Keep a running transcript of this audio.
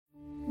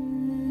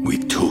We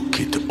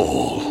took it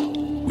all.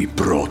 We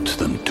brought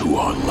them to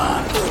our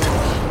land.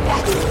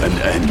 An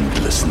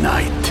endless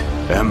night,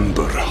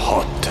 ember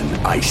hot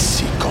and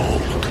icy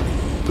cold.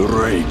 The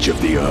rage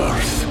of the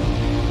earth.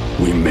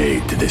 We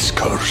made this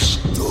curse.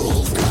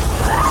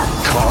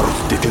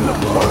 Carved it in the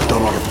blood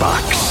on our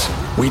backs.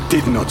 We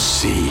did not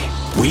see.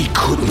 We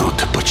could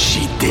not, but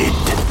she did.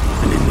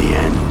 And in the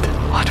end...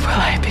 What will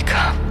I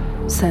become?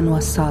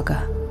 Senua's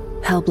Saga.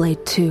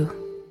 Hellblade 2.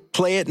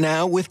 Play it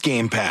now with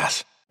Game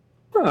Pass.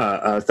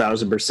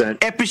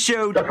 1,000%.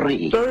 Episode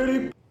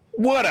 3.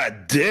 What a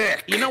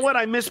dick! You know what?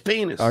 I miss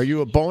penis. Are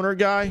you a boner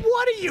guy?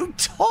 What are you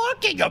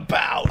talking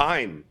about?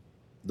 I'm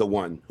the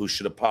one who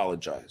should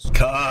apologize.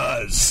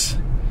 Cuzaroo.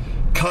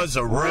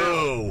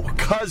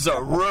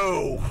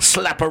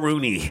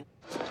 Slapperoonie.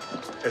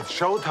 It's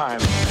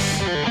showtime.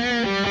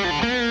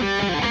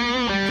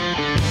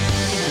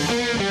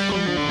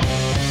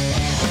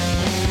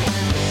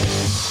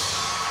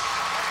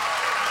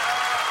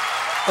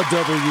 A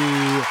WATP.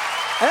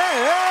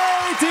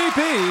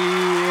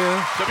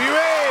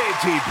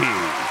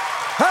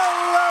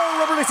 Hello,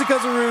 Rubbernecks and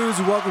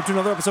Cousaroos. Welcome to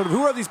another episode of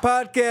Who Are These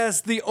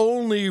Podcasts, the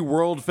only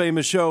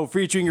world-famous show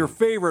featuring your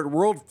favorite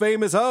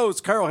world-famous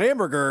host, Carl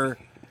Hamburger.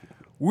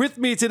 With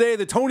me today,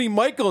 the Tony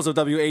Michaels of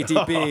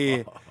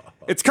WATP.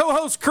 It's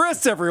co-host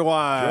Chris,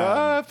 everyone.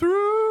 Drive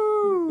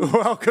through.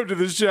 Welcome to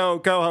the show,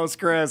 co-host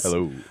Chris.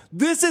 Hello.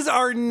 This is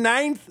our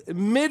 9th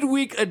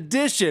midweek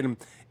edition.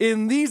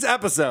 In these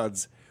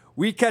episodes,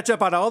 we catch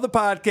up on all the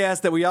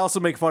podcasts that we also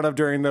make fun of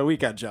during the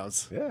weekend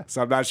shows. Yeah.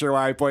 So I'm not sure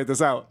why I point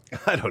this out.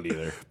 I don't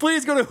either.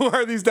 Please go to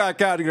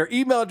whoarethese.com to get our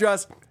email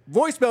address,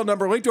 voicemail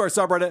number, link to our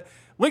subreddit,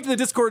 link to the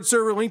Discord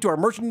server, link to our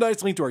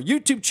merchandise, link to our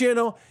YouTube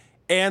channel,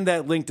 and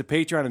that link to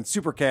Patreon and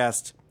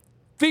Supercast,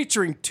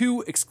 featuring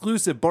 2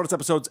 exclusive bonus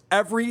episodes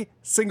every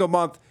single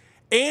month.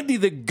 Andy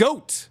the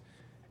Goat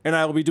and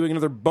I will be doing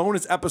another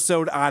bonus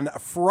episode on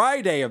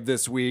Friday of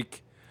this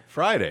week.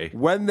 Friday.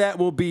 When that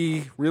will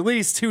be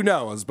released, who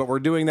knows? But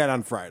we're doing that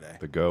on Friday.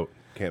 The goat.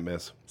 Can't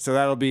miss. So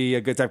that'll be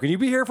a good time. Can you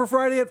be here for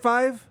Friday at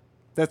 5?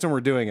 That's when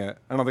we're doing it.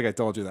 I don't think I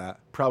told you that.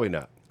 Probably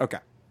not. Okay.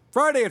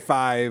 Friday at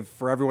 5,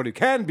 for everyone who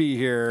can be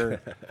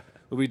here,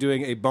 we'll be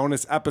doing a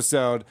bonus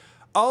episode.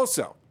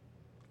 Also,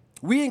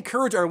 we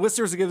encourage our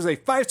listeners to give us a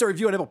 5-star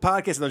review on Apple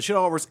Podcasts and the shit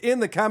all over us in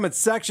the comments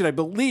section. I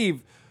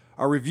believe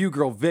our review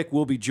girl, Vic,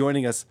 will be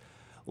joining us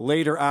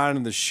later on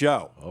in the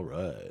show. All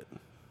right.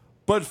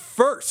 But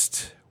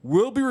first,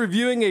 we'll be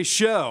reviewing a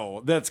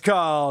show that's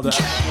called Review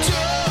Show.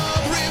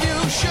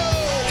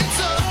 It's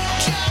a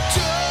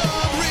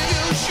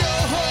Review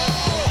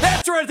Show.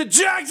 That's right, the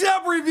Jacked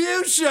Up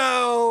Review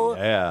Show.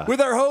 Yeah. With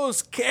our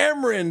host,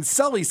 Cameron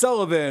Sully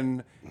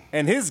Sullivan,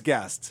 and his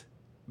guest,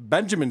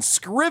 Benjamin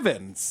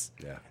Scrivens,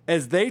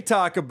 as they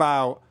talk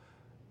about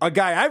a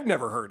guy I've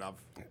never heard of.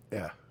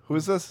 Yeah. Who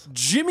is this?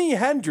 Jimi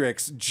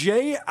Hendrix,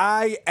 Jimmy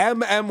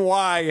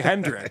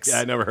Hendrix. Yeah,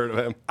 I never heard of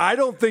him. I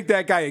don't think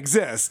that guy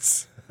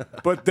exists,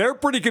 but they're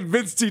pretty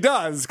convinced he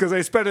does because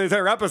they spent an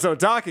entire episode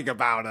talking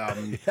about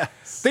him.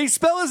 Yes. They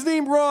spell his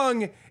name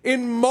wrong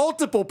in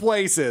multiple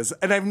places,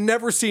 and I've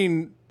never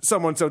seen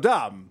someone so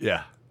dumb.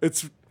 Yeah.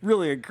 It's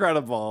really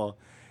incredible.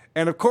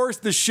 And of course,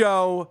 the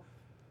show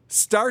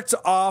starts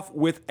off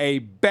with a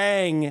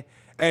bang,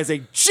 as a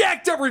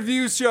jacked up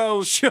review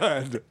show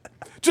should.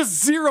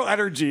 Just zero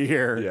energy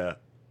here. Yeah.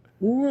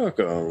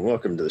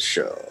 Welcome to the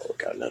show.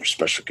 Got another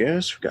special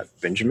guest. We've got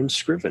Benjamin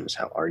Scrivens.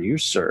 How are you,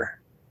 sir?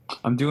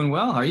 I'm doing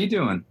well. How are you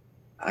doing?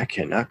 I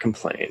cannot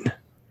complain.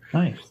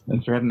 Nice.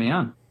 Thanks for having me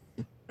on.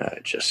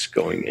 Just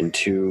going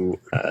into,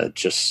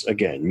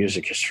 again,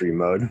 music history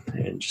mode,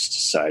 and just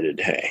decided,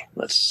 hey,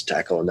 let's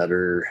tackle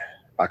another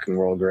rock and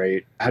roll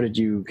great. How did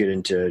you get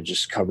into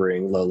just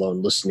covering, let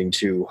alone listening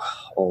to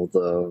all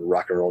the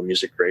rock and roll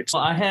music greats?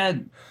 Well, I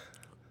had...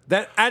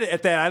 That edit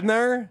at that end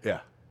there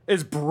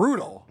is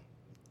brutal.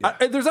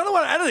 There's not a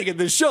lot of editing in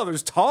this show.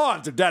 There's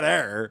tons of dead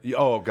air.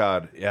 Oh,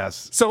 God.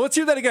 Yes. So let's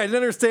hear that again. I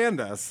didn't understand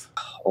this.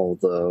 All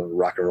the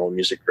rock and roll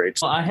music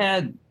greats. Well, I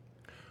had...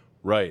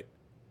 Right.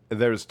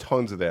 There's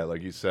tons of that,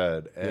 like you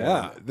said.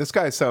 And this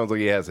guy sounds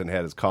like he hasn't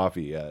had his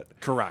coffee yet.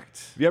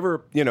 Correct. Have you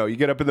ever, you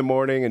get up in the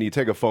morning and you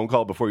take a phone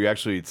call before you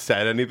actually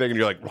said anything and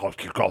you're like,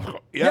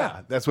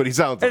 yeah, that's what he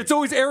sounds And like. it's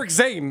always Eric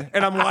Zane,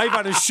 and I'm live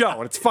on his show,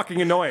 and it's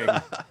fucking annoying.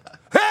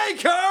 Hey,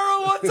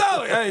 Carl, what's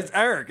up? Hey, it's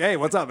Eric. Hey,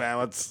 what's up, man?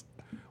 What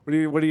do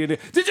you do?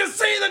 Did you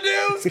see the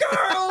news,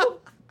 Carl?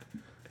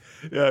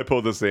 Yeah, I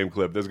pulled the same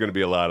clip. There's going to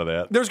be a lot of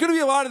that. There's going to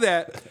be a lot of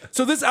that.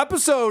 So this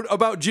episode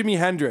about Jimi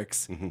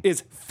Hendrix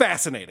is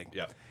fascinating.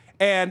 Yeah.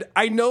 And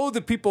I know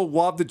that people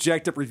love the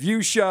Jacked Up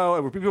Review Show,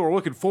 and people are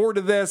looking forward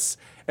to this.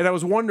 And I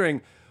was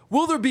wondering,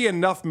 will there be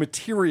enough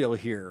material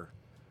here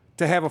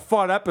to have a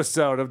fun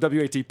episode of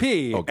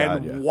WATP? Oh, God,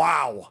 and yeah.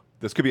 wow.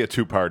 This could be a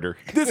two-parter.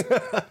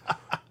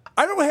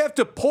 I don't have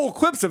to pull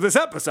clips of this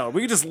episode.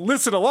 We can just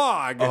listen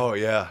along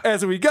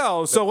as we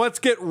go. So let's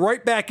get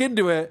right back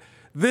into it.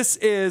 This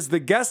is the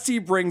guest he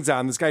brings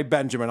on, this guy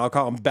Benjamin. I'll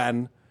call him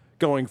Ben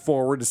going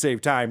forward to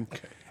save time.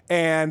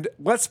 And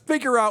let's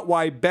figure out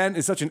why Ben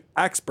is such an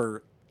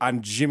expert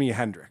on Jimi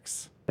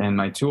Hendrix. And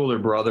my two older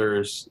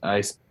brothers,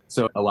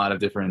 so a lot of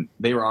different,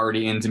 they were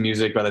already into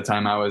music by the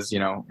time I was,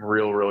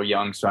 real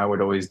young. So I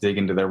would always dig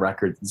into their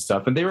records and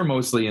stuff. And they were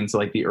mostly into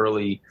like the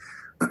early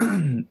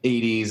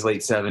 80s,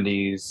 late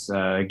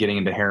 70s, getting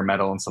into hair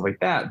metal and stuff like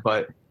that.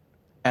 But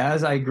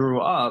as I grew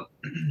up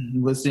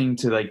listening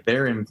to like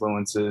their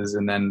influences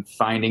and then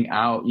finding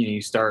out,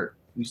 you start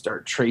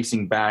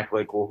tracing back,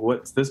 like, well,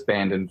 what's this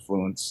band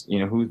influence?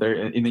 Who they're,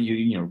 and then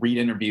you read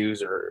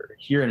interviews or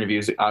hear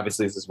interviews.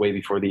 Obviously, this is way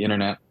before the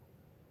internet.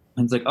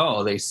 And it's like,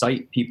 oh, they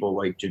cite people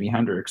like Jimi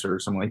Hendrix or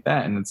something like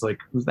that. And it's like,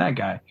 who's that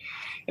guy?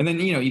 And then,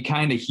 you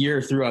kind of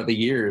hear throughout the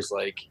years,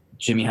 like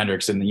Jimi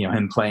Hendrix and,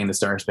 him playing the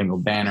Star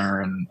Spangled Banner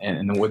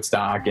and the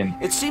Woodstock. And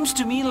It seems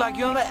to me like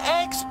you're an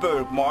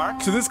expert,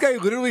 Mark. So this guy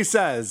literally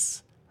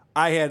says,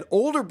 I had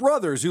older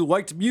brothers who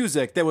liked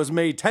music that was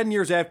made 10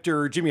 years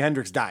after Jimi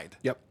Hendrix died.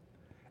 Yep.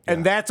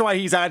 And that's why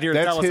he's out here to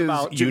That's tell us his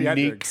about Jimi unique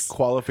Hendrix.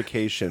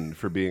 qualification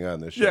for being on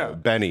this show. Yeah.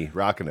 Benny,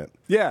 rocking it.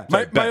 Yeah.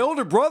 Sorry, My Ben.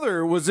 older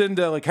brother was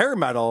into like hair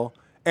metal,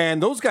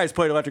 and those guys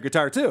played electric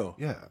guitar too.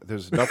 Yeah,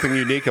 there's nothing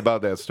unique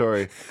about that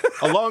story.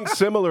 Along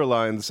similar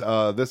lines,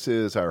 this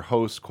is our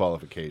host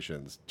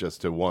qualifications,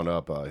 just to one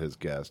up his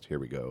guest. Here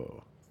we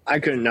go. I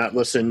could not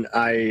listen.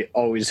 I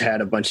always had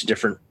a bunch of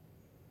different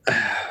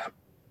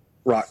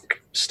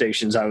rock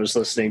stations I was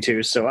listening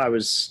to. So I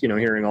was,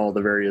 hearing all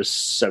the various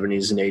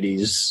 70s and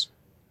 80s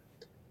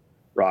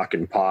rock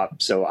and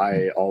pop. So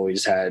I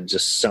always had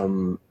just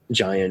some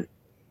giant,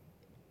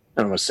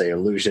 I don't want to say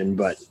illusion,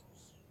 but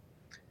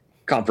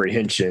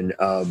comprehension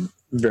of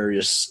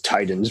various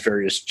titans,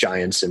 various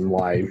giants, and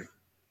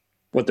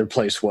what their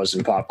place was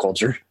in pop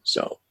culture.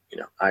 So,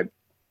 I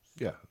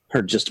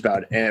heard just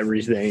about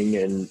everything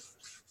and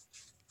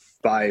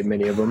by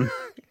many of them.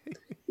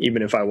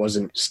 Even if I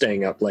wasn't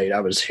staying up late, I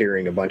was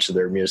hearing a bunch of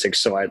their music,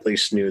 so I at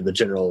least knew the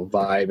general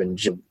vibe and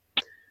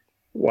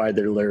why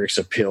their lyrics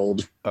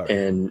appealed. Right.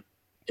 And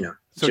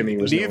So Jimmy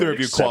was neither no of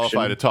you exception.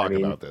 qualify to talk I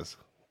mean, about this.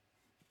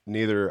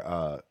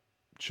 Neither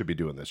should be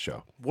doing this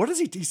show. What is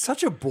he? He's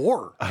such a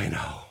bore. I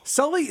know.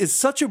 Sully is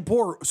such a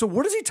bore. So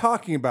what is he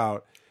talking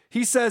about?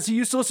 He says he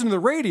used to listen to the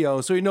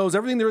radio, so he knows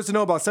everything there is to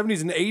know about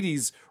 70s and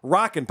 80s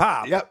rock and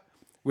pop. Yep.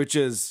 Which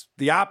is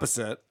the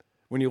opposite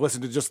when you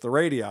listen to just the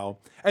radio.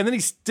 And then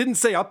he didn't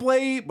stay up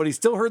late, but he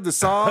still heard the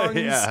songs.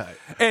 Yeah.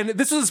 And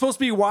this was supposed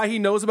to be why he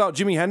knows about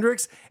Jimi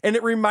Hendrix. And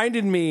it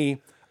reminded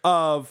me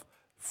of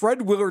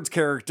Fred Willard's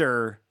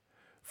character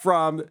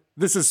from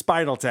This Is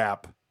Spinal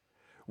Tap,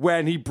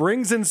 when he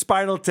brings in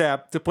Spinal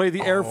Tap to play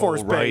the Air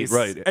Force Base.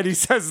 right. And he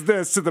says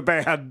this to the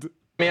band.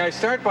 May I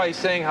start by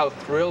saying how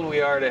thrilled we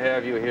are to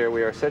have you here.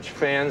 We are such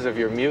fans of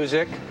your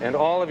music and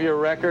all of your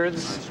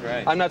records. That's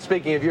right. I'm not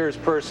speaking of yours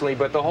personally,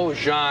 but the whole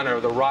genre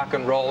of the rock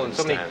and roll and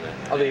so many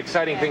of the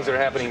exciting things that are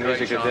happening in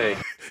music today.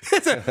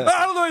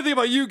 I don't know anything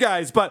about you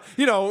guys, but,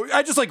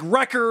 I just like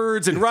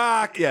records and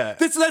rock. Yeah.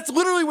 That's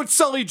literally what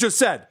Sully just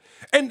said.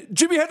 And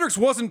Jimi Hendrix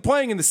wasn't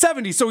playing in the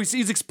 70s, so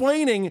he's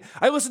explaining,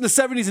 I listen to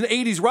 70s and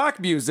 80s rock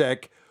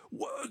music.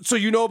 So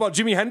you know about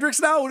Jimi Hendrix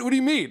now? What do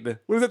you mean?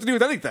 What does that have to do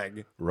with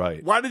anything?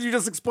 Right. Why did you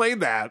just explain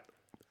that?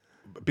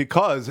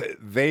 Because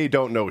they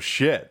don't know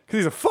shit. Because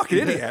he's a fucking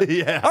idiot.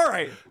 Yeah. All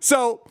right.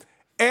 So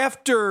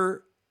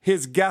after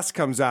his guest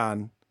comes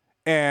on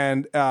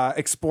and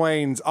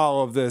explains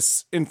all of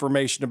this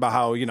information about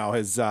how,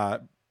 his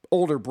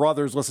older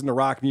brothers listen to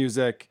rock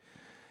music,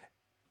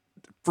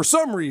 for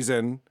some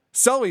reason,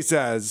 Sully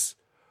says,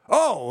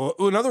 oh,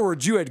 in other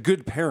words, you had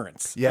good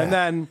parents. Yeah. And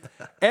then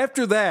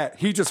after that,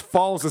 he just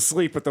falls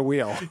asleep at the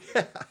wheel.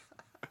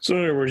 So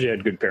in other words, you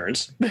had good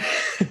parents.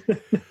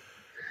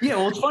 yeah,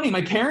 well, it's funny.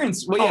 My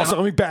parents. Well, yeah, So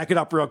let me back it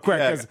up real quick,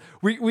 Yeah. because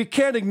we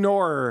can't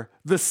ignore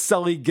the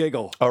Sully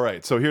giggle. All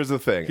right, so here's the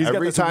thing. He's Every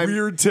got this time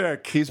weird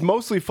tick. he's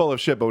mostly full of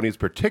shit, but when he's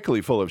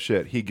particularly full of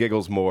shit, he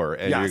giggles more,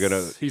 and Yes, you're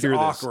gonna he's hear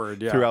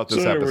awkward, this yeah. throughout So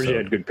this in other words, you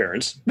episode. had good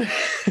parents.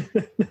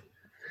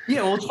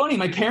 Yeah, well, it's funny.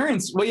 My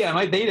parents, they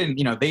didn't,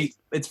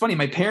 it's funny.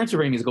 My parents are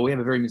very musical. We have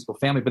a very musical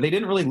family, but they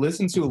didn't really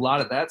listen to a lot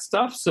of that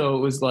stuff. So it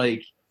was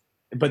like,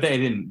 but they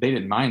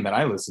didn't mind that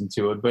I listened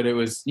to it, but it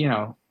was,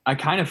 I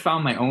kind of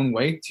found my own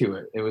way to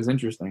it. It was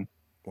interesting.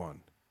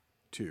 1,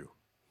 2,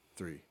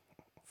 3,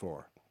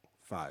 4,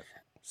 5,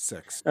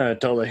 6.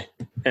 Totally.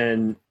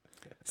 And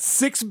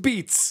 6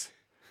 beats.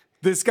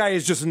 This guy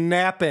is just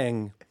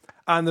napping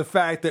on the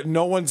fact that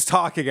no one's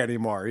talking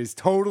anymore. He's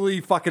totally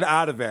fucking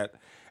out of it.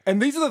 And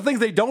these are the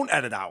things they don't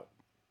edit out.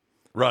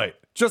 Right.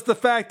 Just the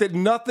fact that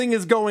nothing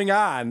is going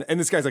on. And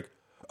this guy's like,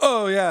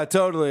 oh, yeah,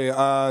 totally.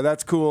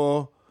 That's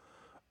cool.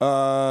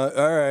 All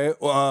right.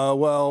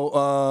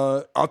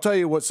 I'll tell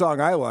you what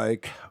song I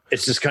like.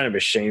 it's just kind of a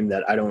shame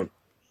that I don't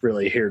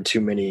really hear too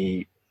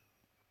many.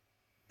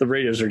 The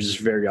radios are just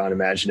very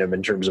unimaginative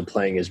in terms of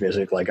playing his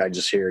music. Like I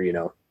just hear,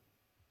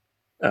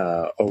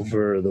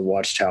 Over the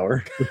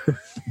Watchtower.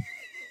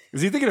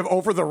 Is he thinking of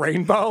Over the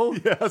Rainbow?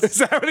 Yes. Is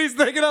that what he's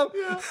thinking of?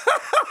 Yeah.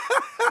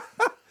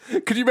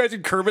 Could you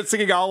imagine Kermit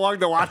singing all along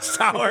the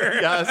Watchtower?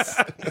 Yes.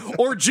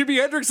 Or Jimi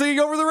Hendrix singing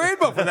Over the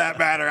Rainbow, for that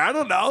matter. I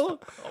don't know.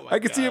 I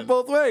could see it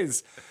both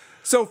ways.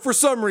 So for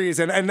some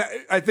reason, and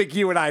I think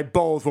you and I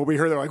both, when we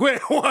heard, they're like, wait,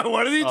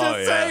 what did he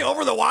just say?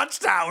 Over the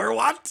Watchtower?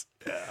 What?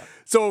 Yeah.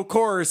 So of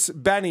course,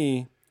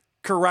 Benny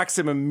corrects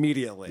him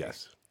immediately.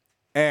 Yes.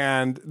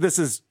 And this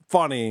is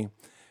funny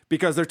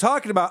because they're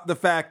talking about the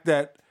fact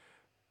that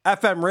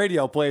FM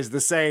radio plays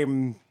the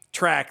same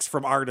tracks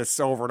from artists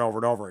over and over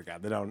and over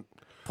again. They don't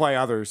play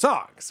other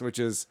songs, which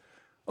is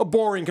a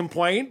boring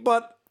complaint,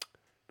 but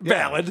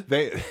valid.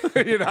 They,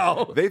 you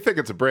know, they think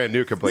it's a brand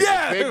new complaint.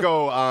 Yeah. They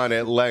go on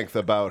at length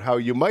about how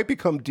you might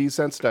become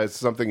desensitized to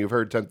something you've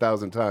heard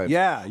 10,000 times.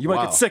 Yeah, you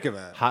might get sick of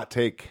it. Hot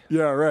take.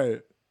 Yeah,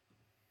 right.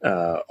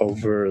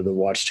 Over the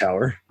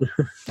Watchtower.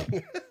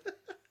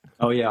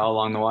 Oh yeah, All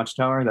Along the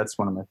Watchtower. That's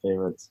one of my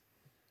favorites.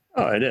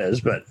 Oh, it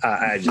is, but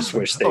I just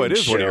wish they it would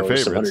is one of your show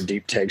favorites. some other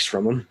deep takes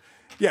from him.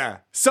 Yeah.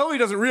 Sully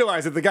doesn't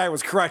realize that the guy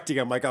was correcting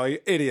him like, oh, you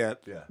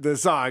idiot. Yeah. The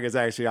song is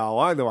actually All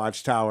Along the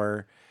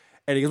Watchtower.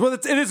 And he goes, well,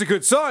 it is a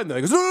good song, though.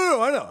 He goes,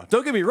 no, I know.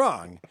 Don't get me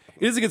wrong.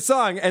 It is a good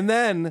song. And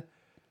then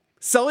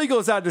Sully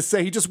goes out to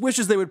say he just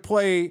wishes they would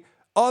play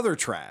other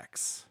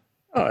tracks.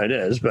 Oh, it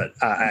is, but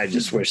I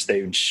just wish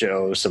they would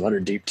show some other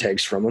deep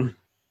takes from him.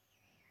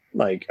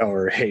 Like,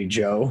 or Hey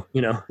Joe,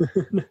 you know?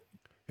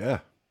 Yeah.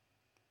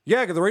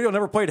 Yeah, because the radio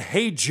never played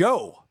Hey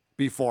Joe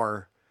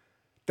before.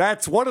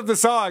 That's one of the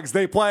songs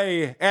they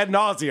play ad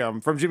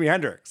nauseum from Jimi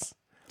Hendrix.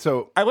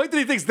 So I like that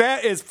he thinks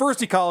that is,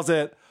 first he calls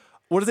it,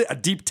 what is it, a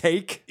deep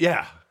take?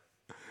 yeah,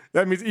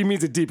 That means he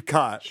means a deep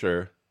cut.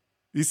 sure.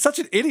 He's such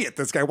an idiot,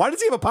 this guy. Why does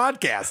he have a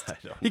podcast?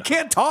 He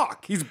can't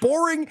talk. He's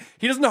boring.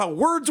 He doesn't know how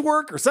words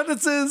work or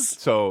sentences.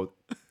 So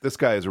this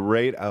guy is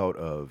right out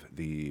of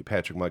the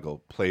Patrick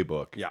Michael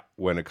playbook. Yeah.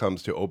 When it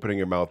comes to opening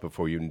your mouth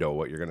before you know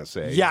what you're going to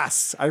say.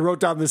 Yes, I wrote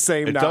down the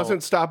same It note.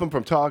 doesn't stop him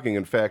from talking.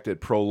 In fact, it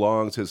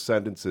prolongs his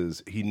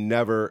sentences. He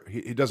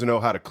doesn't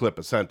know how to clip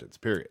a sentence,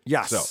 period.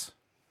 Yes. So,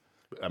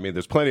 I mean,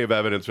 there's plenty of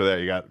evidence for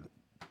that. You got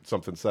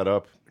something set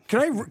up.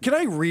 Can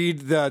I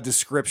read the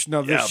description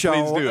of this Yeah,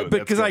 show? please do.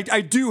 Because That's good.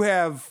 I do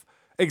have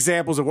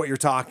examples of what you're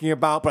talking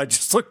about, but I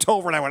just looked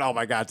over and I went, oh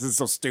my God, this is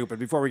so stupid,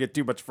 before we get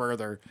too much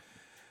further.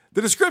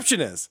 The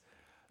description is,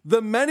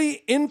 the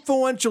many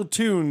influential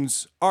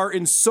tunes are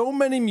in so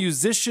many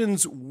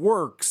musicians'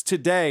 works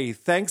today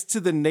thanks to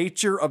the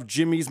nature of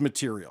Jimmy's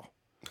material.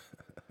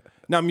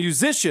 Now,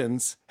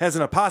 musicians has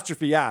an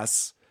apostrophe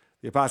S.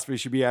 The apostrophe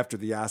should be after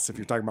the S if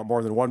you're talking about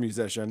more than one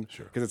musician,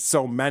 because it's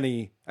so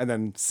many and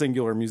then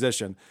singular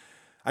musician.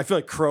 I feel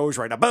like Croge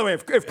right now. By the way,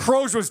 if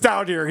Croge was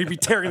down here, he'd be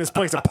tearing this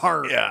place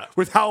apart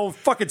with how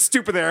fucking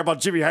stupid they are about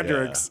Jimi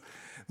Hendrix.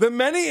 The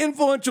many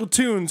influential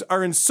tunes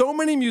are in so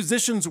many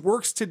musicians'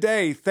 works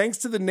today thanks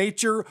to the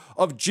nature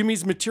of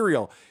Jimmy's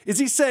material. Is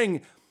he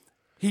saying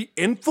he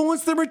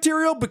influenced their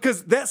material?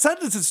 Because that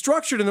sentence is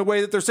structured in the way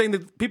that they're saying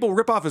that people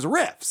rip off his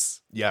riffs.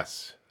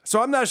 Yes.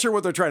 So I'm not sure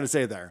what they're trying to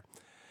say there.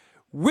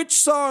 Which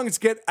songs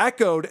get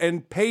echoed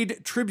and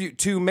paid tribute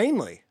to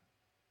mainly?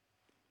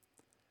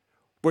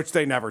 Which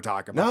they never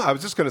talk about. No, I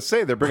was just going to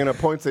say they're bringing up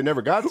points they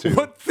never got to.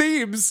 What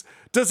themes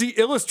does he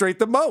illustrate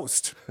the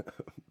most?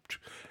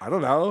 I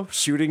don't know.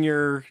 Shooting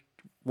your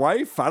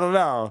wife? I don't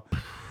know.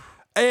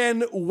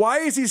 And why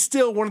is he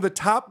still one of the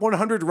top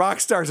 100 rock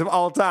stars of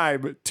all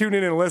time? Tune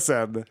in and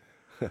listen.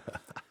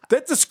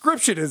 That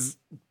description is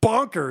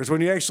bonkers when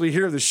you actually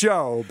hear the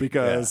show,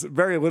 because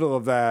very little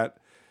of that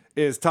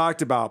is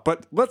talked about.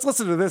 But let's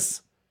listen to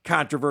this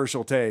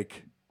controversial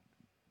take.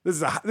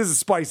 This is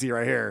spicy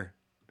right here.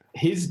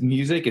 His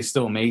music is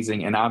still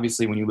amazing, and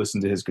obviously when you listen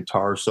to his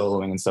guitar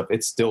soloing and stuff,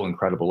 it's still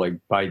incredible. Like,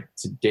 by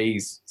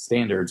today's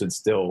standards, it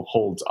still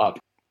holds up.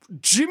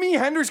 Jimi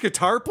Hendrix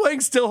guitar playing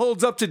still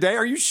holds up today?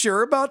 Are you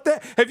sure about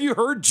that? Have you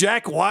heard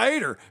Jack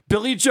White or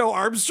Billy Joe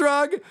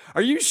Armstrong?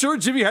 Are you sure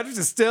Jimi Hendrix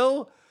is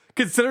still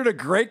considered a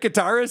great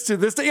guitarist to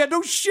this day? Yeah,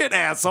 no shit,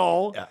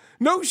 asshole. Yeah.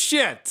 No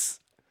shit.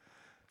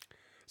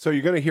 So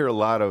you're going to hear a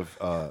lot of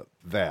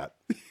that.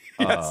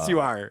 Yes, you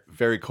are.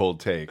 Very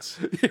cold takes.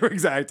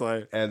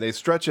 Exactly. And they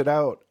stretch it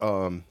out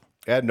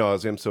ad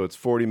nauseum, so it's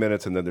 40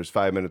 minutes, and then there's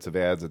 5 minutes of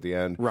ads at the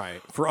end.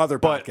 Right. For other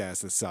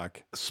podcasts that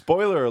suck.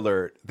 Spoiler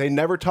alert, they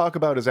never talk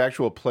about his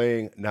actual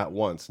playing, not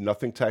once.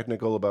 Nothing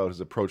technical about his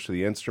approach to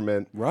the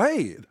instrument.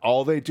 Right.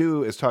 All they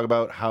do is talk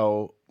about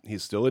how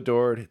he's still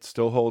adored, it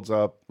still holds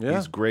up. Yeah.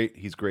 He's great,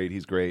 he's great,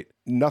 he's great.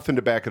 Nothing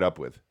to back it up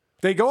with.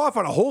 They go off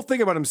on a whole thing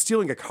about him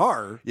stealing a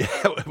car. Yeah,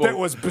 that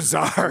was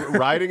bizarre.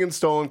 Riding in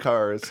stolen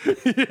cars.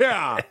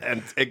 Yeah.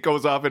 And it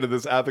goes off into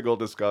this ethical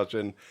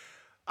discussion.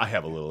 I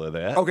have a little of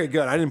that. Okay,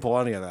 good. I didn't pull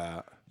any of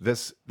that.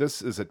 This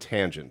is a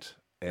tangent,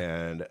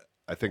 and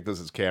I think this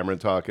is Cameron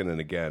talking, and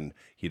again,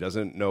 he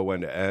doesn't know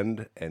when to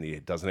end, and he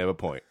doesn't have a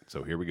point.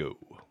 So here we go.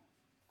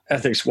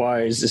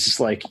 Ethics-wise, this is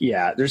like,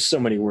 yeah, there's so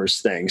many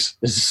worse things.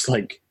 This is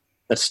like,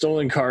 a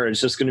stolen car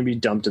is just going to be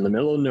dumped in the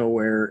middle of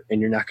nowhere,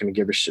 and you're not going to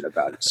give a shit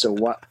about it. So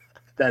what?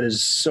 That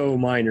is so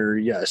minor,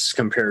 yes,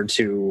 compared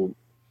to,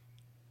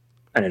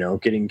 I don't know,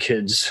 getting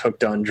kids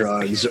hooked on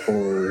drugs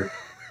or...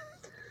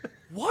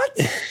 What?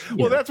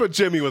 Well, that's what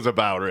Jimmy was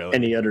about, really.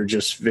 Any other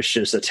just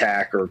vicious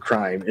attack or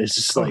crime. It's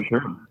just like,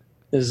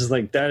 this is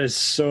like, that is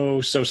so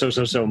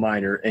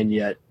minor, and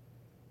yet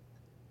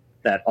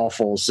that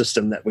awful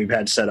system that we've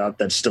had set up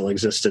that still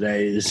exists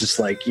today is just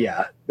like,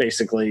 yeah,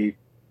 basically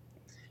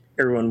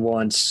everyone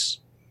wants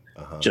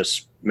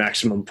just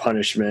maximum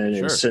punishment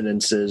and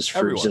sentences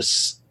for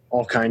just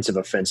all kinds of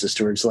offenses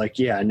to where it's like,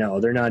 yeah, no,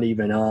 they're not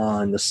even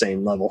on the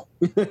same level.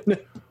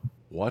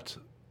 What?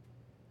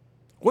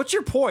 What's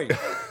your point?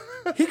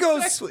 He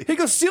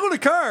goes stealing a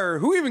car.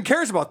 Who even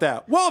cares about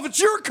that? Well, if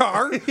it's your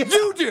car,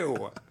 you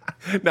do.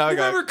 Now You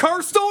have your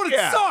car stolen,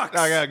 it sucks.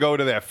 Now I gotta go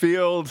to that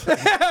field.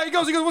 he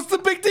goes, what's the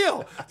big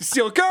deal? You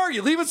steal a car,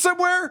 you leave it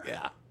somewhere?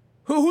 Yeah.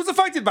 Who's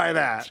affected by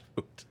that?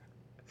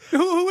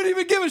 Who would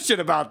even give a shit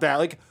about that?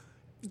 Like,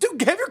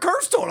 dude, have your car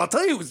stolen. I'll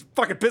tell you who's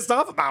fucking pissed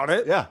off about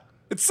it. Yeah.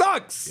 It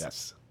sucks.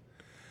 Yes.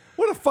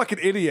 What a fucking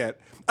idiot.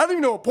 I don't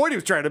even know what point he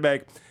was trying to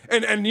make.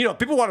 And you know,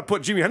 people want to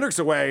put Jimi Hendrix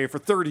away for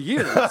 30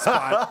 years,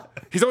 but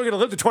he's only going to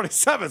live to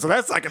 27, so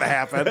that's not going to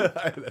happen.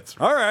 That's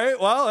right. All right,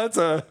 well, that's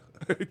a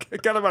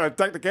kind of a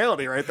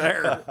technicality right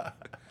there. What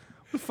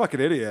a fucking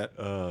idiot.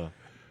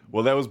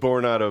 Well, that was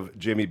born out of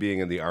Jimmy being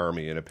in the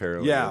Army, and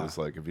apparently it was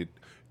like, if you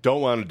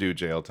don't want to do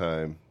jail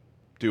time,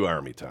 do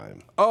Army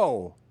time.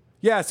 Oh,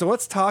 yeah, so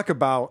let's talk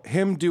about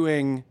him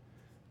doing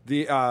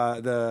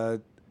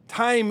the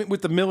time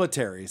with the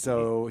military.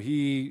 So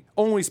he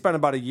only spent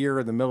about a year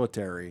in the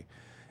military.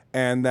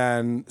 And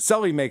then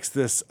Sully makes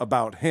this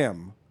about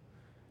him,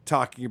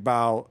 talking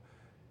about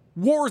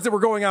wars that were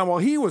going on while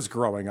he was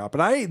growing up.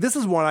 And this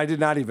is one I did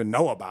not even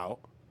know about.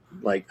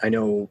 Like, I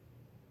know,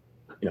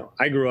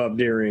 I grew up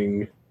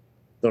during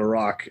the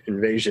Iraq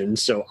invasion,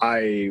 so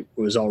I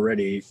was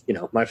already,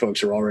 my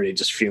folks were already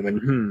just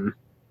fuming.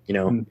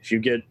 If you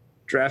get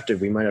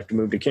drafted, we might have to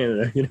move to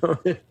Canada,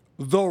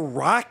 The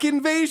Rock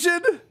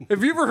Invasion?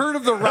 Have you ever heard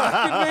of the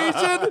Rock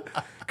Invasion?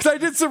 Because I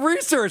did some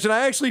research and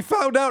I actually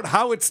found out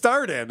how it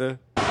started.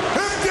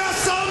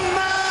 Just a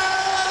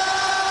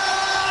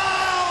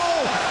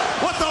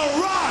what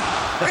the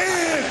Rock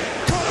is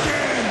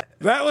cooking.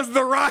 That was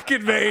the Rock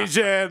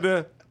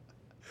Invasion.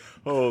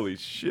 Holy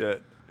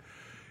shit.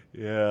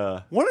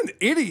 Yeah. What an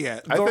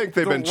idiot. I think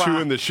they've been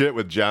chewing the shit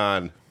with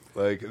John.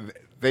 Like,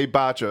 they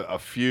botch a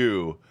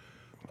few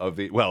of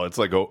the, well, it's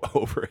like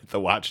over at the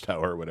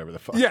Watchtower or whatever the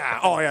fuck. Yeah.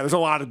 Oh, yeah. There's a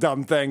lot of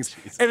dumb things.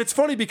 Jesus. And it's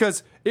funny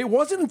because it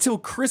wasn't until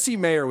Chrissy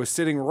Mayer was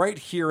sitting right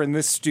here in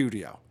this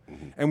studio,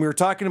 and we were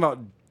talking about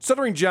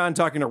Stuttering John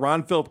talking to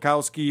Ron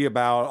Filipkowski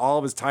about all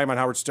of his time on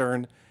Howard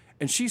Stern,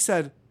 and she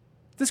said,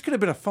 this could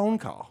have been a phone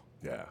call.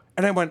 Yeah.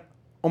 And I went,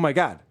 oh my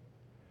God,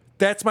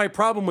 that's my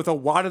problem with a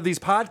lot of these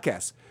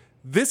podcasts.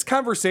 This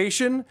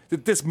conversation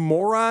that this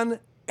moron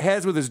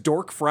has with his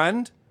dork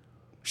friend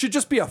should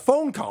just be a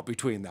phone call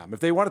between them if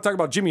they want to talk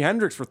about Jimi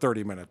Hendrix for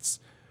 30 minutes.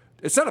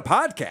 It's not a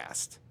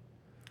podcast.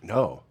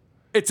 No.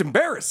 It's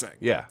embarrassing.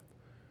 Yeah.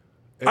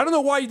 I don't know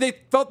why they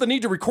felt the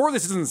need to record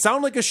this. It doesn't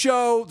sound like a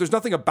show. There's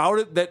nothing about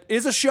it that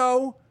is a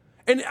show.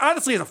 And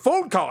honestly, as a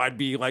phone call, I'd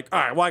be like, all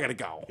right, well, I got to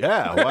go.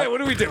 Yeah. What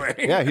are we doing?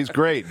 Yeah, he's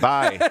great.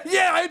 Bye.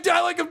 Yeah,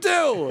 I like him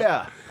too.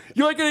 Yeah.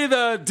 You like any of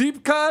the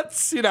deep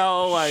cuts?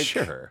 Like,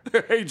 sure.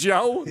 Hey,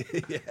 Joe?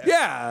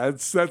 Yeah,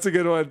 that's a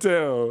good one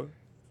too.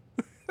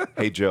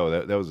 Hey, Joe,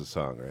 that was a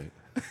song, right?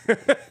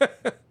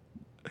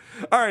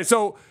 All right,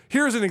 so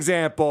here's an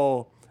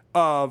example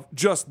of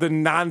just the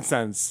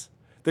nonsense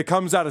that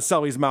comes out of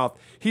Sully's mouth.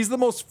 He's the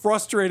most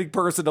frustrating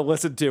person to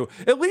listen to.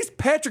 At least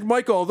Patrick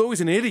Michael, although he's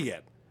an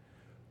idiot,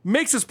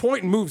 makes his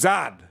point and moves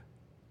on.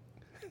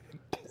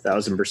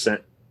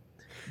 1,000%.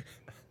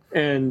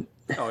 And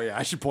oh yeah,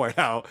 I should point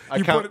out.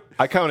 I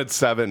counted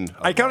 7.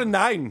 I counted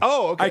 9.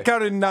 Oh, okay. I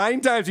counted 9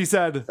 times. He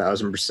said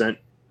 1,000%,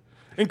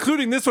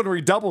 including this one where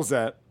he doubles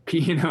that.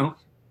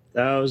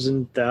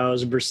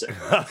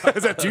 1,000%.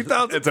 Is that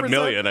 2,000? It's a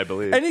million, I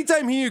believe.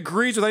 Anytime he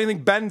agrees with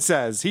anything Ben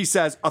says, he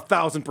says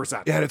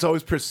 1,000%. Yeah, and it's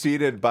always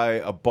preceded by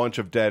a bunch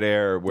of dead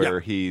air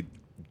where he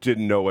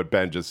didn't know what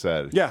Ben just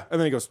said. Yeah, and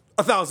then he goes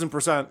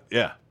 1,000%.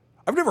 Yeah.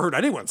 I've never heard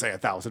anyone say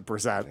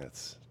 1,000%.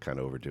 It's kind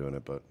of overdoing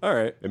it, but all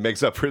right, it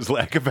makes up for his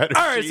lack of energy.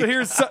 All right, so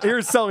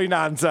here's Sully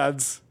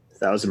nonsense.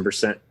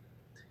 1,000%.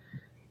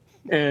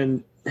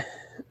 And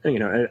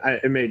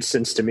it made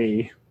sense to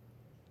me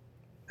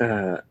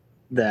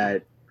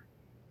that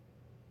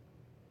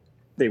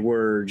they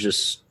were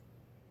just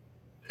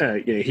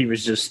he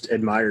was just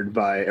admired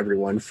by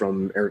everyone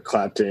from Eric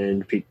Clapton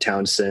to Pete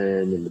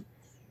Townsend and the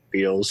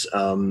Beatles,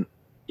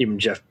 even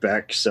Jeff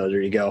Beck. So there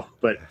you go.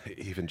 But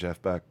even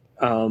Jeff Beck.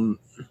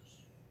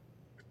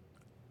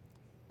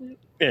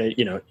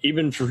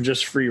 Even for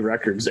just free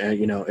records,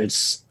 and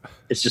it's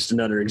just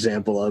another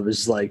example of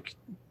is like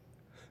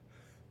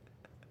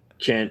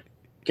can't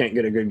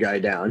get a good guy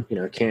down,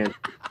 can't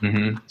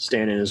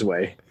stand in his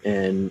way,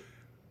 and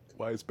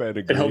why is Ben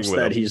agreeing it helps with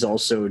that him? he's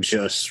also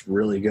just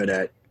really good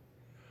at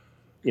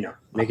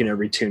making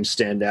every tune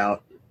stand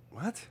out.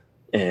 What?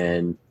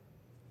 And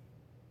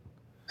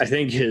I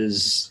think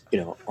his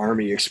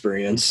Army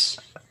experience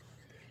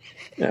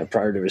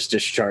prior to his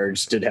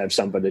discharge did have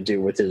something to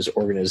do with his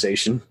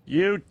organization.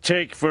 You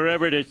take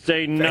forever to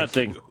say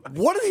nothing.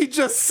 What did he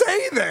just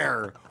say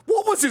there?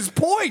 What was his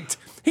point?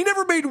 He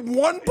never made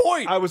one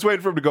point. I was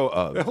waiting for him to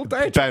go,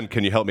 Ben,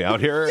 can you help me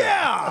out here?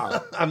 Yeah.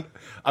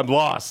 I'm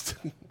lost.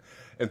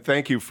 And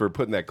thank you for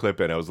putting that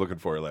clip in. I was looking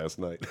for it last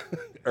night.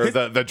 Or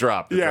the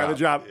drop. The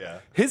drop. Yeah.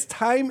 His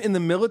time in the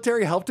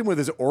military helped him with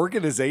his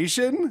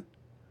organization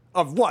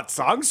of what?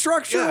 Song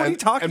structure? What are you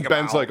talking about?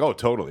 And Ben's like, oh,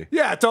 totally.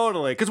 Yeah,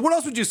 totally. Because what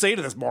else would you say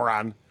to this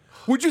moron?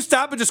 Would you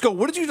stop and just go,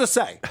 what did you just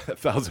say?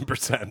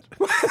 1,000%.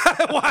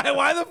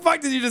 Why the fuck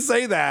did you just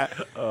say that?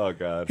 Oh,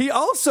 God. He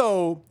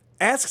also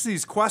asks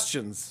these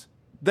questions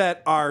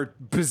that are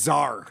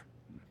bizarre.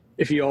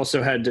 If you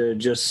also had to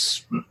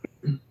just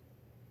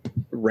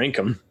rank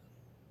them.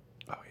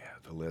 Oh, yeah,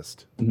 the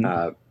list.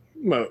 Well,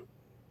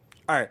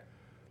 All right.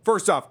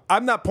 First off,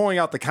 I'm not pulling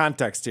out the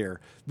context here.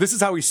 This is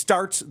how he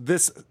starts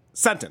this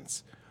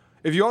sentence.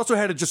 If you also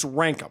had to just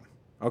rank them.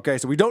 Okay,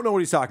 so we don't know what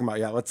he's talking about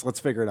yet. Let's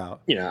figure it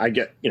out. I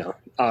get,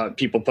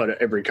 people put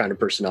every kind of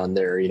person on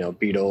there,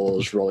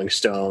 Beatles, Rolling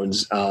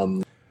Stones.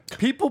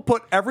 People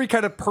put every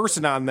kind of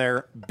person on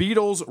there.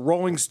 Beatles,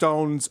 Rolling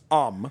Stones,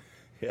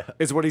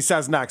 is what he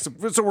says next.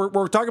 So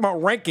we're talking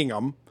about ranking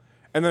them,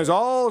 and there's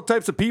all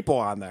types of people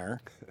on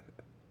there.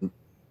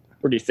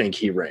 Where do you think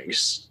he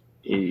ranks?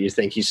 You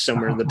think he's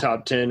somewhere in the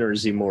top 10, or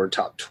is he more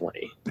top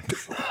 20?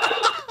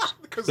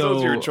 Because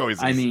those are your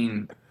choices. I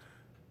mean,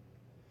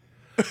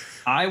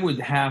 I would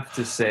have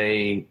to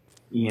say,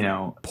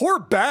 Poor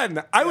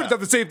Ben. I would have done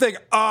the same thing.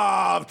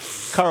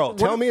 Carl,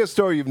 tell me a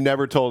story you've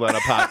never told on a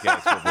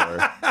podcast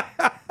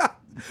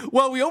before.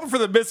 Well, we opened for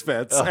the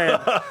Misfits. And,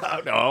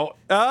 No.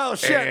 oh,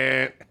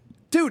 shit.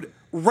 Dude,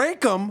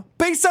 rank them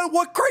based on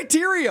what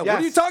criteria? Yes. What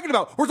are you talking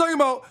about? We're talking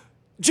about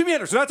Jimi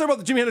Hendrix. They're not talking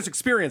about the Jimi Hendrix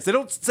experience. They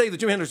don't say the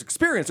Jimi Hendrix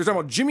experience. They're talking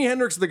about Jimi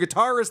Hendrix, the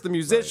guitarist, the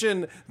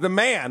musician, the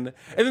man.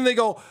 And then they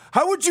go,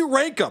 how would you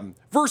rank them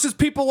versus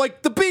people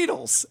like the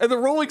Beatles and the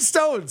Rolling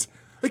Stones?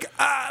 Like,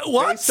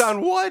 what? Based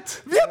on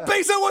what? Yeah,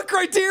 based on what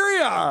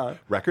criteria?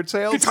 Record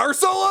sales? Guitar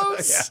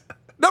solos? Yeah.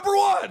 Number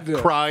one.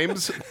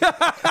 Crimes?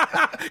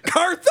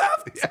 Car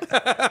theft?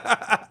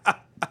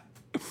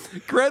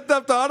 Grand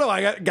Theft Auto,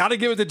 I got to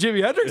give it to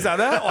Jimi Hendrix on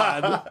that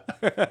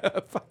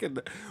one. Fucking,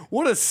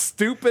 what a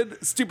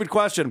stupid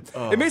question.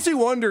 It makes me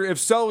wonder if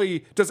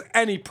Sully does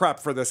any prep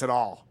for this at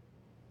all.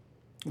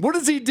 What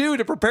does he do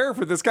to prepare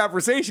for this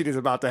conversation he's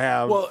about to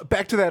have? Well,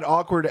 back to that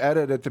awkward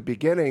edit at the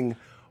beginning.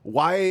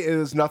 Why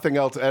is nothing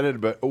else edited?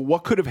 But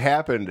what could have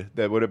happened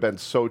that would have been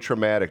so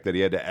traumatic that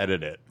he had to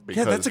edit it?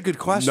 Yeah, that's a good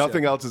question.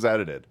 Nothing else is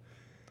edited.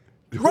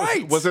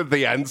 Right. Was it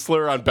the end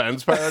slur on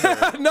Ben's part?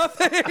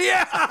 Nothing.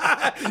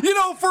 Yeah.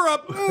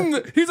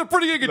 He's a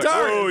pretty good guitarist.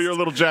 Like, oh, you're a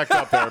little jacked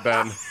up there,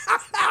 Ben.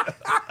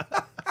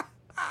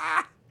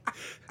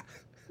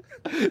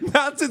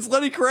 Not since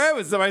Lenny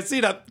Kravitz have I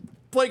seen him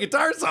play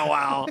guitar so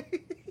well.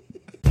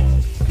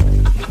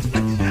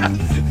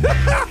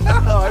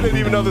 Oh, I didn't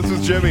even know this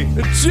was Jimmy.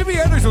 Jimi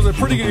Hendrix was a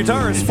pretty good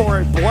guitarist for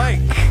a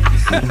blank.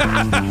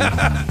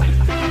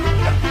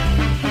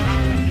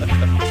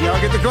 Do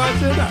y'all get the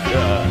question?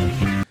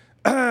 Yeah.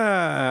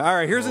 All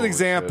right, here's an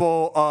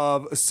example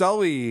of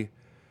Sully.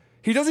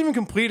 He doesn't even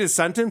complete his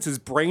sentence. His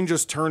brain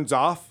just turns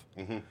off.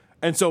 Mm-hmm.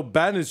 And so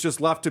Ben is just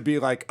left to be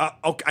like,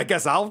 okay, I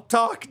guess I'll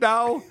talk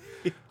now.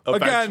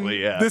 Again,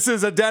 yeah. This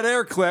is a dead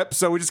air clip,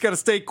 so we just got to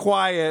stay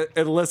quiet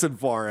and listen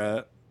for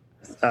it.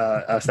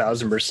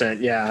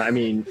 1,000%. Yeah. I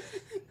mean,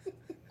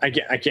 I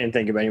can't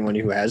think of anyone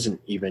who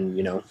hasn't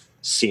even,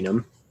 seen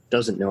him,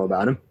 doesn't know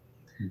about him,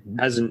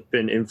 hasn't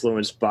been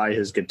influenced by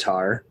his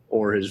guitar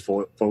or his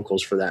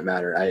vocals for that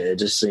matter. It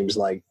just seems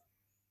like.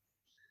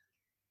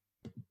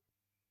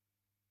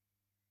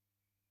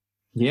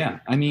 Yeah.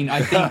 I mean,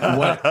 I think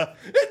what.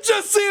 It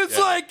just seems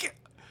like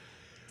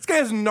this guy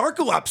has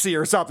narcolepsy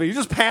or something. You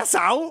just pass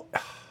out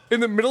in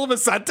the middle of a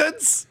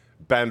sentence.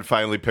 Ben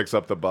finally picks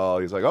up the ball.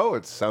 He's like, oh,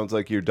 it sounds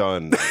like you're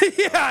done.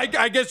 Yeah,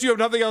 I guess you have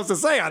nothing else to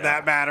say on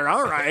that matter.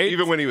 All right.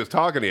 Even when he was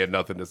talking, he had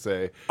nothing to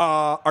say.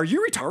 Are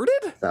you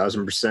retarded?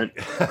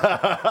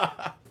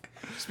 1,000%.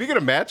 Speaking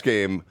of Match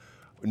Game,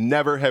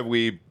 never have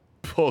we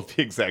pulled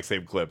the exact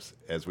same clips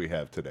as we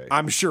have today.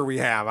 I'm sure we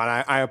have, and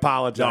I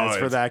apologize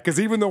for that, because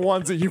even the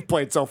ones that you've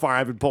played so far,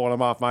 I've been pulling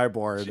them off my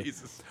board.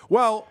 Jesus.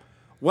 Well,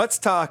 let's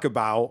talk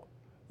about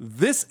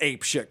this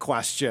apeshit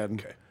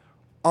question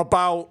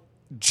about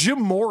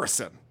Jim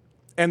Morrison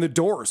and the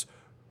Doors.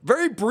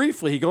 Very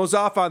briefly, he goes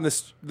off on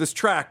this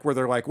track where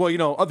they're like,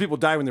 well, other people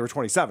died when they were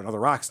 27, other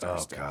rock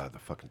stars. Oh, God, the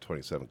fucking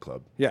 27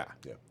 Club. Yeah.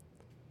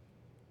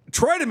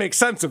 Try to make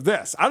sense of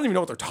this. I don't even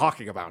know what they're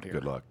talking about here.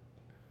 Good luck.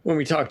 When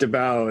we talked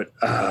about,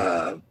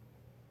 the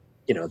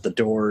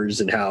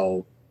Doors and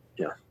how,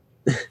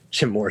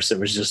 Jim Morrison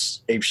was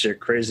just apeshit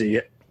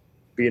crazy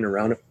being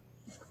around it.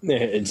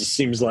 It just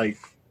seems like,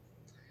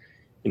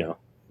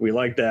 we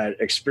like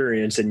that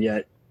experience, and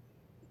yet,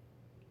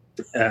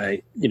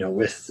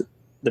 with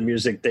the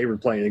music they were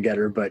playing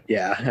together. But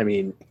yeah, I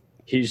mean,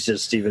 he's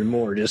just even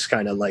more just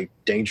kind of like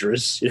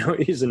dangerous.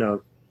 He's in a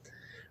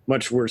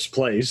much worse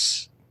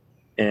place.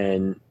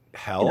 And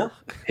hell,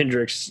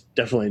 Hendrix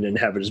definitely didn't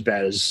have it as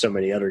bad as so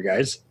many other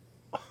guys.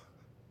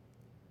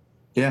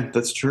 Yeah,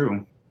 that's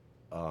true.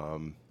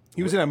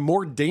 He was in a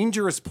more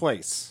dangerous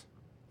place.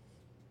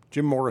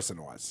 Jim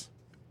Morrison was.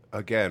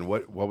 Again,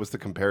 what was the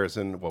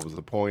comparison? What was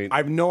the point? I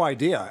have no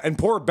idea. And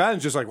poor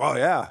Ben's just like, well,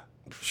 yeah,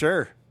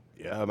 sure.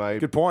 Yeah,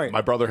 Good point.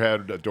 My brother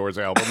had a Doors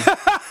album.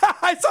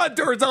 I saw a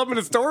Doors album in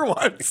a store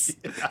once.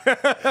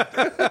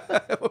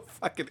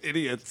 Fucking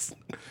idiots.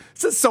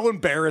 This is so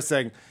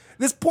embarrassing.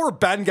 This poor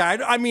Ben guy.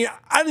 I mean,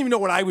 I don't even know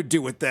what I would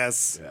do with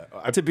this.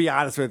 To be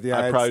honest with you,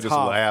 I'd probably it's just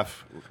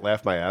tough.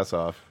 laugh my ass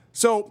off.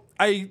 So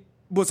I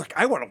was like,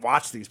 I want to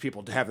watch these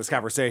people to have this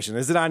conversation.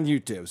 Is it on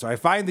YouTube? So I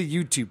find the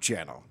YouTube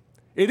channel.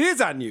 It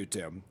is on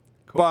YouTube,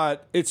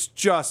 but it's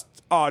just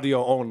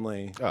audio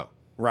only. Oh,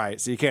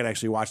 right. So you can't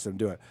actually watch them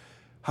do it.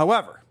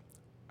 However,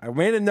 I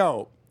made a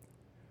note.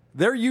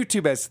 Their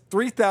YouTube has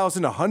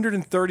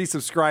 3,130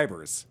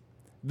 subscribers.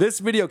 This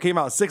video came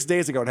out 6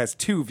 days ago and has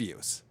 2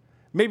 views.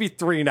 Maybe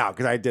 3 now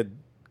because I did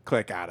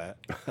click on it.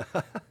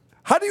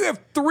 How do you have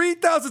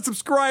 3,000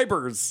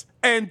 subscribers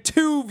and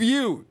 2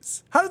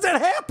 views? How does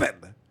that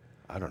happen?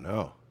 I don't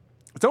know.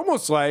 It's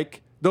almost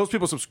like those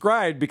people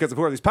subscribed because of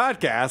who are these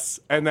podcasts,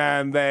 and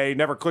then they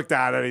never clicked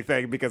on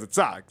anything because it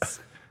sucks.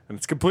 And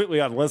it's completely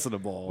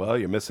unlistenable. Well,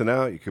 you're missing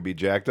out. You could be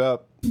jacked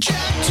up.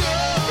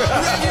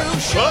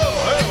 Whoa.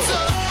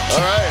 All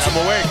right, I'm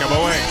awake.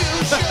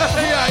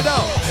 Yeah, I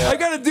know. I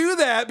got to do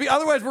that.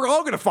 Otherwise, we're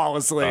all going to fall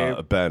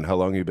asleep. Ben, how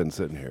long have you been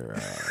sitting here?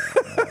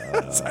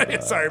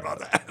 Sorry about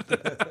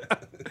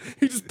that.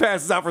 He just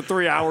passes out for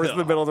 3 hours in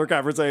the middle of their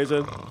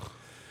conversation.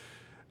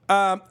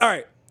 All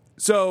right.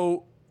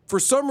 So, for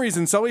some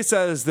reason, somebody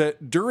says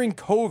that during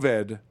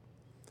COVID,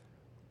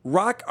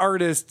 rock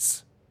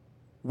artists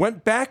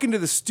went back into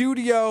the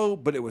studio,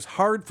 but it was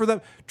hard for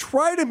them.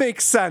 Try to make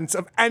sense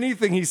of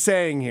anything he's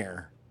saying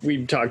here.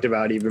 We've talked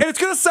about even... And it's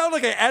going to sound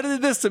like I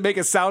edited this to make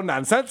it sound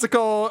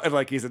nonsensical and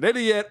like he's an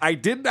idiot. I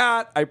did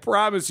not. I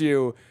promise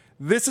you.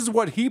 This is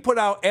what he put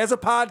out as a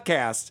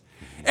podcast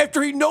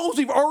after he knows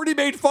we've already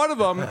made fun of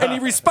him, and he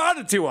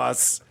responded to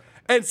us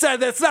and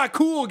said, that's not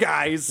cool,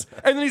 guys.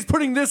 And then he's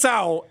putting this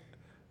out.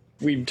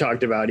 We've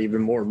talked about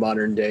even more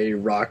modern day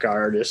rock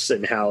artists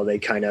and how they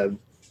kind of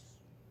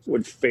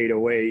would fade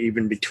away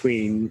even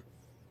between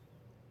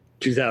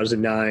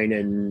 2009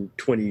 and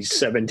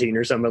 2017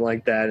 or something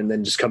like that, and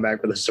then just come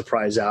back with a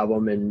surprise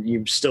album, and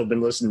you've still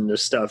been listening to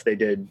stuff they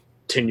did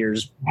 10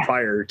 years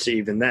prior to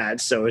even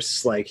that. So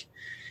it's like,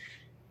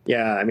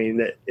 yeah, I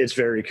mean, it's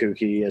very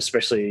kooky,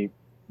 especially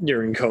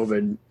during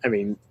COVID. I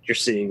mean, you're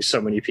seeing so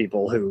many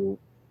people who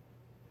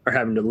are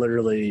having to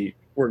literally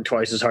work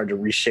twice as hard to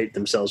reshape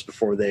themselves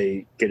before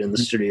they get in the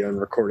studio and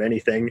record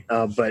anything.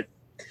 But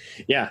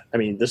yeah, I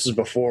mean, this is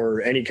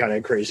before any kind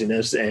of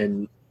craziness.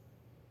 And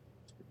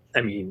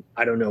I mean,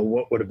 I don't know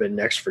what would have been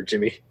next for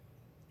Jimmy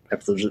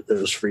after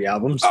those free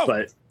albums.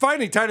 But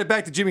finally tied it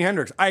back to Jimi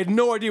Hendrix. I had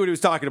no idea what he was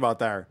talking about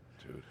there.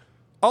 Dude.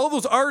 All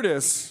those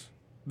artists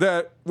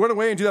that went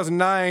away in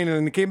 2009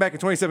 and then came back in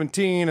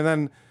 2017, and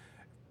then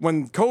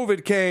when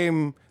COVID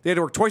came, they had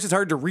to work twice as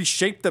hard to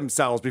reshape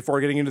themselves before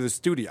getting into the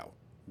studio.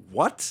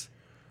 What?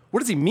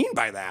 What does he mean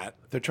by that?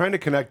 They're trying to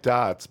connect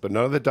dots, but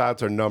none of the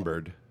dots are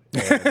numbered.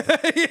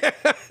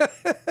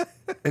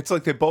 It's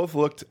like they both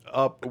looked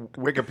up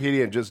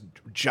Wikipedia and just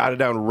jotted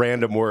down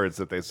random words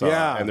that they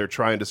saw, and they're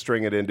trying to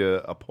string it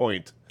into a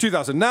point.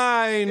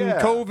 2009,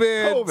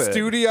 COVID,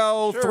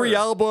 studio, 3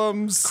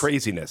 albums.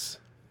 Craziness.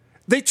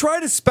 They try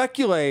to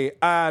speculate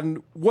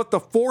on what the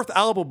 4th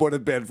album would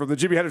have been from the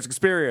Jimi Hendrix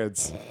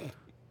Experience.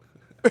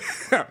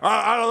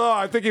 I don't know.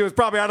 I think he was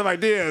probably out of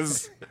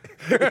ideas.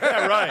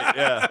 Yeah, right.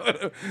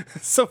 Yeah.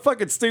 So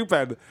fucking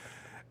stupid.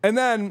 And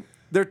then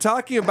they're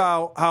talking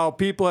about how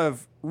people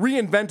have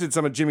reinvented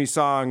some of Jimmy's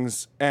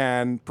songs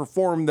and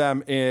performed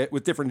them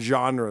with different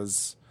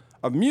genres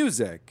of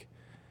music.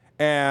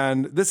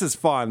 And this is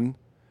fun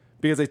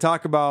because they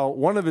talk about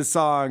one of his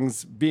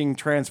songs being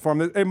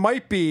transformed. It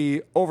might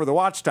be Over the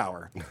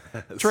Watchtower.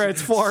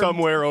 Transformed.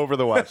 Somewhere over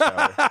the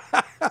Watchtower.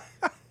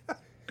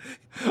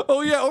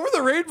 Oh, yeah. Over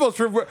the Rainbows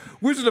from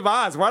Wizard of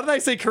Oz. Why did I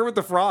say Kermit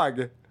the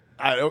Frog?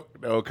 I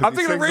don't know. I'm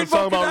thinking of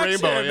Rainbow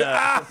Connection. Rainbow,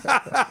 yeah.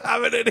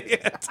 I'm an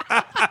idiot.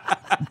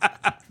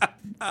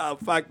 Oh,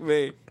 fuck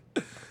me.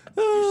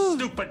 You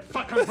stupid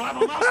fucking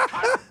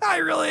blabbermouth. I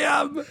really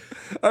am.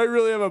 I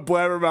really am a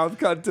blabbermouth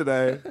cunt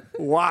today.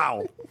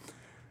 Wow.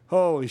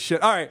 Holy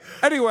shit. All right.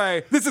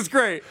 Anyway, this is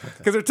great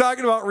because they're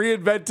talking about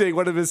reinventing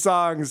one of his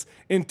songs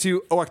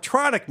into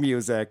electronic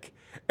music.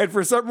 And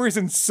for some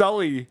reason,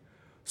 Sully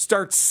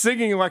starts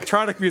singing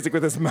electronic music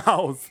with his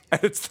mouth.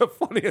 And it's the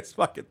funniest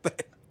fucking thing.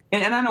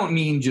 And I don't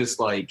mean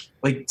just like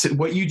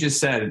what you just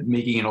said,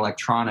 making it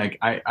electronic.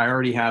 I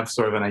already have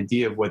sort of an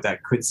idea of what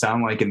that could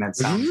sound like, and that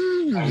sounds.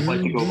 I would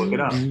like to go look it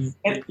up.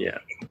 And, yeah.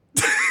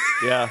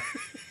 Yeah.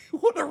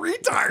 What a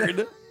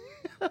retard.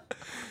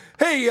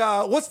 Hey,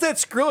 what's that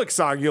Skrillex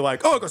song you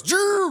like? Oh, it goes,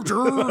 Jew,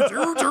 Jew,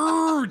 Jew,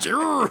 Jew,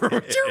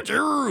 Jew, Jew,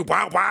 Jew,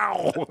 wow,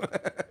 wow.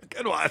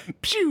 Good one.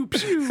 Pew,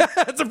 pew.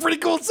 That's a pretty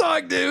cool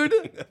song, dude.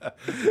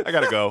 I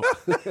gotta go.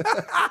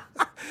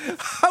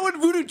 How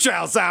would Voodoo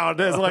Child sound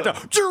as like a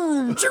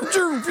Jew, Jew,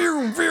 Jew,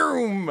 Vroom,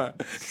 Vroom.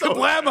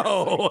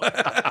 Blammo.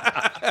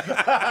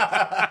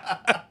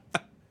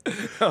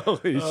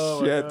 Holy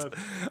shit!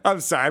 I'm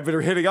sorry, I've been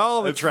hitting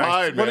all the It's tracks.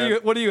 fine, What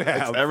man. do you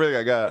have? It's everything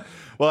I got.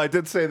 Well, I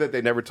did say that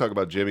they never talk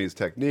about Jimmy's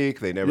technique.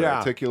 They never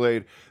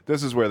articulate.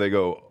 This is where they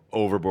go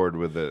overboard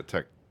with the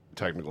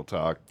technical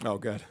talk. Oh,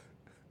 good.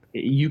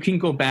 You can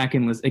go back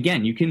and listen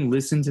again. You can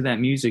listen to that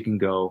music and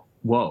go,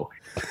 "Whoa!"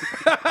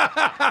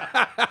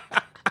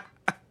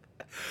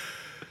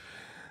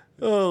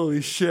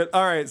 Holy shit!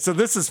 All right, so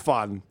this is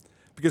fun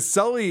because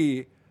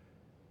Sully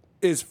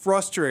is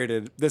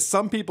frustrated that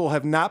some people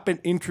have not been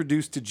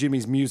introduced to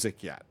Jimmy's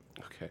music yet.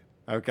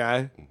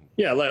 Okay.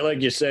 Yeah,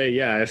 like you say,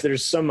 yeah, if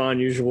there's some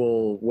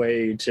unusual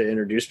way to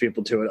introduce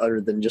people to it other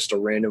than just a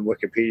random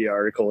Wikipedia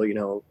article,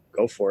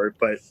 go for it.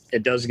 But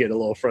it does get a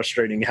little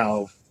frustrating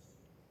how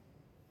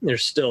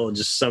there's still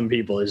just some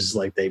people is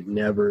like they've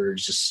never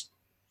just.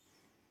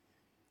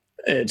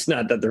 It's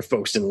not that their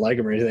folks didn't like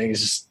them or anything. It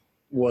just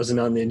wasn't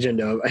on the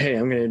agenda of, hey,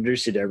 I'm going to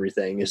introduce you to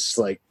everything. It's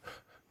like,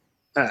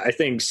 I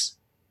think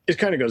it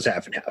kind of goes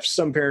half and half.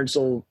 Some parents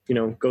will,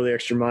 go the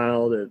extra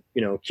mile to,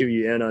 cue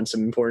you in on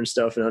some important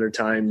stuff. And other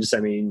times, I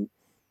mean,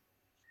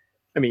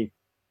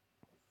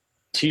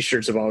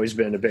 T-shirts have always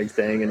been a big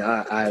thing. And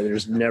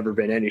there's never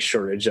been any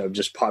shortage of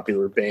just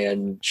popular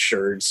band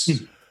shirts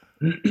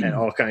at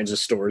all kinds of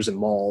stores and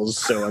malls.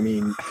 So, I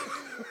mean,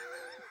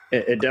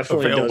 it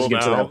definitely does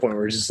get to that point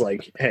where it's just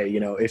like, hey,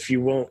 if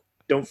you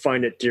don't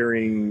find it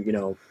during,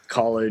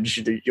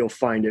 college, you'll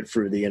find it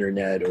through the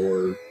internet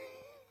or,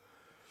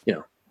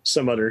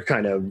 some other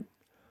kind of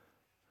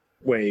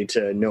way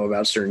to know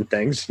about certain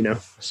things,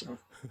 so.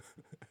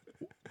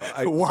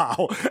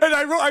 Wow. And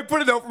I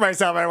put a note for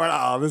myself. I went,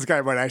 oh, this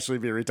guy might actually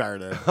be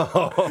retarded.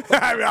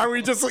 I mean, are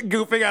we just like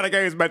goofing on a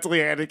guy who's mentally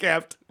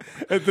handicapped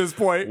at this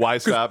point? Why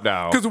stop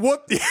now? Because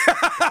what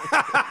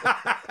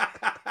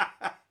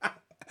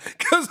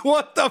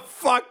the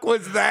fuck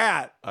was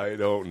that? I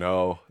don't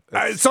know.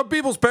 Some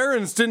people's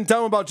parents didn't tell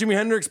them about Jimi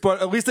Hendrix,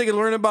 but at least they could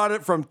learn about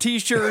it from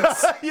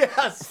T-shirts,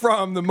 yes,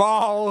 from the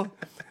mall.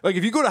 Like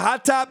if you go to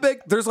Hot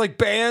Topic, there's like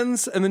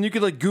bands, and then you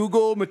could like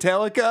Google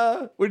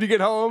Metallica when you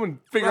get home and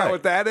figure out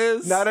what that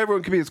is. Not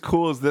everyone can be as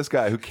cool as this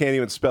guy who can't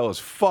even spell his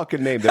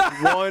fucking name. There's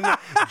one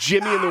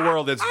Jimmy in the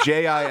world that's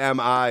Jimi,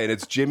 and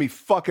it's Jimi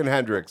fucking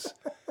Hendrix.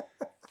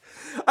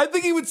 I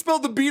think he would spell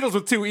the Beatles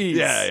with 2 E's.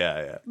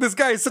 Yeah. This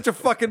guy is such a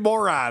fucking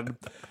moron.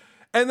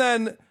 And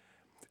then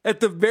at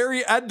the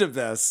very end of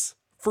this,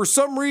 for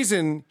some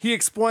reason, he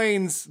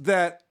explains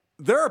that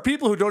there are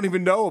people who don't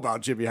even know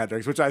about Jimi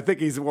Hendrix, which I think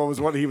was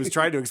what he was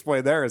trying to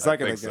explain there a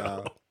second ago.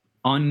 So.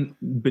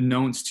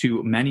 Unbeknownst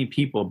to many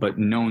people, but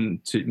known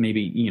to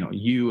maybe,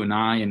 you and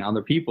I and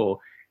other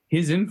people,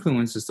 his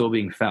influence is still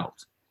being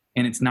felt.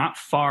 And it's not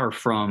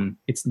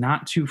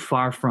too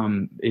far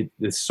from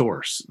the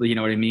source. You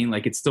know what I mean?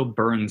 Like it still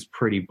burns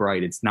pretty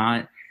bright. It's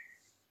not,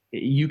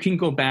 you can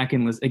go back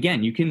and listen.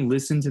 Again, you can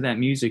listen to that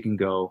music and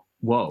go,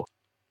 whoa.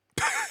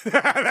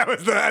 That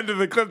was the end of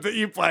the clip that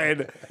you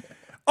played.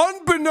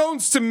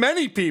 Unbeknownst to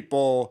many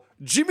people,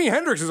 Jimi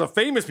Hendrix is a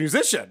famous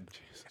musician.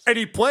 Jesus. And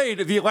he played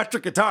the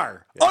electric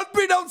guitar. Yeah.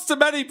 Unbeknownst to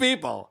many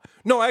people.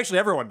 No, actually,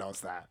 everyone knows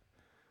that.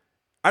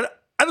 I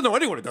don't know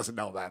anyone who doesn't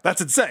know that.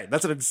 That's insane.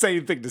 That's an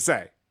insane thing to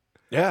say.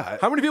 Yeah.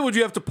 How many people would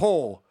you have to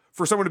poll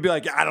for someone to be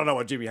like, I don't know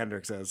what Jimi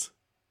Hendrix is?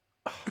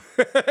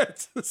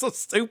 It's so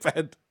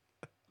stupid.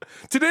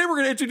 Today, we're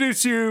going to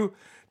introduce you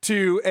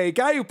to a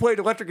guy who played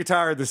electric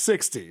guitar in the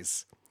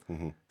 60s.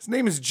 Mm-hmm. His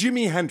name is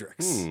Jimi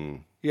Hendrix.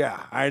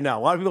 Yeah, I know.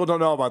 A lot of people don't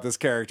know about this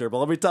character, but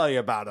let me tell you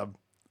about him.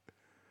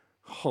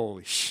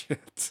 Holy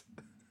shit.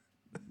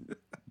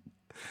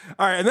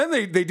 All right, and then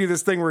they do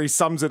this thing where he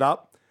sums it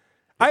up.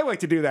 I like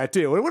to do that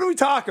too. What do we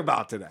talk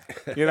about today?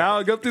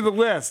 I'll go through the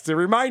list to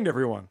remind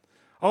everyone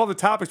all the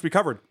topics we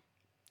covered.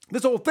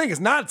 This whole thing is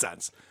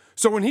nonsense.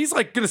 So when he's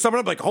like going to sum it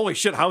up, like, holy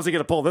shit, how's he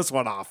going to pull this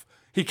one off?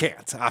 He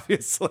can't,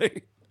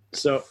 obviously.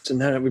 So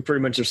then we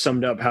pretty much have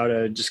summed up how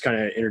to just kind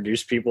of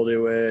introduce people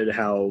to it,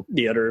 how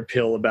the utter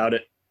appeal about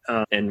it,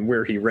 and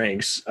where he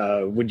ranks.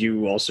 Would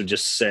you also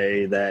just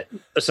say that,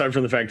 aside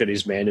from the fact that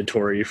he's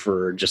mandatory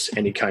for just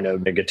any kind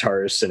of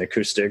guitarist and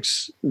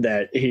acoustics,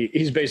 that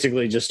he's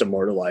basically just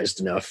immortalized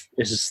enough?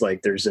 It's just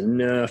like there's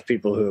enough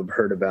people who have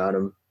heard about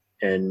him.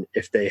 And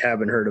if they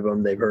haven't heard of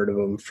him, they've heard of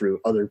him through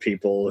other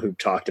people who've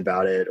talked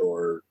about it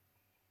or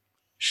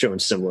shown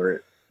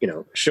similar,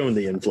 shown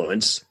the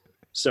influence.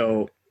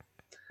 So...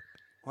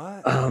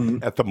 What?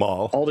 At the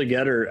mall.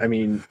 Altogether, I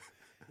mean,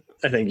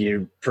 I think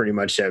you pretty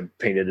much have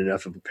painted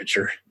enough of a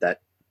picture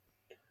that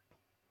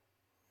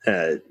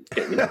that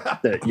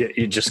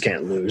you just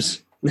can't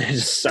lose.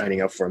 Just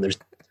signing up for them.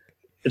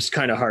 It's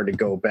kind of hard to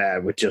go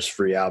bad with just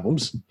free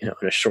albums, in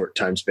a short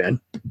time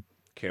span.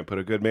 Can't put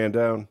a good man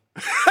down.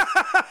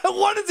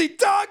 What is he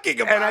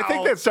talking about? And I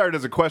think that started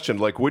as a question.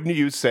 Like, wouldn't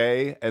you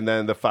say, and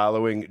then the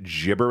following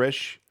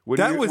gibberish?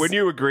 Wouldn't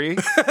you agree?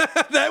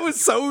 That was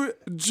so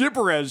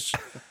gibberish.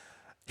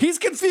 He's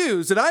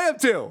confused, and I am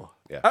too.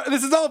 Yeah.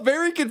 This is all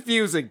very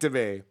confusing to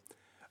me.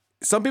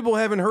 Some people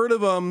haven't heard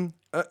of him,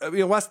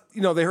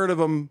 they heard of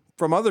him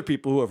from other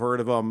people who have heard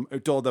of him, who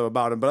told them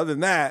about him. But other than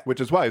that, which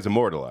is why he's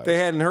immortalized. They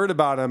hadn't heard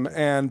about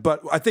him.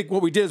 But I think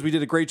what we did is we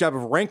did a great job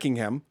of ranking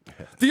him.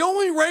 The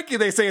only ranking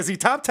they say is he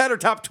top 10 or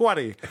top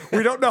 20.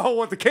 We don't know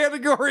what the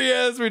category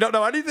is. We don't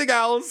know anything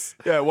else.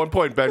 Yeah, at one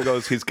point Ben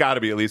goes, he's got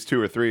to be at least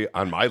 2 or 3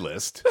 on my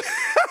list.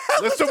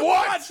 List of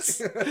what?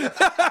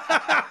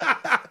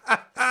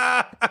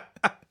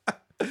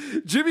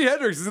 Jimi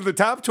Hendrix is in the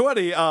top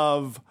 20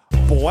 of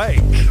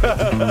blank.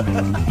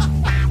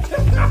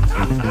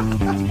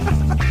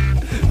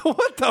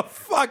 What the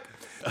fuck?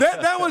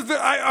 That was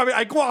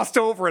I glossed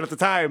over it at the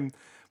time,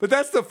 but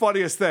that's the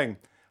funniest thing.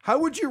 How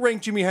would you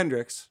rank Jimi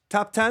Hendrix?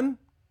 Top 10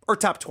 or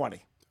top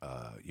 20?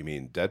 You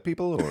mean dead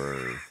people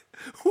or?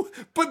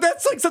 But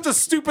that's like such a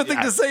stupid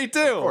thing to say too.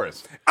 Of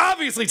course.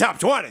 Obviously top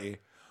 20.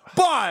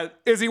 But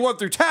is he 1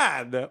 through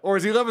 10 or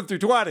is he 11 through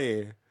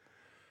 20?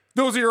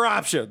 Those are your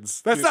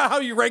options. That's not how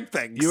you rank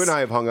things. You and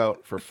I have hung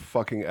out for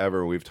fucking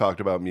ever. We've talked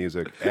about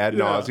music ad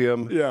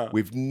nauseum. Yeah.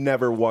 We've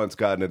never once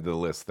gotten into the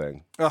list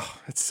thing.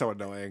 Oh, it's so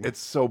annoying. It's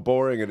so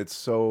boring and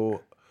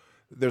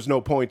there's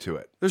no point to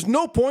it. There's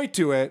no point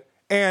to it.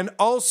 And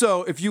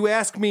also, if you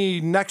ask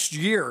me next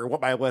year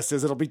what my list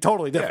is, it'll be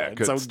totally different. Yeah,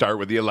 it could start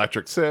with the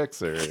Electric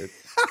Six or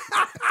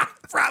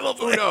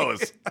probably. Who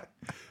knows?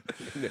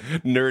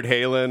 Nerd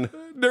Halen.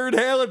 Nerd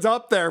Halen's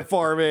up there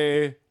for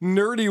me.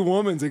 Nerdy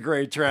Woman's a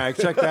great track.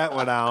 Check that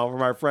one out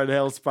from our friend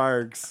Hale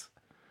Sparks.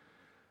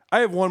 I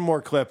have one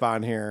more clip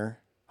on here.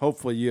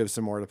 Hopefully you have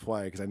some more to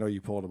play because I know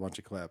you pulled a bunch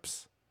of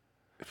clips.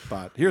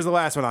 But here's the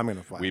last one I'm going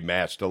to play. We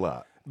matched a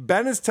lot.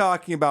 Ben is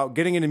talking about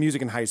getting into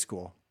music in high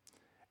school.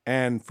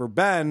 And for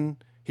Ben,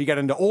 he got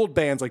into old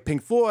bands like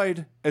Pink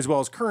Floyd as well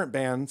as current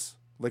bands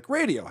like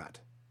Radiohead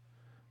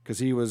because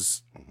he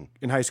was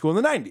in high school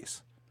in the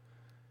 90s.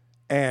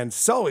 And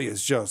Sully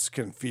is just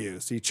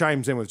confused. He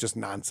chimes in with just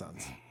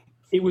nonsense.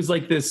 It was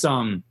like this,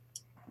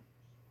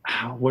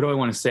 what do I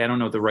want to say? I don't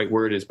know what the right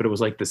word is, but it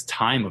was like this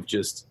time of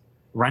just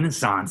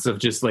renaissance of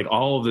just like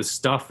all of this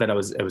stuff that I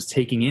was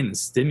taking in, the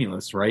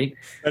stimulus, right?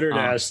 Better to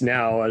ask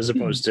now as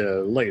opposed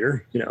to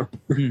later,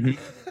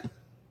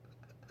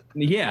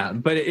 Yeah,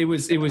 but it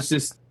was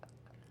just...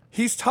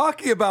 He's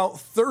talking about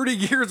 30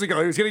 years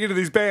ago. He was getting into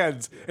these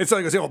bands. And so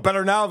he goes,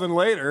 better now than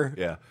later.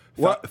 Yeah.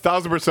 What?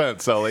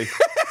 1,000%, Sully.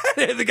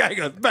 And the guy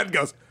goes, Ben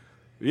goes,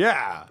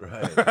 yeah.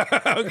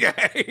 Right.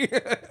 Okay.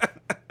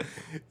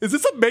 Is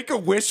this a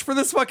make-a-wish for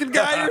this fucking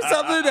guy or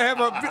something to have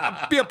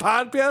be a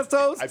podcast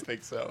host? I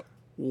think so.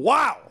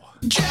 Wow.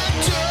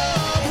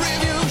 Chapter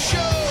Review Show.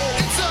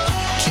 It's a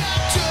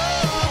Chapter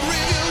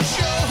Review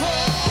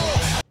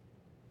Show.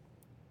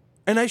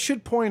 And I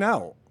should point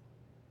out,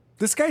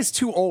 this guy's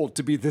too old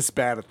to be this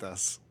bad at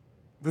this.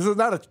 This is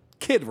not a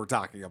kid we're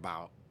talking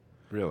about.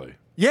 Really?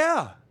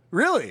 Yeah,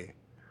 really.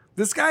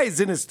 This guy is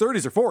in his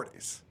 30s or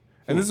 40s,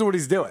 and this is what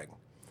he's doing.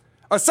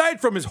 Aside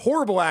from his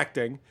horrible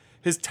acting,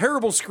 his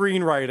terrible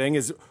screenwriting,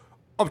 his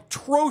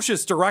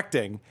atrocious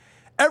directing,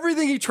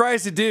 everything he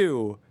tries to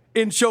do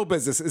in show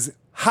business is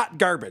hot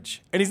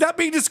garbage. And he's not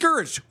being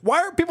discouraged.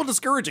 Why are people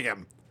discouraging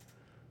him?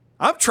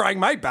 I'm trying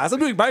my best. I'm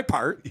doing my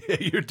part. Yeah,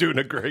 you're doing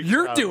a great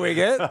You're job. doing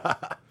it.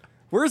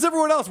 Where's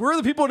everyone else? Where are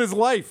the people in his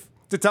life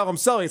to tell him,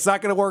 Sully, it's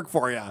not going to work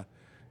for you?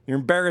 You're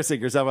embarrassing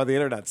yourself on the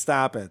internet.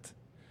 Stop it.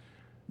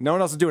 No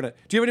one else is doing it.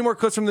 Do you have any more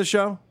clips from the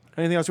show?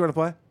 Anything else you want to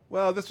play?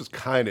 Well, this was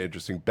kind of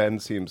interesting. Ben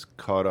seems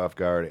caught off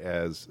guard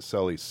as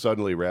Sully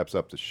suddenly wraps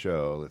up the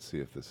show. Let's see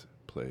if this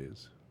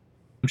plays.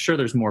 I'm sure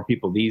there's more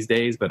people these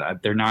days, but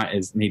they're not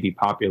as maybe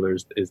popular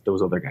as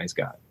those other guys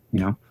got,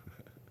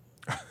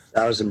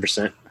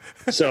 1,000%.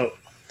 So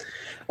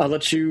I'll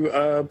let you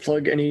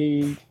plug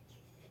anything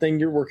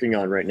you're working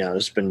on right now.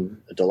 It's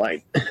been a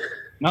delight.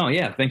 Oh,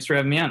 yeah. Thanks for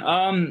having me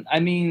on.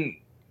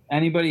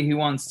 Anybody who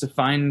wants to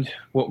find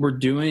what we're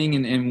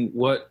doing and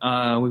what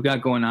we've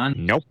got going on.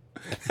 Nope.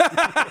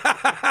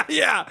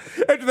 Yeah.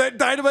 After that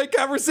dynamite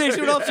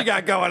conversation, what else you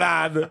got going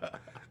on?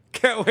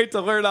 Can't wait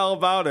to learn all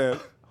about it.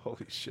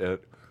 Holy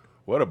shit.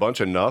 What a bunch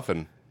of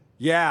nothing.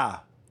 Yeah.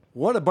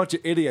 What a bunch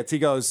of idiots. He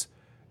goes,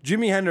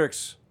 Jimi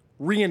Hendrix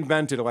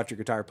reinvented electric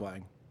guitar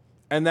playing.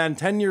 And then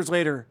 10 years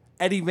later,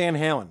 Eddie Van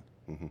Halen,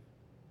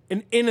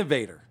 an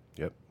innovator.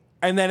 Yep.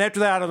 And then after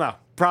that, I don't know.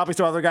 Probably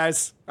some other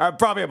guys.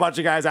 Probably a bunch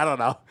of guys. I don't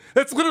know.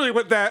 That's literally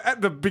what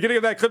at the beginning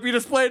of that clip you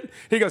just played.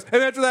 He goes,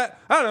 and after that,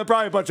 I don't know.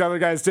 Probably a bunch of other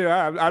guys too.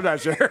 I'm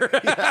not sure.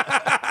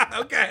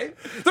 Okay.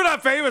 They're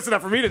not famous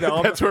enough for me to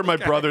know. That's where my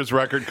brother's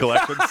record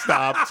collection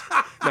stopped.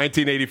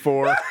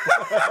 1984.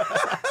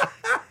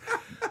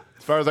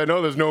 As far as I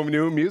know, there's no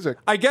new music.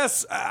 I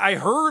guess I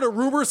heard a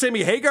rumor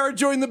Sammy Hagar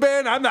joined the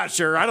band. I'm not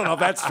sure. I don't know if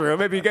that's true.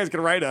 Maybe you guys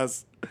can write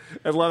us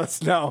and let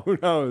us know. Who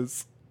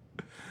knows?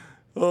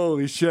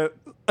 Holy shit.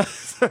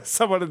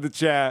 Someone in the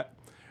chat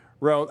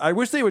wrote, I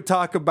wish they would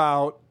talk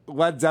about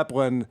Led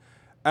Zeppelin,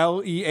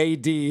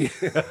 L-E-A-D.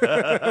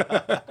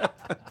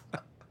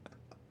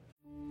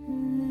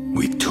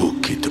 We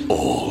took it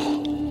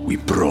all. We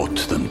brought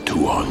them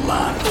to our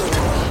land.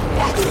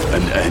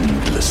 An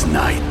endless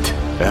night,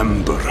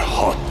 ember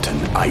hot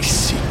and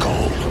icy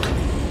cold.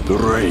 The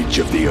rage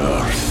of the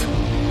earth.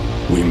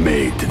 we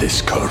made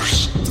this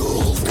curse.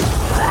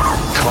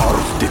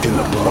 Carved it in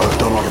the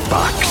blood on our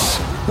backs.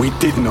 We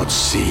did not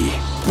see.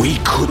 We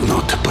could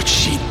not, but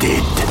she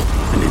did.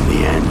 And in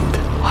the end...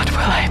 What will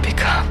I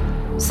become?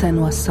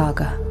 Senua's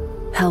Saga.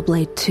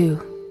 Hellblade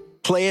 2.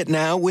 Play it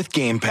now with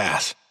Game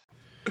Pass.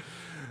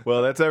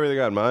 Well, that's everything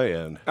on my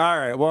end. All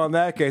right. Well, in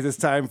that case, it's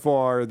time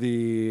for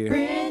the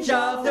Cringe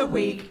of the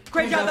week.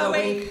 Cringe of the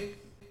week.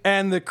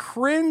 And the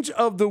cringe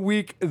of the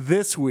week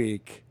this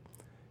week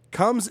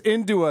comes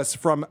into us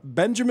from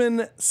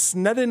Benjamin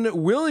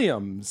Snedden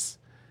Williams.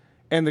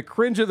 And the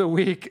cringe of the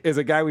week is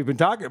a guy we've been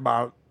talking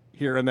about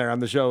here and there on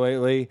the show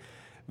lately,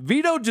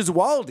 Vito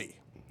Gesualdi,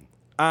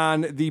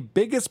 on the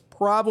biggest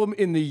problem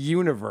in the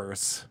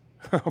universe.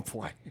 Oh,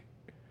 boy.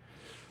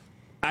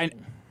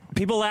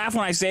 People laugh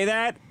when I say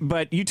that,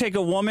 but you take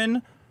a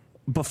woman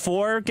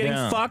before getting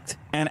fucked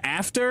and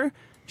after,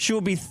 she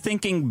will be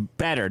thinking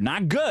better.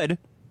 Not good.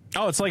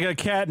 Oh, it's like a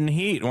cat in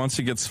heat. Once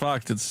it gets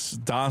fucked, it's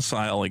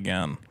docile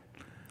again.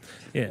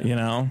 Yeah. You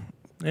know?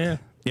 Yeah.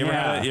 You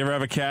ever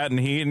have a cat in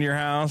heat in your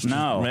house?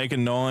 No. Just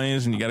making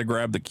noise, and you got to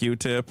grab the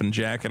Q-tip and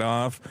jack it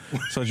off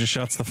so it just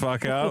shuts the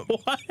fuck up?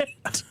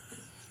 What?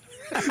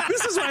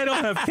 This is why I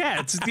don't have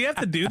cats. Do you have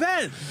to do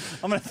that?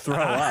 I'm going to throw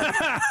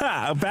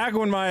up. Back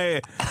when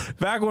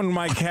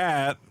my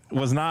cat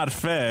was not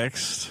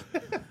fixed,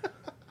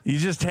 you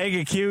just take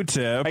a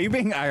Q-tip. Are you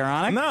being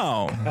ironic?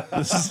 No.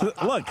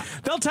 Look,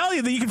 they'll tell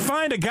you that you can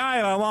find a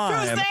guy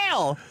online. Who's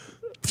Dale?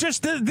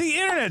 Just the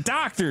internet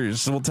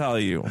doctors will tell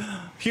you.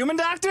 Human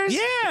doctors?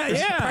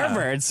 Yeah.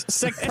 Perverts.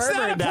 Sick pervert It's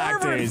not a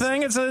doctors. pervert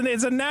thing. It's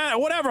a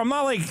whatever. I'm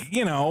not like,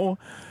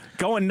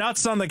 going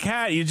nuts on the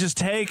cat. You just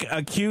take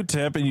a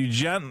Q-tip and you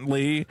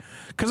gently,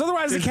 because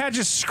otherwise the cat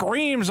just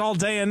screams all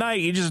day and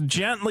night. You just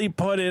gently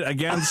put it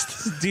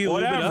against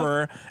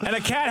whatever, and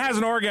a cat has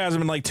an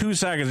orgasm in like 2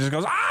 seconds. It just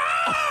goes,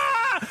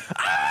 ah!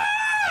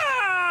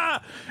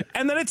 Ah!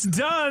 And then it's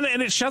done,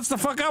 and it shuts the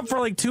fuck up for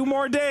like 2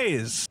 more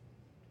days.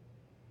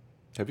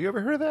 Have you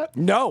ever heard of that?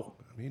 No.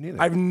 Me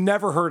neither. I've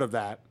never heard of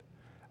that.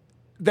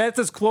 That's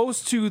as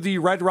close to the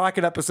Red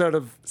Rocket episode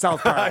of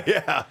South Park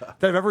that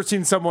I've ever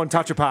seen someone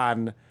touch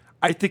upon.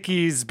 I think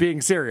he's being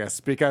serious,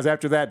 because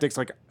after that, Dick's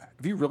like,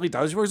 have you really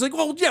done this before? He's like,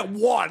 well, yeah,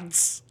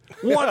 once.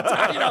 One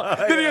time,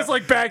 Then he has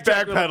like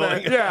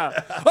backpedaling.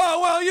 Yeah. Oh,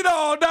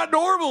 well, not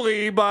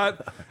normally,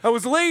 but I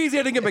was lazy.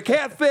 I didn't get my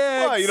cat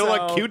fixed. Oh, you don't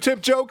like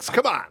Q-tip jokes?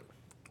 Come on.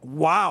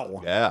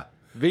 Wow. Yeah.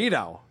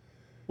 Vito.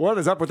 What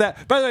is up with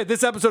that? By the way,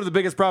 this episode of The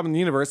Biggest Problem in the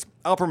Universe,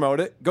 I'll promote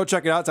it. Go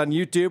check it out. It's on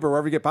YouTube or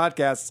wherever you get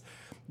podcasts.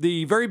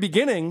 The very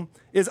beginning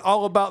is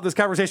all about this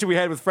conversation we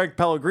had with Frank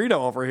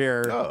Pellegrino over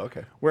here. Oh,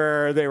 okay.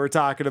 Where they were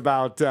talking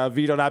about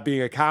Vito not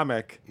being a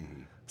comic.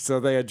 Mm-hmm.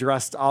 So they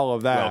addressed all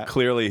of that. Well,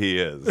 clearly he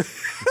is.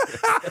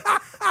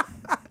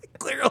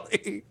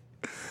 Clearly.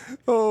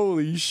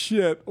 Holy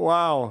shit.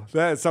 Wow.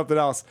 That is something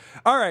else.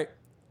 All right.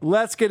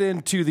 Let's get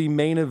into the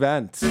main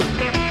event.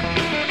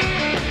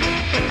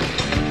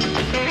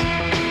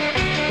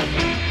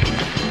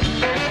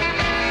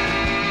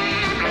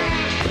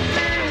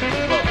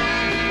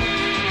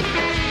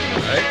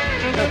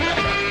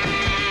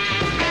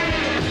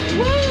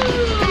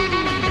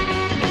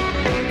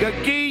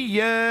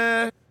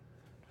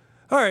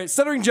 All right,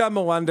 Stuttering John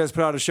Melendez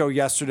put out a show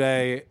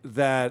yesterday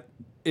that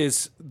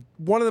is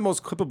one of the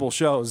most clippable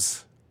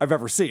shows I've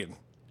ever seen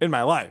in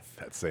my life.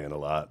 That's saying a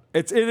lot.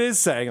 It is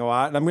saying a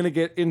lot, and I'm going to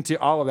get into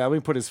all of that. Let me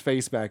put his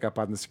face back up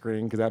on the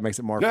screen because that makes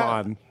it more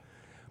fun.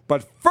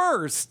 But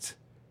first,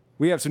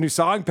 we have some new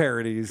song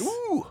parodies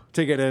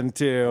to get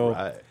into.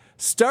 Right.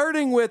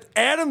 Starting with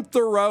Adam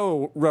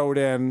Thoreau wrote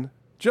in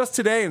just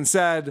today and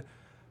said,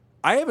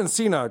 I haven't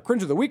seen a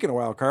Cringe of the Week in a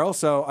while, Carl,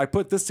 so I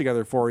put this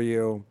together for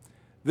you.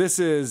 This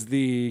is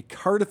the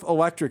Cardiff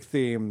Electric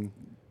theme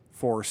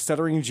for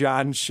Stuttering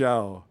John's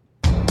show.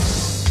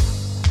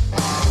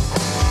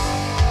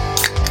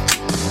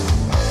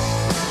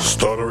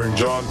 Stuttering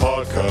John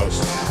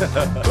Podcast,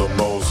 the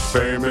most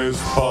famous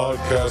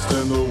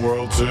podcast in the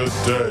world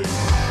today.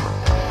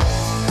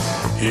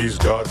 He's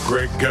got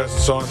great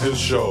guests on his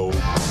show,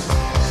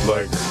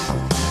 like,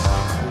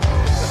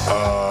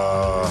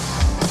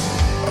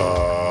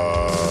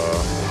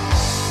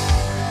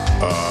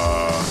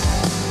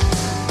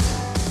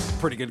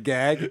 Pretty good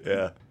gag.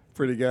 Yeah.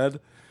 Pretty good.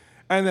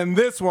 And then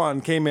this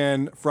one came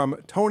in from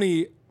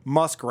Tony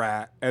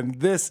Muskrat, and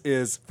this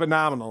is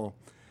phenomenal.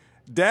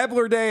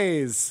 Dabbler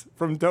Days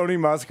from Tony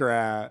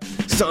Muskrat.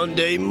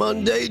 Sunday,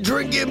 Monday,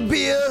 drinking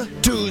beer.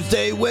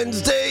 Tuesday,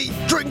 Wednesday,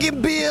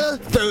 drinking beer.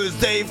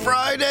 Thursday,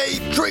 Friday,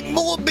 drink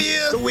more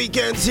beer. The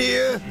weekend's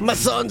here. My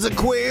son's a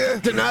queer.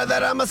 Deny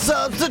that I'm a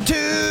substitute.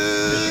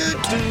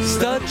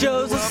 Stud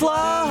Joe's a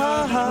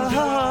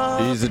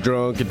slob. He's a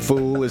drunken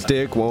fool. His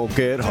dick won't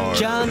get hard.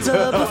 John's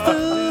a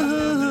buffoon.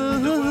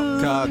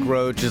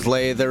 Cockroaches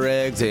lay their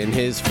eggs in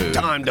his food.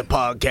 Time to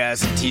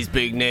podcast and tease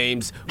big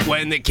names.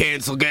 When they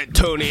cancel, get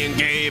Tony and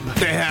Gabe.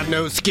 They have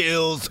no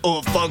skills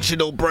or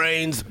functional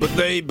brains, but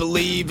they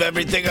believe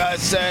everything I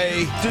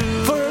say.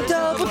 For a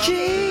double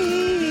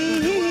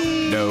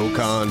cheese. No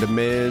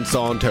condiments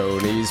on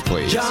Tony's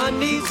plate. John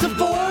needs to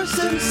force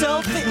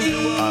himself to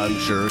eat. I'm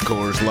sure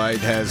Coors Light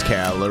has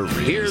calories.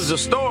 Here's a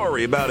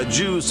story about a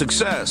Jew's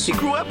success. He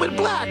grew up with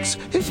blacks.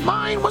 His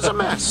mind was a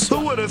mess. Who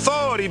would have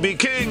thought he'd be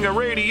king of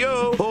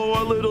radio?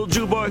 Oh, a little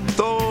Jew boy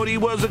thought he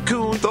was a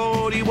coon.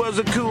 Thought he was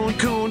a coon.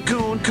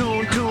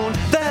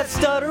 That's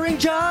Stuttering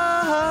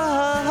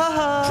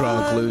John.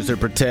 Drunk loser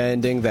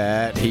pretending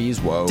that he's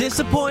woke.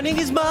 Disappointing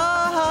his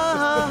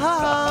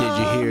mom. Did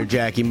you hear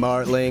Jackie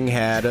Martling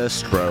had a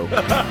stroke?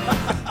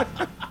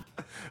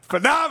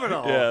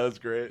 Phenomenal. Yeah, that's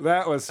great.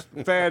 That was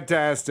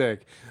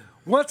fantastic.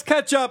 Let's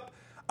catch up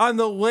on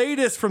the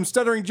latest from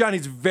Stuttering John.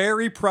 He's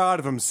very proud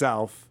of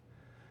himself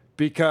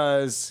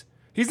because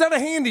he's not a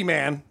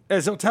handyman,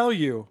 as he'll tell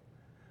you,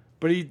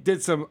 but he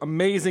did some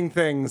amazing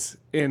things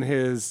in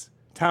his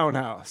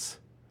townhouse.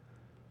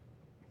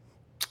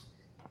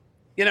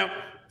 You know,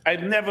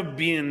 I've never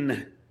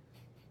been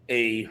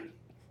a,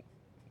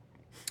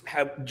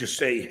 how would you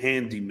say,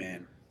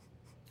 handyman.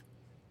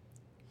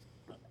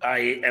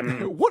 I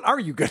am. What are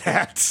you good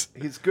at?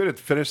 He's good at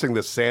finishing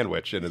the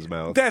sandwich in his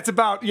mouth. That's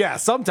about, yeah,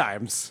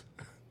 sometimes.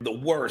 The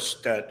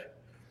worst at,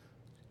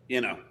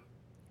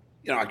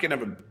 I can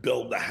never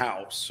build a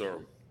house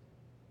or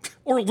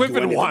live do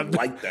in anything one.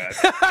 like that.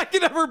 I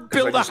can never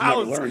build a just never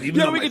house. learned, even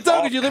Yeah, though we my can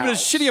tell because you thought live in a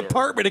house shitty or-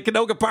 apartment in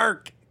Canoga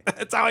Park.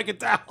 That's how I can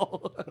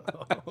tell.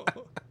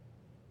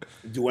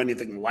 Do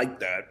anything like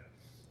that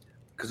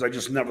because I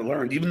just never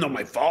learned. Even though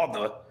my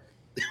father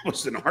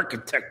was an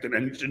architect and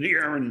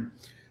engineer and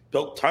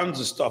built tons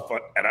of stuff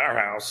at our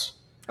house.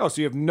 Oh,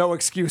 so you have no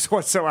excuse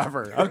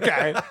whatsoever.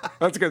 Okay,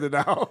 that's good to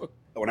know.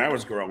 When I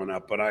was growing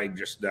up, but I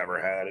just never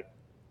had it.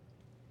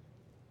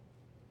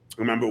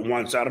 I remember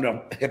once, I don't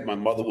know if my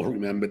mother will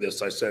remember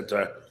this. I said to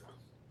her,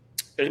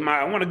 "Hey, Ma,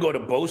 I want to go to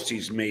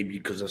Bosie's maybe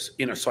because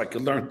so I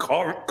could learn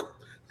car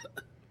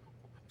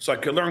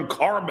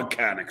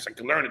mechanics. I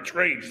could learn a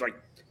trade." She's like,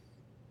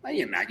 "No,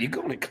 you're not. You're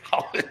going to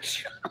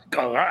college." I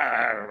go, "All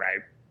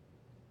right."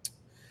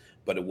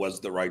 But it was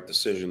the right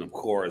decision, of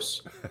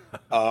course.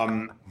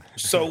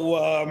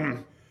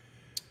 So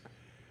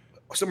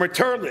my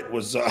toilet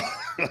was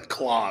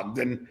clogged,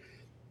 and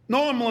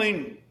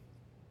normally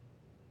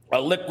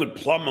a liquid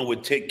plumber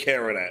would take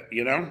care of that,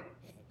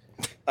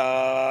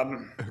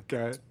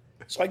 Okay.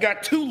 So I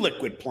got 2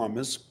 liquid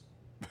plumbers.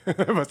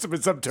 Must have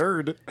been some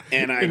turd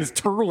in his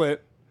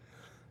toilet.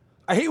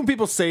 I hate when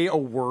people say a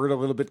word a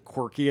little bit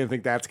quirky and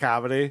think that's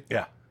comedy.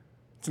 Yeah.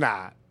 It's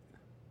not.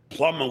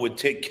 Plumber would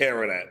take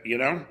care of that,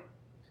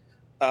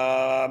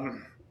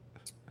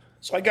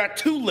 So I got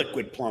 2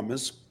 liquid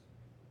plumbers.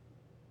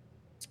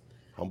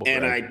 Humble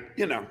and brag.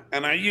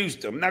 I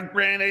used them. Now,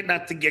 granted,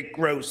 not to get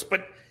gross,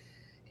 but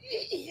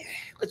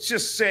let's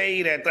just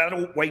say that I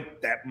don't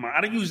wipe that much.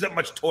 I don't use that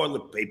much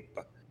toilet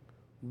paper.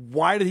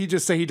 Why did he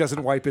just say he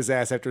doesn't wipe his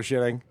ass after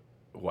shitting?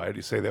 Why did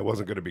he say that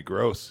wasn't going to be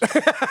gross?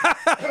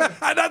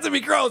 Not to be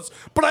gross,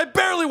 but I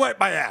barely wipe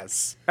my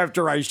ass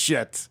after I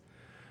shit.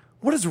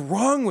 What is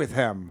wrong with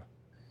him?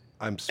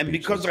 I'm speechless. And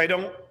because I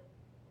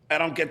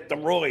don't get the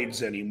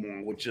roids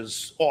anymore, which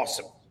is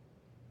awesome.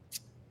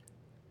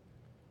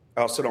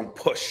 I also don't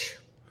push.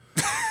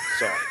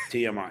 Sorry,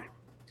 TMI.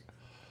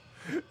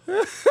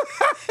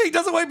 He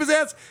doesn't wipe his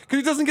ass because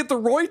he doesn't get the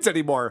roids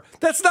anymore.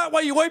 That's not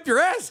why you wipe your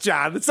ass,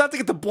 John. It's not to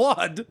get the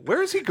blood.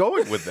 Where is he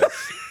going with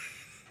this?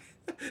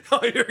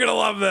 Oh, you're going to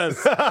love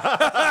this.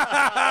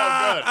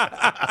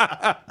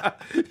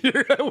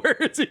 Where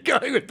is he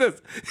going with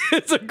this?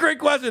 It's a great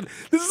question.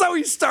 This is how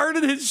he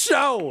started his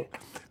show.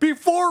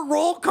 Before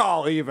roll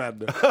call,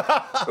 even.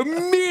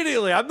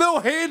 Immediately. I'm no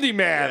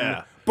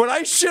handyman, but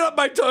I shit up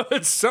my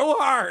toilet so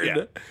hard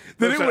that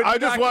Listen, it would I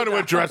just knock want it to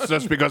out. address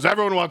this because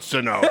everyone wants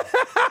to know.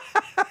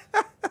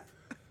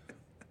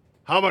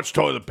 How much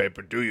toilet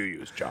paper do you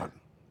use, John?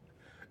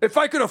 If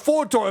I could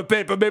afford toilet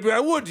paper, maybe I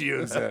would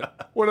use it.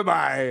 What am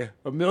I,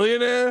 a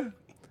millionaire?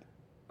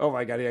 Oh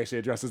my God, he actually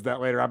addresses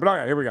that later on. But all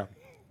right, here we go.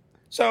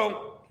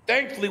 So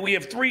thankfully, we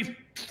have 3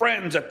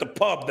 friends at the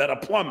pub that are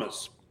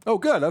plumbers. Oh,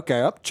 good.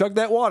 Okay, up. Chug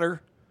that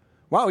water.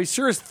 Wow, he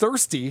sure is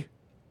thirsty.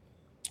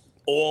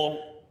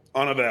 All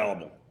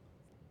unavailable.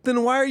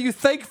 Then why are you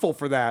thankful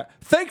for that?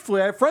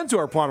 Thankfully, I have friends who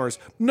are plumbers.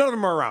 None of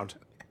them are around.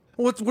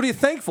 What are you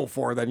thankful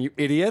for then, you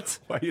idiot?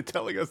 Why are you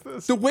telling us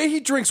this? The way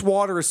he drinks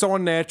water is so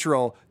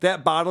unnatural.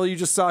 That bottle you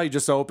just saw, he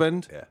just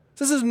opened. Yeah.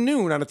 This is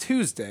noon on a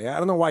Tuesday. I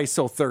don't know why he's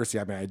so thirsty.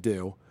 I mean, I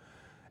do.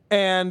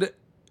 And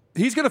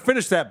he's going to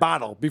finish that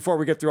bottle before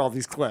we get through all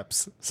these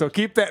clips. So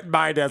keep that in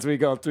mind as we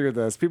go through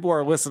this. People who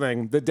are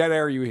listening, the dead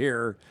air you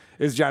hear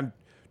is John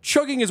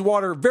chugging his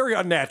water very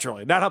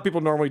unnaturally. Not how people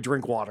normally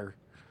drink water.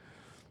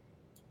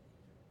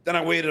 Then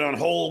I waited on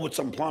hold with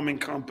some plumbing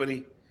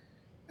company.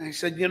 And I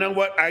said, you know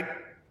what?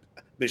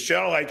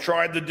 Michelle, I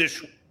tried the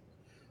dish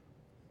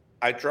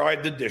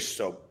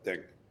soap thing.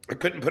 I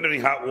couldn't put any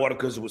hot water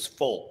because it was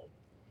full.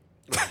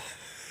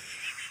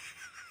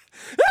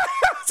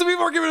 Some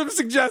people are giving him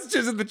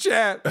suggestions in the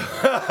chat.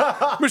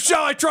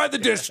 Michelle, I tried the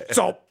dish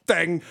soap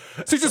thing.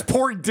 So he's just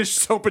pouring dish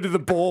soap into the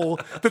bowl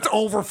that's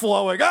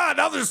overflowing.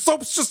 Now there's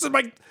soap just in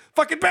my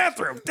fucking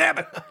bathroom. Damn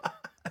it.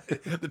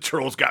 The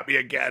trolls got me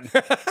again.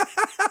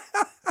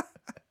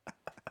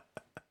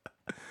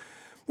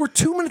 We're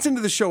 2 minutes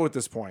into the show at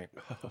this point.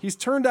 He's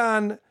turned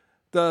on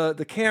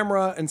the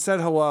camera and said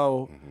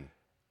hello.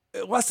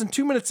 Less than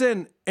 2 minutes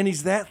in, and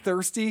he's that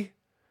thirsty.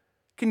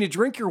 Can you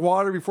drink your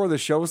water before the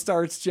show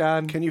starts,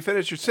 John? Can you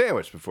finish your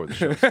sandwich before the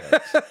show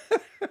starts?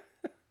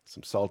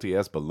 Some salty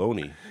ass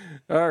bologna.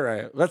 All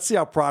right. Let's see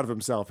how proud of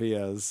himself he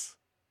is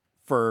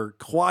for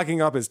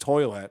clogging up his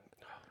toilet.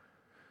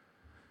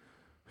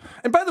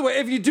 And by the way,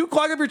 if you do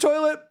clog up your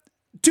toilet,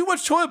 too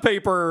much toilet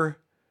paper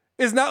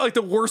is not like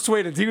the worst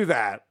way to do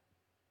that.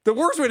 The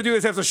worst way to do this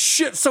is have the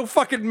shit so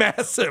fucking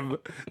massive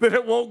that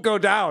it won't go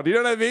down. You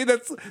know what I mean?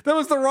 That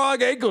was the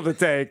wrong angle to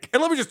take.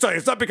 And let me just tell you,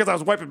 it's not because I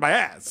was wiping my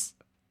ass.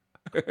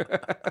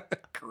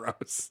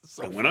 Gross.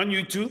 I went on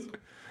YouTube.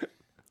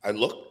 I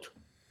looked.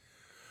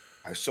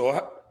 I saw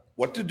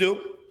what to do.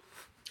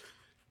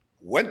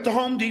 Went to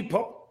Home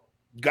Depot.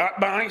 Got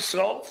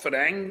myself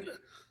an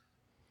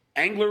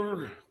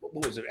angler.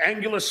 What was it?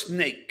 Angular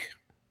snake.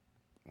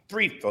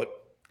 3 foot.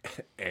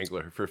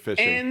 Angler for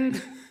fishing.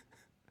 And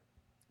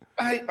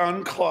I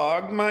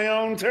unclogged my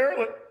own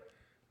toilet.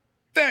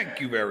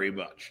 Thank you very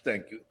much.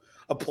 Thank you.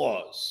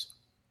 Applause.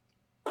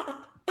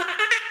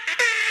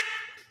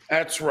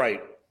 That's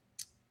right.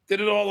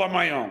 Did it all on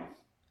my own.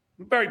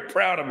 I'm very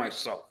proud of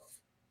myself.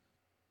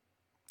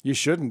 You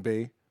shouldn't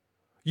be.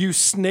 You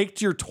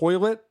snaked your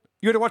toilet?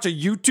 You had to watch a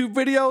YouTube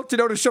video to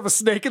know to shove a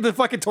snake in the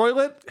fucking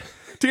toilet?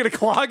 To get a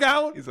clog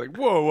out? He's like,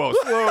 whoa,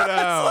 slow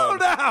down. Slow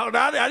down.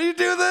 How do you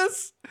do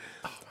this?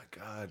 Oh, my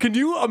God. Can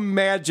you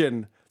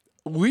imagine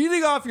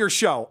leading off your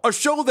show, a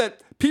show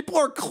that people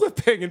are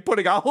clipping and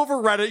putting all over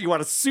Reddit? You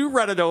want to sue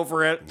Reddit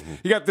over it.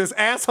 You got this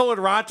asshole in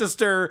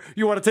Rochester.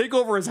 You want to take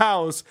over his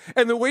house.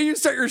 And the way you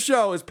start your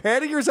show is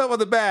patting yourself on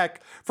the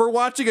back for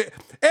watching it.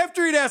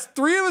 After he'd asked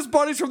 3 of his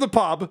buddies from the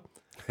pub,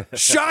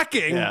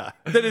 shocking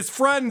that his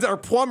friends are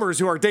plumbers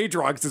who are day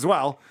drunks as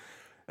well.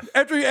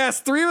 After he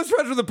asked 3 of his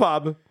friends from the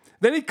pub,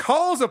 then he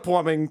calls a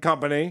plumbing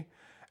company.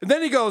 And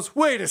then he goes,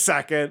 wait a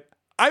second.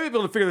 I'm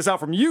able to figure this out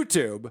from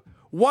YouTube.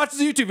 Watch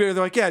the YouTube video.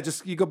 They're like, yeah,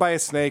 just you go buy a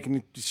snake and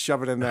you just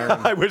shove it in there.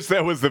 I wish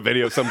that was the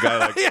video. Some guy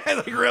like, yeah,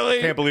 like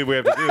really? Can't believe we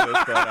have to do this,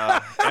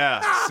 but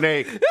yeah,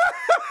 snake.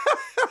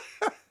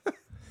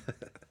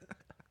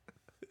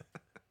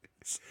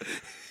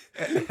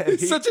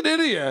 He's such an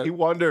idiot. He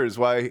wonders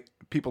why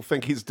people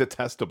think he's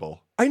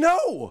detestable. I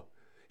know.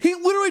 He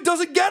literally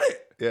doesn't get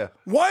it. Yeah.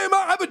 Why am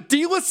I'm a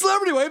D-list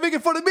celebrity? Why are you making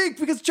fun of me?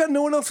 Because, Jen,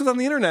 no one else is on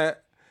the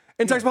internet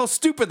and talks about how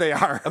stupid they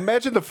are.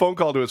 Imagine the phone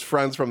call to his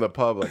friends from the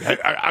pub. Like, hey,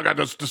 I got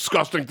this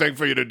disgusting thing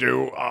for you to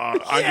do on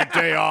your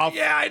day off.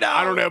 Yeah, I know.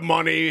 I don't have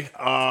money,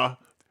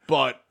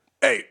 but...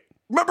 Hey,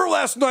 remember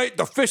last night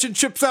the fish and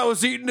chips I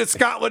was eating at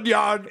Scotland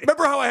Yard?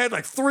 Remember how I had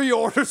like 3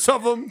 orders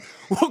of them?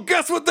 Well,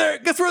 guess where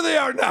they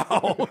are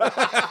now?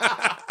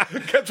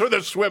 Guess where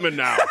they're swimming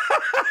now?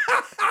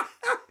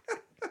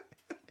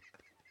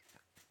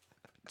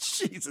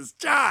 Jesus,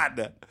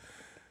 John.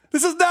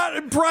 This is not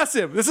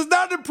impressive. This is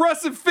not an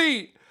impressive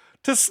feat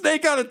to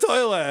snake out a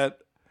toilet.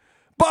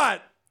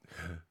 But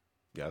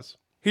yes,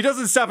 he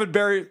doesn't stop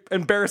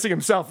embarrassing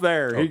himself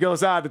there. He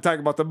goes on to talk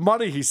about the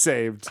money he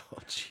saved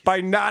by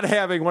not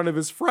having one of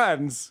his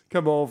friends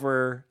come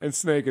over and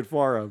snake it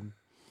for him.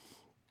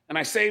 And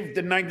I saved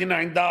the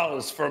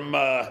 $99 from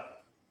the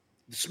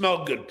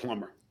Smell Good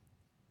plumber,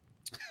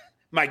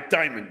 Mike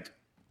Diamond.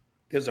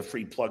 There's a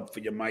free plug for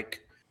you,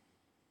 Mike.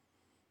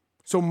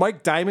 So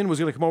Mike Diamond was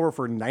going to come over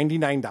for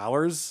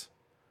 $99?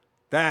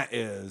 That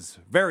is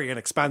very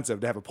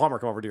inexpensive to have a plumber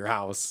come over to your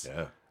house.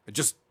 Yeah.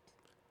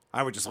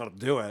 I would just let him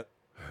do it.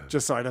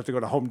 Just so I'd have to go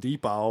to Home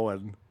Depot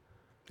and...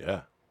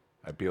 Yeah.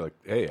 I'd be like,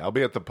 hey, I'll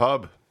be at the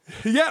pub.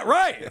 Yeah,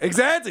 right.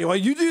 Exactly. Well,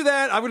 you do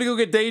that. I'm going to go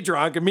get day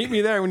drunk and meet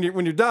me there when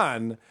you're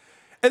done.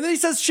 And then he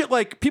says shit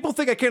like, people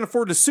think I can't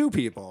afford to sue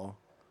people.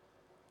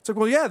 It's like,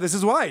 well, yeah, this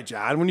is why,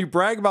 John. When you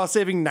brag about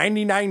saving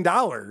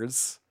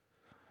 $99,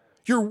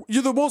 you're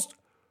the most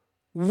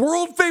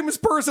world famous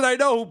person I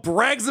know who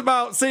brags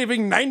about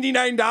saving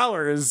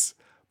 $99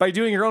 by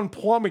doing your own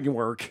plumbing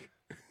work.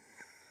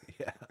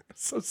 Yeah.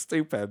 So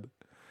stupid.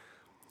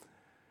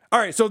 All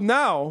right, so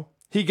now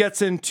he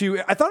gets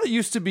into, I thought it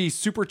used to be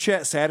Super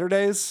Chat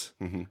Saturdays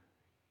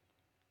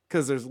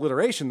because there's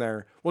alliteration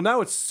there. Well,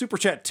 now it's Super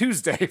Chat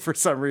Tuesday for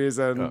some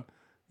reason,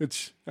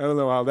 which I don't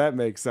know how that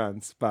makes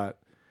sense, but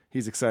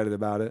he's excited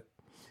about it.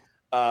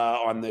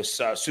 On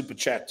this Super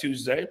Chat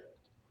Tuesday.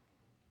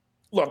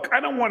 Look, I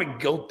don't want to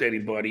guilt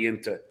anybody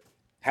into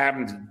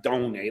having to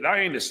donate.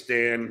 I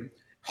understand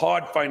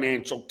hard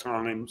financial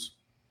times.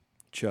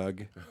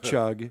 Chug,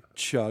 chug,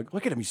 chug.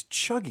 Look at him. He's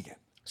chugging it.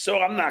 So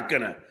I'm not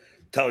going to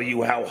tell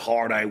you how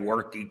hard I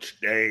work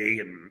each day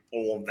and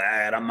all of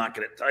that. I'm not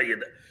going to tell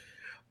you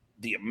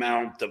the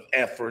amount of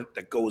effort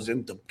that goes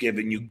into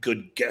giving you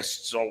good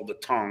guests all the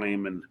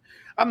time. And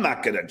I'm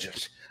not going to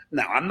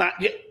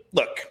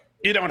look,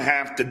 you don't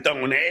have to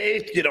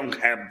donate if you don't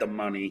have the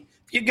money.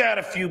 If you got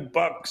a few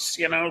bucks,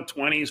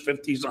 20s,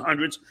 50s,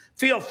 100s,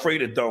 feel free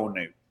to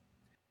donate.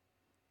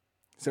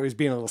 So he's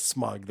being a little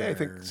smug there. Yeah, I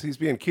think he's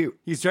being cute.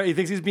 He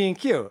thinks he's being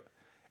cute.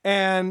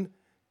 And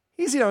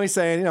he's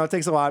saying, it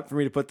takes a lot for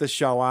me to put this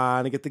show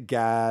on and get the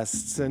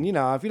guests. And,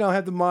 if you don't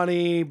have the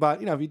money,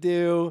 but, if you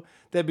do,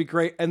 that'd be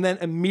great. And then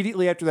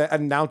immediately after that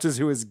announces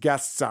who his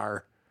guests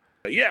are.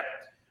 Yeah.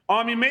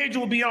 Army Major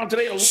will be on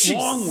today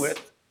along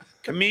with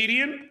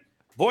comedian,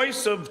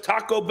 voice of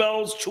Taco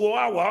Bell's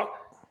Chihuahua,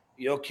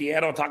 Yo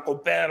Quiero Taco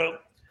Bell,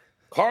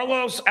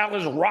 Carlos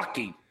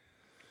Alazraqui.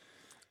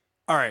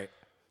 All right.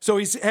 So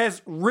he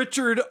has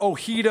Richard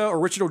Ojeda or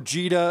Richard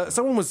Ojeda.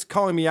 Someone was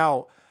calling me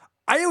out.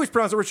 I always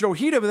pronounce it Richard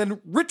Ojeda, but then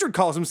Richard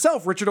calls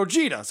himself Richard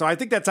Ojeda. So I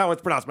think that's how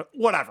it's pronounced, but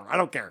whatever. I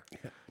don't care.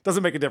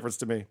 Doesn't make a difference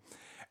to me.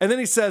 And then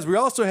he says, we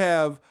also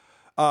have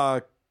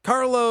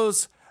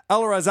Carlos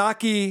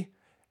Alazraqui,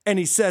 and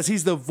he says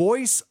he's the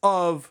voice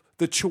of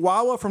the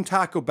Chihuahua from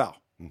Taco Bell.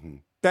 Mm-hmm.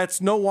 That's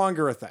no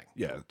longer a thing.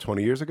 Yeah,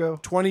 20 years ago?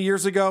 20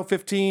 years ago,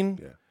 15.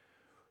 Yeah.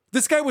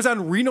 This guy was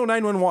on Reno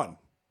 911.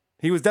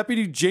 He was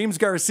Deputy James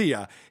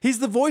Garcia. He's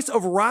the voice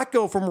of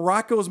Rocco from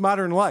Rocco's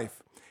Modern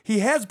Life. He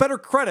has better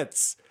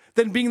credits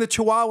than being the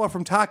Chihuahua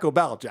from Taco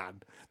Bell,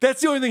 John.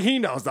 That's the only thing he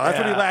knows, though. That's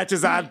what he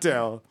latches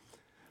onto.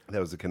 That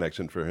was the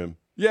connection for him.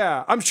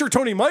 Yeah, I'm sure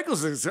Tony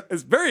Michaels is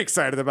very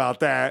excited about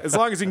that, as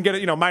long as he can get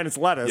it, minus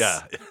lettuce.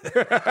 Yeah.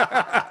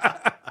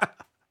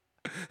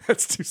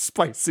 That's too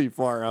spicy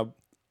for him.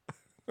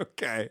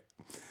 Okay.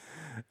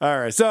 All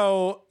right,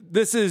 so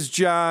this is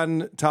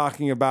John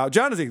talking about...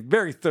 John is a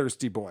very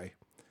thirsty boy.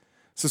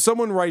 So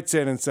someone writes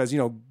in and says,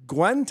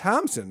 Glenn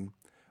Thompson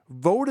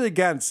voted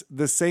against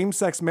the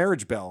same-sex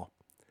marriage bill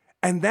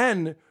and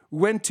then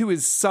went to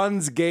his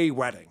son's gay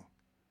wedding.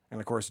 And,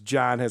 of course,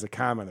 John has a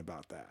comment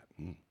about that.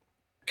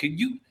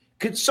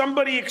 Could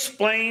somebody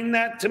explain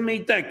that to me?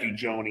 Thank you,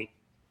 Joni.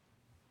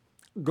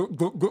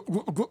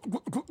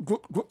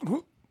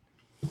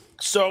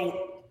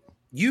 So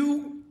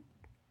you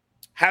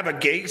have a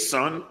gay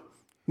son?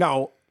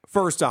 No,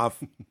 first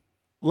off,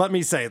 let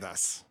me say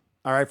this.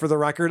 All right, for the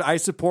record, I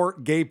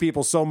support gay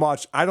people so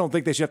much, I don't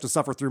think they should have to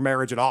suffer through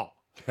marriage at all.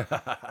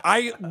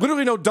 I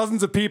literally know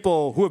dozens of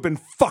people who have been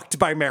fucked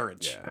by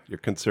marriage. Yeah, your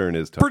concern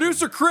is...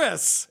 Producer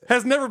Chris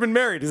has never been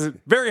married. He's a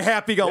very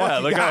happy-go-lucky guy.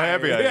 Look how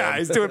happy I am. Yeah,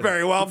 he's doing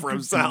very well for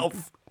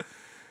himself.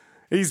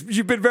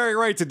 You've been very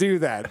right to do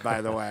that,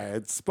 by the way.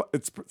 It's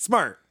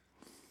smart.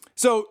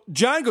 So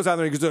John goes out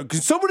there and he goes,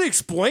 can somebody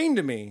explain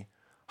to me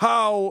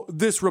how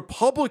this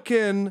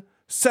Republican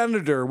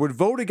senator would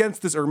vote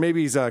against this, or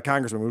maybe he's a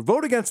congressman, would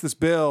vote against this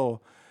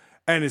bill,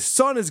 and his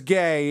son is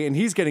gay and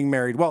he's getting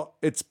married? Well,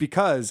 it's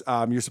because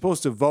you're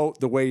supposed to vote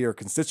the way your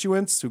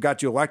constituents who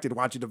got you elected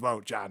want you to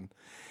vote, John.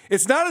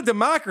 It's not a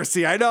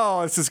democracy. I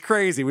know, this is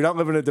crazy. We don't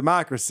live in a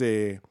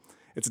democracy.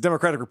 It's a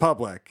democratic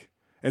republic.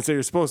 And so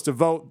you're supposed to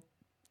vote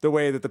the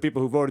way that the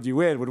people who voted you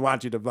in would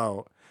want you to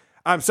vote.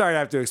 I'm sorry to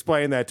have to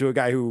explain that to a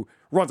guy who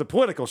runs a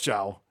political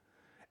show.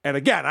 And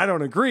again, I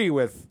don't agree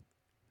with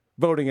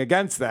voting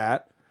against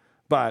that,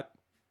 but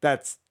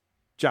that's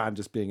John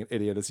just being an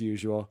idiot as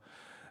usual.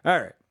 All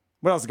right.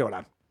 What else is going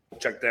on?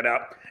 Check that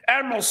out.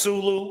 Admiral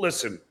Sulu,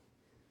 listen,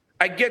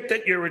 I get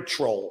that you're a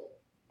troll.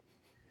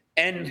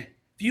 And if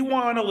you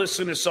want to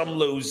listen to some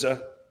loser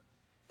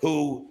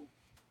who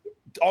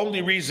the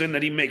only reason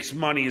that he makes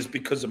money is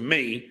because of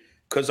me,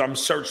 because I'm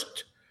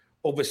searched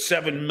over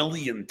 7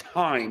 million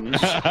times,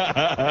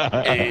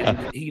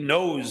 and he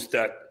knows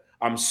that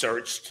I'm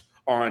searched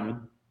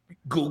on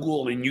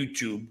Google and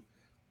YouTube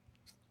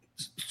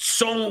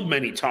so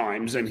many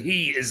times, and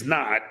he is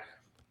not.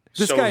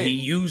 This so guy, he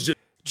uses...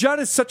 John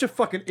is such a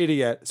fucking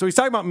idiot. So he's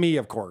talking about me,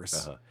 of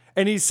course.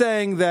 And he's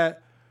saying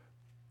that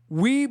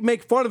we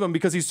make fun of him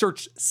because he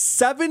searched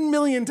 7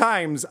 million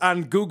times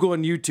on Google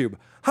and YouTube.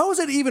 How is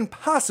that even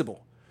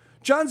possible?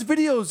 John's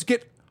videos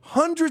get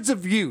hundreds of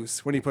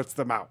views when he puts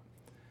them out.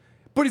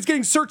 But he's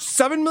getting searched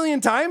 7 million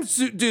times?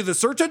 Do the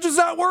search engines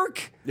not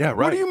work? Yeah, right.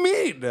 What do you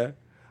mean?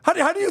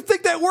 How do you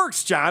think that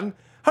works, John?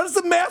 How does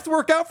the math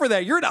work out for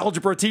that? You're an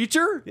algebra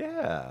teacher.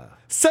 Yeah.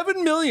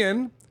 7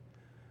 million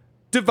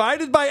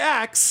divided by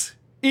X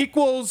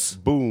equals...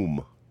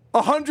 Boom.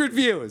 100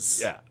 views.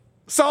 Yeah.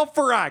 Solve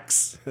for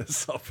X.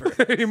 Solve for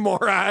X. You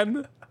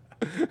moron.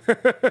 All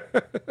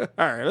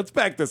right, let's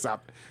back this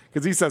up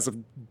because he says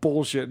some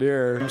bullshit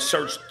here. I'm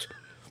searched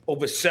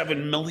over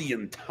 7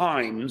 million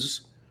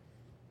times,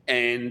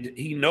 and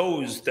he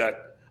knows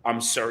that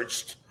I'm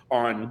searched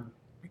on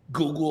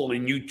Google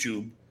and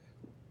YouTube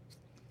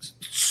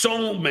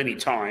so many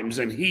times,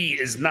 and he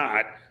is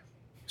not.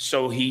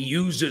 So he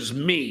uses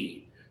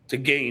me to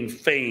gain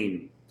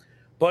fame.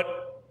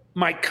 But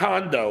my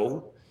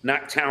condo,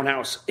 not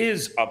townhouse,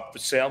 is up for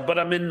sale, but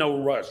I'm in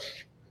no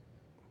rush.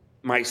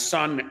 My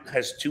son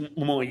has 2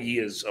 more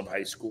years of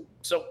high school.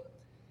 So,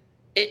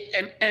 he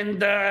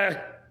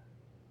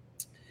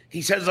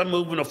says I'm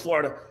moving to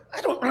Florida.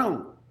 I don't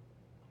know.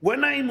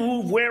 When I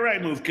move, where I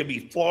move, could be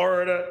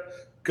Florida,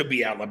 could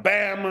be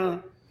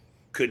Alabama,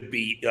 could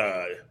be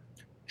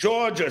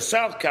Georgia,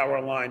 South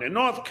Carolina,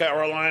 North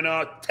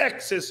Carolina,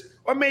 Texas,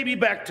 or maybe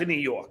back to New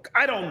York.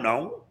 I don't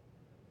know.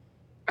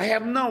 I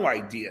have no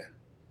idea.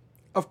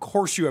 Of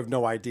course you have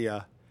no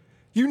idea.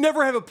 You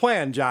never have a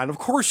plan, John. Of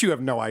course you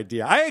have no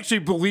idea. I actually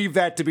believe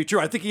that to be true.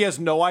 I think he has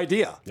no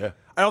idea. Yeah.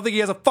 I don't think he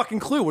has a fucking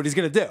clue what he's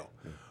going to do.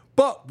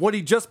 But what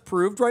he just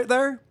proved right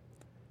there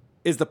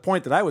is the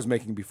point that I was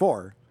making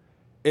before,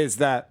 is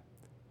that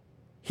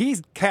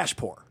he's cash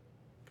poor.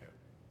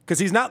 Because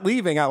he's not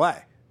leaving LA.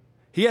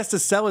 He has to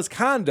sell his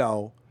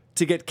condo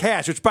to get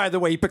cash, which, by the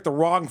way, he picked the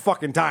wrong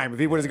fucking time. If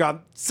he would have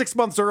gone 6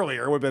 months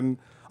earlier, it would have been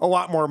a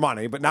lot more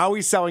money. But now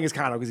he's selling his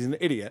condo because he's an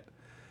idiot.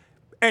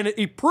 And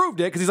he proved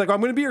it because he's like, I'm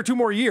going to be here 2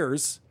 more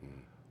years,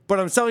 but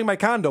I'm selling my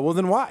condo. Well,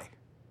 then why?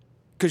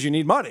 Because you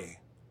need money.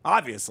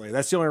 Obviously.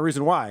 That's the only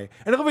reason why.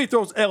 And if he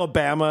throws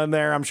Alabama in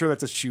there, I'm sure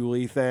that's a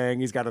Shuley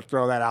thing. He's got to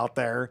throw that out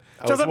there.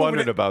 I was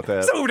wondering about that.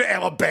 He's not moving to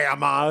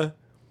Alabama.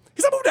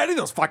 He's not moving to any of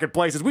those fucking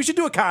places. We should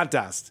do a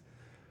contest.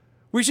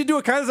 We should do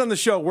a contest on the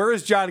show. Where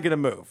is John going to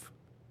move?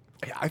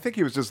 I think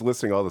he was just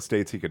listing all the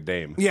states he could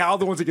name. Yeah, all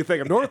the ones he could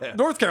think of.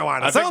 North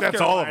Carolina, I think South that's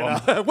Carolina, all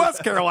of them.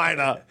 West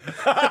Carolina.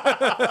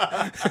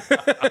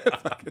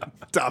 Fucking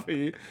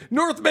dummy.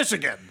 North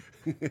Michigan.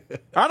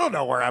 I don't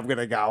know where I'm going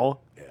to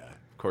go. Yeah,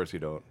 of course you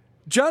don't.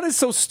 John is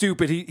so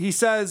stupid. He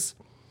says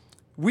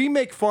we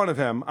make fun of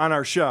him on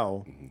our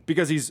show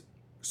because he's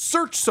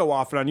searched so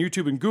often on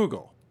YouTube and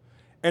Google.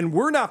 And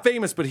we're not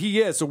famous, but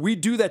he is. So we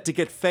do that to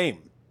get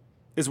fame,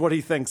 is what he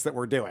thinks that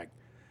we're doing.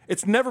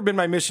 It's never been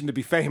my mission to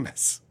be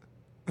famous.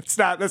 That's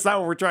not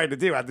what we're trying to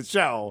do on the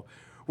show.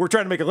 We're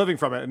trying to make a living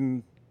from it,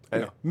 and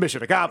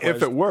mission accomplished.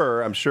 If it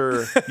were, I'm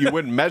sure you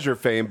wouldn't measure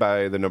fame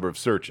by the number of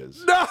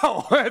searches.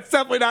 No, it's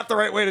definitely not the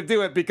right way to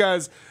do it,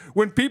 because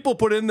when people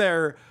put in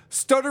there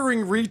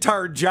stuttering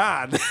retard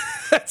John,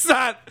 that's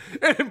not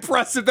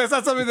impressive. That's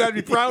not something that I'd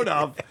be proud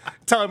of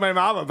telling my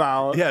mom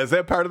about. Yeah, is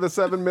that part of the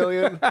 7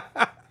 million?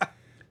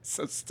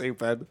 So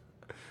stupid.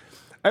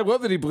 I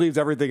love that he believes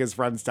everything his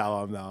friends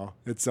tell him, though.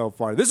 It's so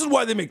funny. This is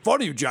why they make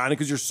fun of you, Johnny,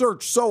 because you're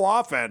searched so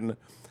often.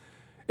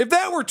 If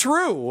that were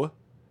true,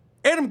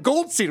 Adam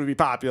Goldstein would be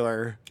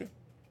popular.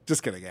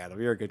 Just kidding, Adam.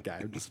 You're a good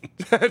guy.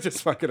 I'm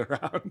just fucking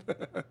around.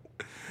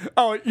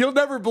 Oh, you'll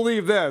never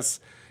believe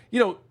this. You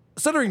know,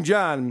 Stuttering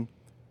John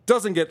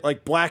doesn't get,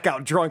 like,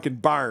 blackout drunk in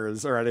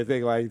bars or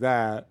anything like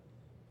that.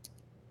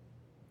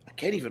 I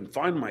can't even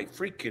find my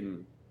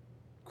freaking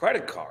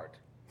credit card.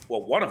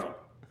 Well, one of them.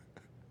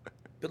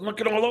 Been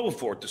looking all over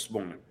for it this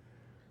morning.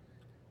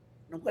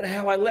 I don't know where the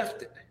hell I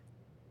left it.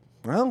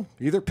 Well,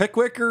 either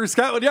Pickwick or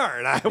Scotland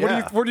Yard.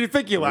 Where do you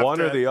think you left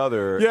One it? or the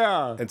other.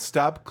 Yeah. And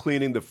stop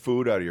cleaning the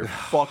food out of your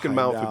fucking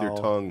mouth with your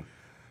tongue.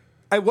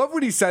 I love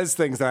when he says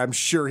things that I'm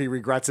sure he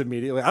regrets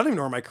immediately. I don't even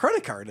know where my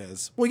credit card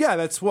is. Well, yeah,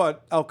 that's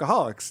what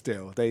alcoholics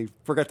do. They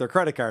forget their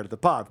credit card at the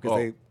pub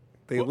because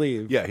they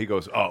leave. Yeah, he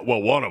goes,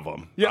 well, one of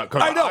them. Yeah,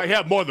 'cause I know. I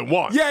have more than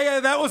one.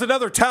 Yeah, that was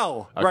another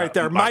tell right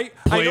there. my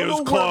I don't know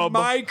Players Club.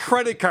 where my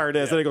credit card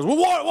is. And he goes,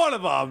 well, one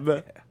of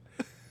them.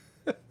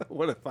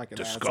 What a fucking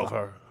Discover.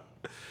 asshole.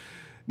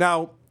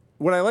 Now,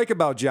 what I like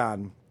about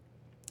John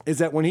is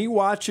that when he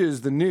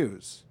watches the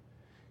news,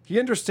 he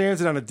understands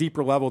it on a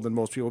deeper level than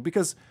most people,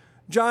 because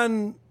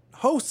John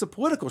hosts a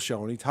political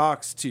show and he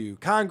talks to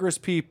Congress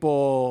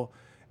people,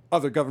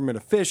 other government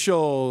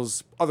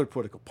officials, other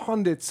political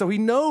pundits. So he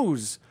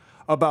knows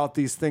about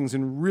these things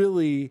and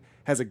really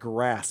has a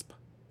grasp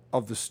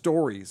of the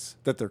stories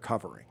that they're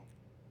covering.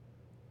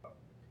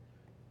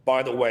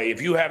 By the way,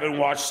 if you haven't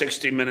watched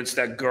 60 Minutes,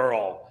 that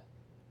girl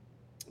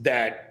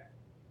that,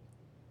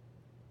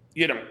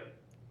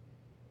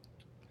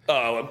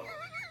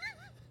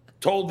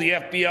 told the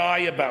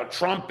FBI about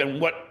Trump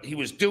and what he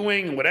was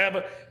doing and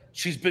whatever,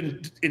 she's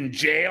been in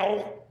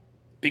jail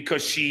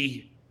because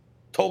she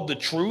told the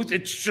truth.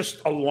 It's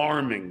just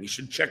alarming. You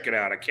should check it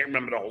out. I can't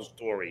remember the whole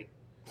story.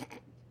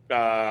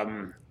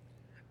 I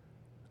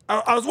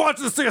was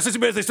watching this thing on 60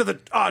 Minutes. They said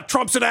that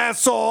Trump's an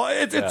asshole.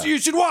 You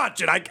should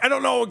watch it. I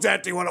don't know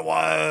exactly what it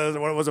was or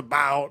what it was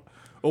about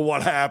or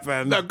what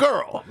happened. The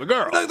girl.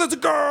 There's a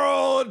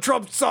girl and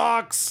Trump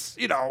sucks.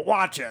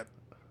 Watch it.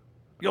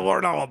 You'll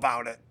learn all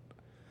about it.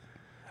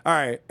 All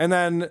right. And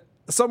then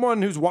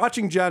someone who's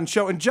watching John's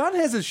show, and John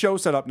has his show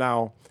set up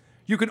now.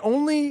 You can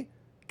only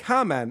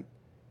comment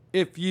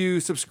if you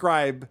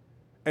subscribe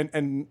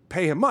and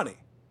pay him money.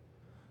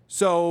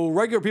 So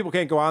regular people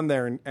can't go on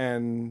there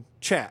and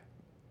chat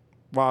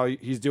while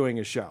he's doing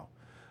his show.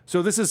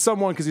 So this is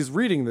someone, because he's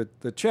reading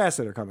the chats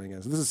that are coming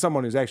in. So this is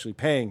someone who's actually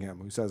paying him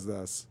who says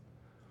this.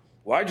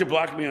 Why'd you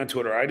block me on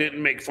Twitter? I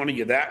didn't make fun of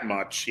you that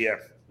much. Yeah,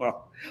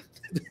 well,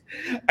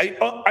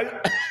 I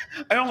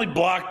only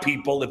block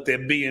people if they're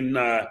being,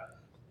 over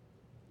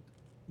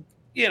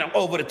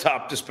the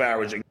top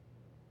disparaging.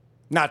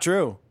 Not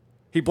true.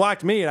 He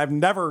blocked me, and I've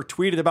never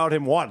tweeted about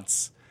him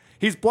once.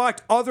 He's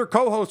blocked other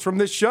co-hosts from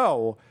this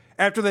show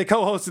after they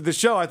co-hosted the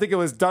show. I think it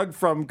was Doug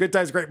from Good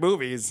Times, Great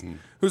Movies,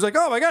 who's like,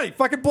 oh my God, he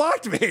fucking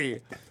blocked me.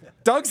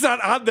 Doug's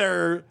not on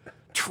there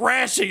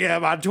trashing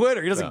him on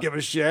Twitter. He doesn't give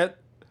a shit.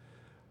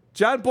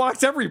 John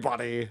blocks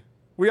everybody.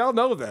 We all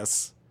know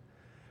this.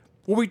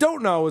 What we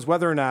don't know is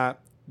whether or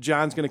not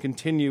John's going to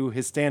continue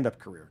his stand-up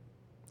career,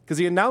 because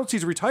he announced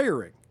he's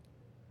retiring.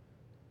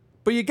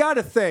 But you got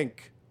to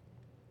think,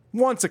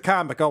 once a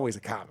comic, always a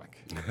comic.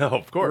 Oh,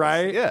 of course.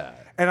 Right? Yeah.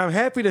 And I'm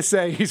happy to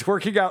say he's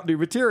working out new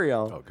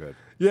material. Oh, good.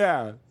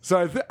 Yeah.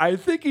 So I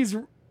think he's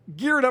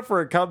gearing up for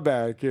a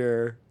comeback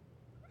here.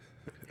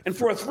 And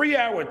for a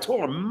 3-hour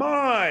tour,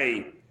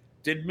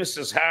 did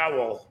Mrs.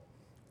 Howell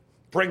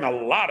bring a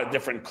lot of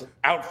different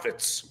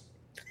outfits.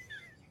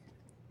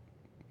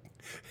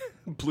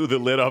 Blew the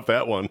lid off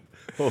that one.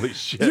 Holy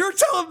shit. You're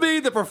telling me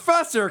the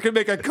professor can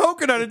make a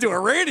coconut into a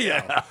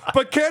radio,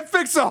 but can't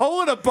fix a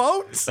hole in a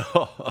boat?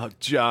 Oh,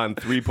 John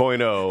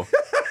 3.0.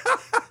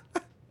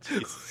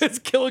 It's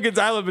Gilligan's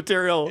Island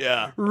material.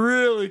 Yeah.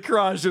 Really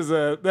crushes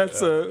it.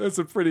 That's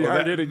a pretty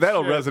hard hitting.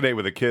 That'll resonate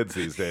with the kids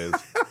these days.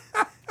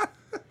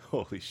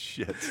 Holy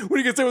shit. When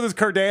he gets in with his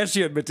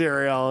Kardashian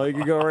material, he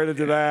can go right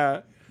into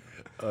that.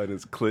 And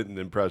his Clinton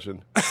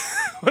impression.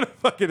 What a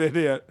fucking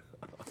idiot.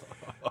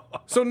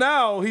 So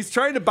now he's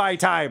trying to buy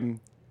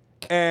time,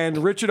 and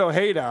Richard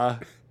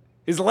Ojeda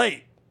is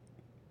late.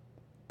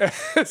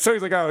 So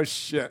he's like, oh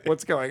shit,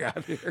 what's going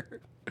on here?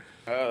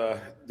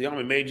 The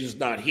Army Major's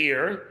not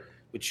here,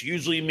 which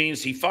usually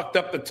means he fucked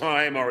up the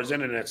time or his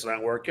internet's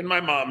not working.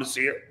 My mom is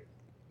here.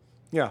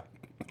 Yeah.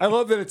 I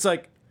love that it's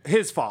like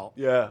his fault.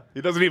 Yeah.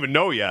 He doesn't even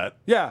know yet.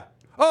 Yeah.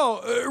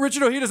 Oh,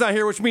 Richard Ojeda's not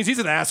here, which means he's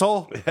an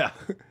asshole. Yeah.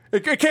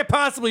 It can't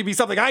possibly be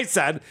something I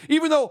said,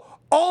 even though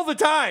all the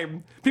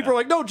time people are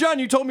like, no, John,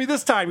 you told me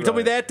this time. You told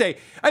me that day.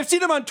 I've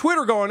seen him on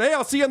Twitter going, hey,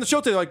 I'll see you on the show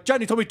today. They're like,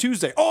 John, you told me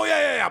Tuesday. Oh,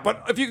 yeah.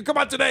 But if you could come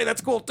on today,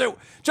 that's cool too.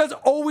 John's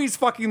always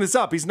fucking this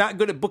up. He's not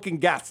good at booking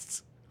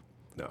guests.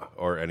 No,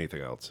 or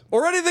anything else.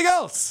 Or anything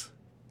else.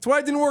 That's why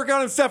it didn't work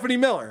out in Stephanie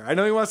Miller. I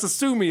know he wants to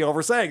sue me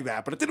over saying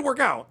that, but it didn't work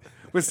out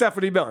with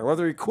Stephanie Miller.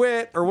 Whether he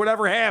quit or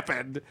whatever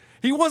happened,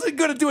 he wasn't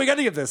good at doing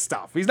any of this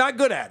stuff. He's not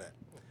good at it.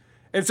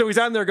 And so he's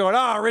on there going,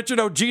 Richard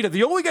Ojeda,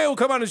 the only guy who'll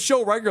come on his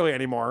show regularly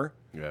anymore.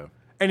 Yeah.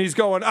 And he's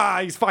going,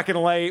 he's fucking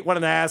late. What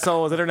an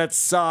asshole. His internet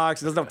sucks.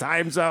 He doesn't have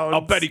time zones.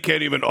 I'll bet he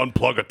can't even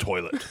unplug a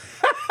toilet.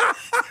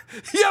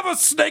 You have a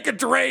snake and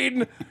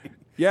drain?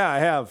 Yeah, I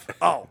have.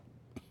 Oh.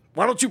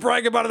 Why don't you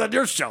brag about it on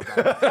your show,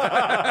 then?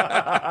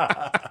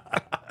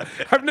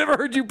 I've never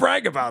heard you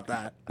brag about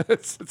that.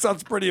 It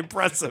sounds pretty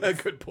impressive.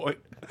 Good point.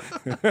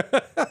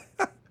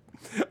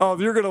 Oh,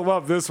 you're going to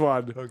love this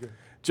one. Okay.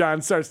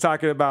 John starts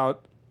talking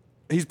about,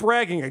 he's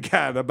bragging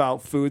again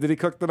about food that he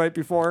cooked the night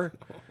before.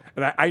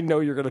 And I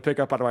know you're going to pick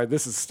up on why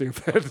this is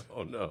stupid.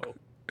 Oh, no.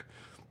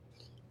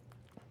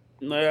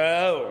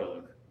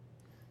 No.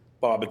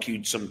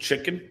 Barbecued some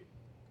chicken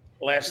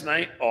last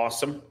night.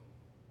 Awesome.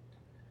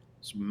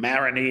 It's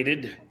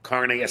marinated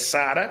carne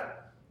asada.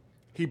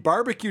 He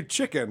barbecued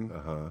chicken.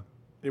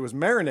 It was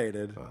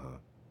marinated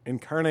in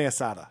carne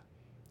asada.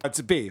 It's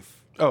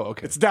beef. Oh,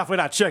 okay. It's definitely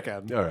not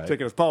chicken. All right.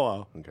 Chicken is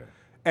polo. Okay.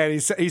 And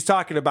he's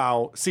talking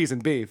about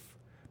seasoned beef,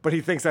 but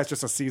he thinks that's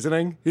just a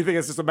seasoning. He thinks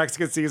it's just a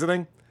Mexican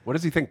seasoning. What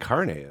does he think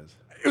carne is?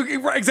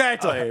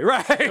 Exactly.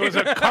 Right. It was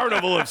a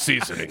carnival of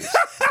seasonings.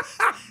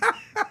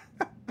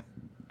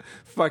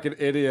 Fucking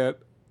idiot.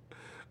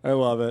 I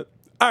love it.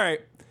 All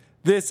right.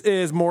 This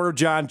is more of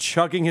John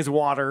chugging his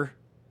water.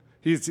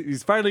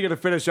 He's finally going to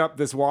finish up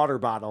this water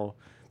bottle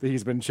that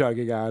he's been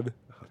chugging on.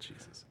 Oh,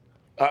 Jesus.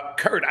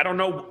 Kurt, I don't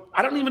know.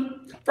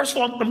 First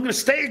of all, I'm going to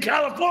stay in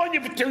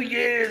California for 2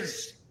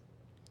 years.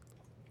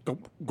 Go.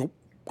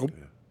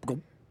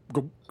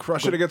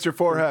 Crush it against your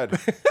forehead.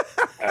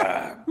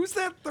 Who's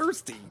that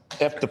thirsty?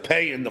 After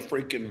paying the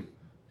freaking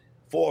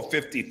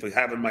 $450 for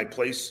having my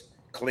place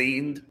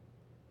cleaned.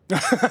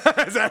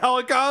 Is that how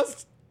it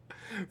costs?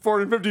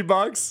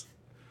 $450?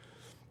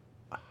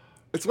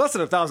 It's less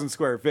than 1,000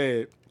 square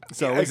feet.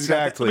 So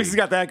exactly. At least he's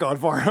got that going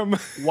for him.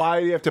 Why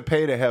do you have to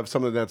pay to have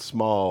something that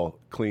small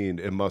cleaned?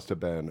 It must have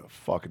been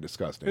fucking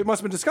disgusting. It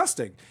must have been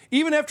disgusting.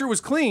 Even after it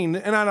was cleaned,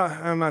 and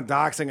I'm not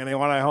doxing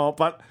anyone, I hope,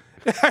 but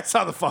I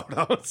saw the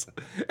photos.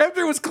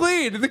 After it was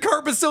cleaned, the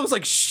carpet still was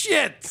like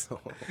shit.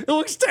 It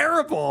looks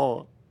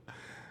terrible.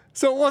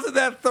 So it wasn't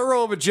that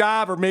thorough of a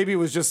job, or maybe it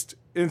was just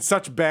in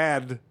such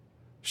bad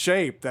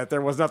shape that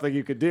there was nothing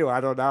you could do.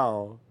 I don't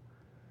know.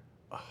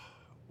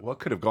 What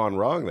could have gone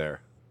wrong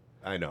there?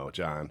 I know,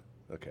 John.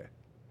 Okay.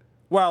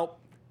 Well,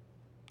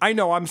 I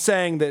know I'm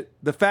saying that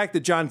the fact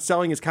that John's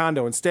selling his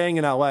condo and staying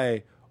in LA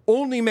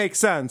only makes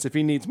sense if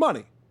he needs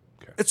money.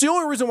 Okay. It's the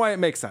only reason why it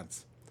makes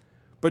sense.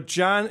 But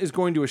John is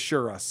going to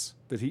assure us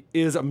that he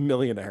is a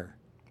millionaire.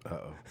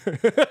 Uh-oh.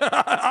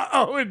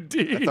 Oh,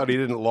 indeed. I thought he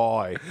didn't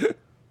lie.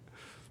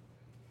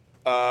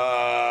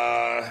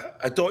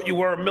 I thought you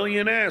were a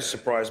millionaire.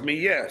 Surprised me.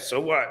 Yeah, so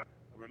what?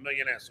 I'm a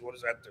millionaire, so what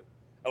does that do?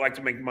 I like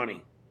to make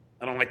money.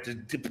 I don't like to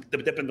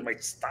dip into my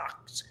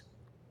stocks.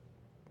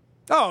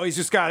 Oh, he's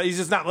just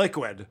not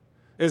liquid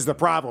is the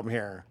problem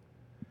here.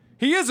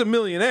 He is a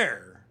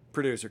millionaire,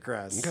 producer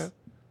Chris. Okay.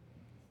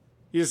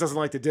 He just doesn't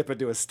like to dip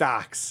into his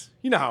stocks.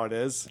 You know how it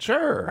is.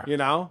 Sure. You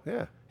know?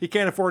 Yeah. He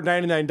can't afford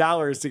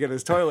 $99 to get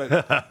his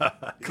toilet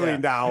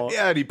cleaned out.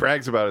 Yeah, and he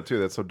brags about it too.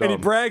 That's so dumb. And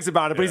he brags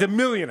about it, but he's a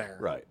millionaire.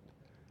 Right.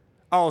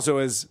 Also,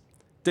 as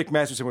Dick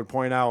Masterson would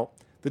point out,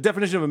 the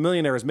definition of a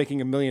millionaire is making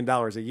 $1 million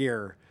a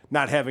year,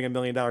 not having $1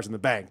 million in the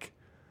bank.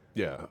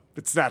 Yeah.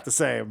 It's not the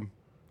same.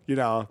 You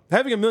know,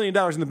 having $1 million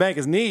in the bank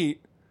is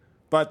neat,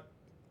 but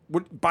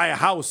buy a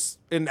house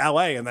in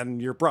LA and then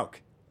you're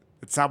broke.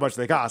 It's how much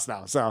they cost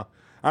now. So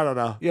I don't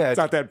know. Yeah, it's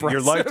not that your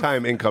impressive.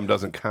 lifetime income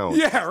doesn't count.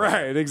 Yeah,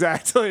 right.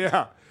 Exactly.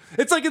 Yeah.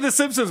 It's like in The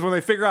Simpsons when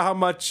they figure out how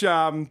much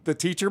the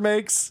teacher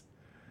makes.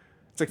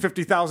 It's like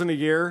 $50,000 a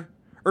year.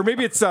 Or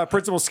maybe it's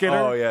Principal Skinner.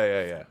 Oh,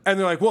 yeah. And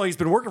they're like, well, he's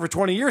been working for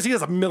 20 years. He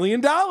has $1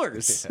 million. You know, I was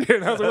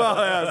like, well,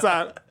 yeah,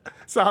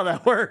 that's not how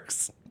that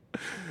works.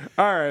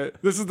 All right.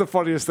 This is the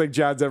funniest thing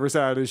John's ever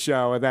said on his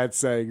show, and that's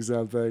saying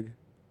something.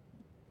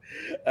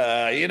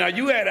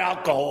 You add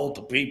alcohol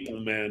to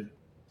people, man.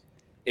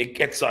 It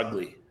gets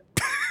ugly.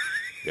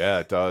 Yeah,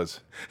 it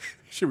does.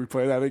 Should we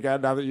play that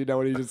again now that you know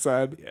what he just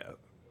said?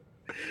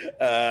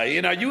 Yeah.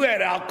 You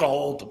add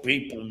alcohol to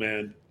people,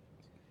 man.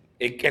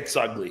 It gets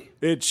ugly.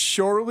 It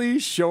surely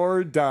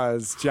sure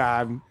does,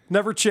 John.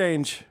 Never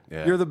change.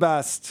 Yeah. You're the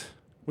best.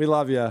 We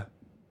love you.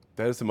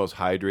 That is the most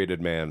hydrated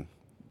man.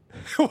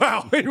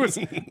 Wow, he was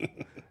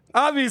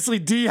obviously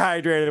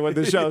dehydrated when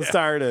the show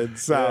started.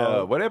 So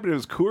Yeah. What happened to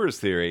his Coors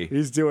theory?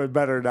 he's doing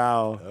better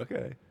now.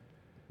 Okay.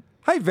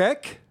 Hi,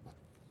 Vic.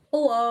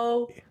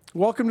 Hello.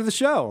 Welcome to the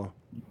show.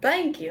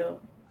 Thank you.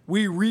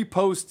 We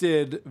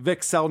reposted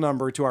Vic's cell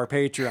number to our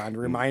Patreon to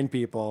remind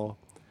people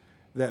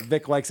that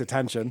Vic likes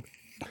attention.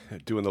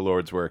 Doing the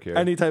Lord's work here.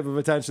 Any type of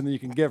attention that you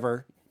can give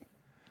her.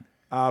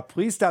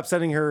 Please stop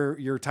sending her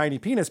your tiny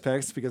penis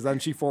pics because then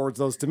she forwards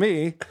those to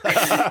me.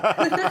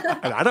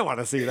 And I don't want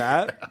to see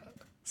that.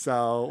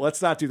 So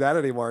let's not do that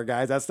anymore,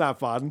 guys. That's not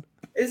fun.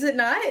 Is it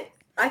not?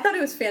 I thought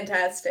it was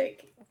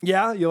fantastic.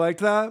 Yeah, you liked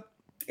that?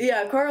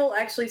 Yeah, Carl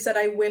actually said,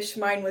 I wish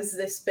mine was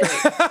this big.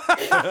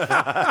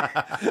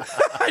 I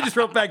just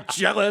wrote back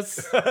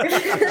jealous.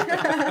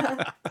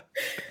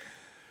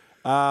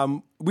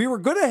 We were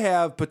going to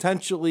have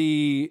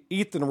potentially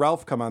Ethan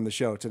Ralph come on the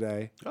show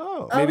today.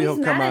 Oh, maybe he's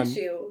he'll come mad on. at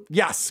you.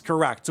 Yes,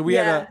 correct. So we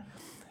had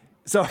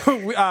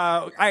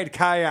I had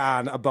Kaya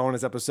on a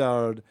bonus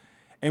episode,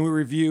 and we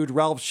reviewed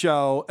Ralph's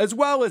show as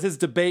well as his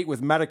debate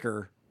with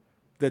Medicare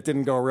that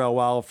didn't go real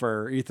well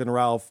for Ethan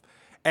Ralph.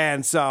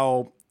 And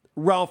so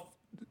Ralph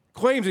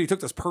claims that he took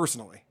this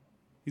personally.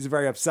 He's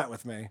very upset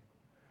with me.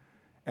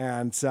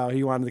 And so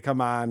he wanted to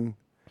come on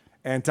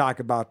and talk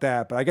about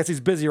that. But I guess he's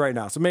busy right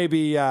now. So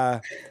maybe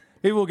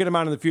we'll get him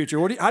on in the future.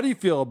 How do you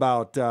feel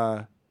about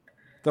the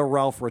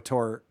Ralph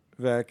retort,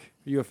 Vic?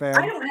 Are you a fan?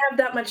 I don't have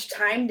that much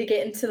time to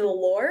get into the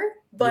lore,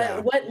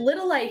 but what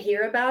little I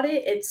hear about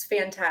it, it's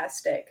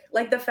fantastic.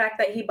 Like the fact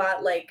that he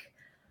bought like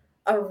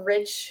a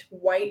rich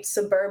white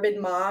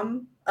suburban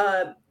mom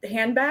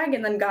handbag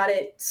and then got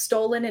it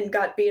stolen and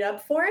got beat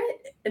up for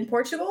it in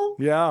Portugal.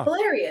 Yeah.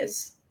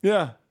 Hilarious.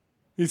 Yeah.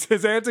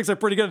 His antics are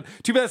pretty good.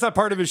 Too bad that's not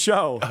part of his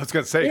show. I was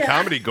going to say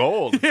comedy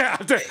gold. Yeah.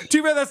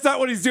 Too bad that's not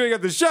what he's doing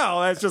at the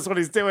show. That's just what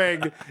he's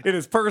doing in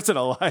his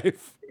personal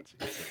life.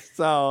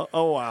 So,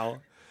 oh, wow.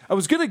 I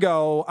was going to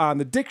go on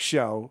the Dick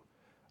Show.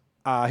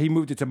 He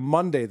moved it to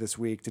Monday this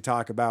week to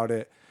talk about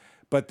it.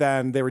 But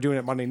then they were doing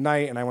it Monday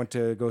night, and I went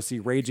to go see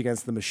Rage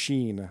Against the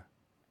Machine.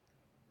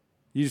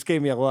 You just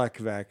gave me a look,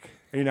 Vic.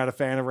 Are you not a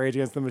fan of Rage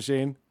Against the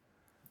Machine?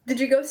 Did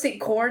you go see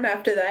Korn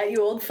after that,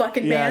 you old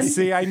fucking Yeah, man?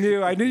 see, I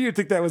knew you'd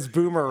think that was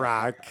Boomer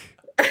Rock.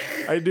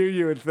 I knew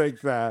you would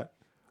think that.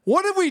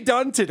 What have we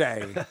done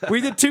today?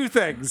 We did 2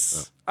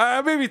 things.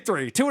 Maybe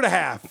 3.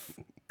 2.5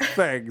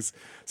 things.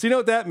 So you know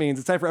what that means.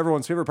 It's time for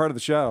everyone's favorite part of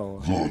the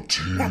show. The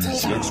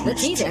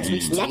teaser.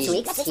 Next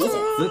week's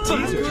teaser.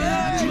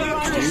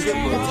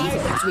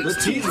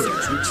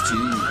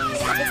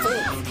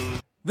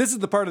 This is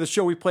the part of the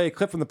show we play a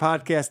clip from the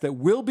podcast that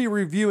we'll be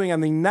reviewing on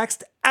the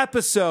next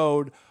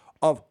episode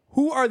of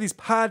Who Are These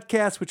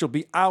Podcasts, which will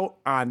be out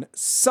on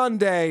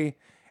Sunday.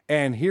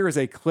 And here is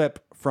a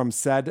clip from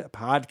said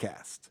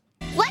podcast.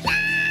 What's up?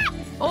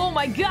 Oh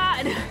my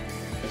god.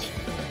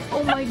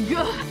 Oh my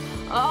god.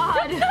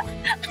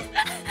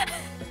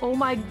 Oh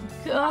my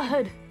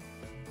god.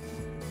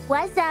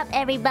 What's up,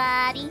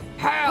 everybody?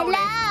 Howdy.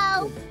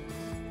 Hello.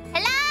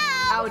 Hello.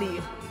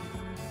 Howdy.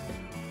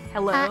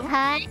 Hello.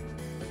 Hi.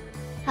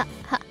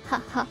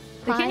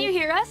 Can you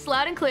hear us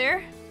loud and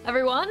clear,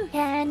 everyone?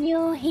 Can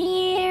you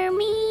hear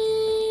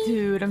me?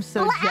 Dude, I'm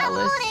so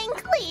jealous. Loud and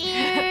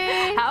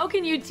clear. How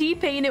can you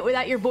T-pain it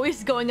without your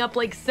voice going up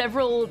like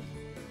several,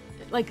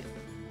 like,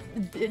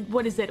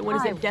 what is it? What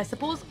is it?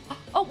 Decibels?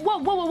 Oh, whoa.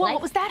 Like-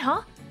 What was that,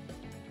 huh?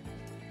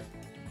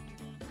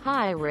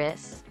 Hi,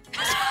 Riss.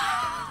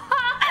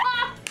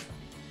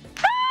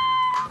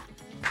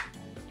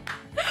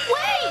 Wait!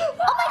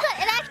 Oh my god!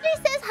 It actually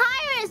says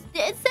hi, Riss.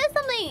 It says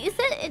something. It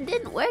said it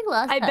didn't work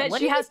last I time. bet What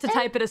she did has it to say?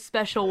 type it a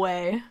special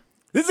way.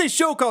 This is a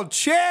show called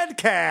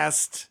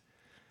Chadcast.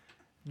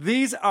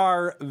 These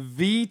are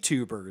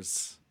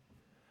VTubers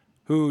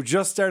who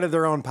just started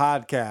their own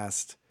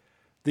podcast.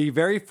 The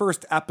very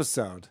first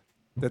episode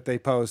that they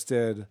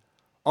posted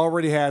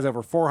already has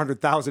over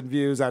 400,000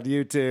 views on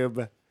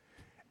YouTube.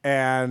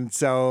 And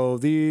so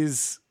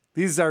these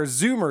are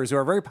Zoomers who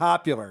are very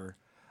popular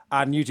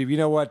on YouTube. You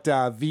know what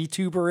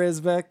VTuber is,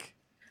 Vic?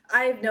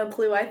 I have no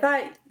clue. I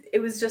thought it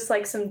was just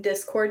like some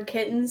Discord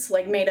kittens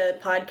like made a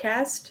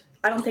podcast.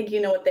 I don't think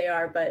you know what they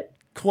are, but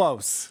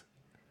Close.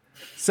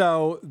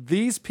 So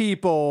these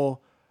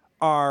people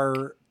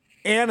are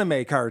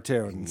anime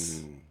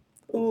cartoons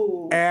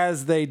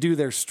as they do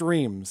their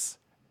streams.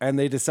 And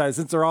they decided,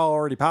 since they're all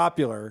already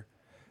popular,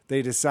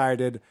 they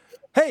decided,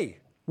 hey,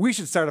 we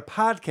should start a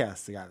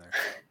podcast together.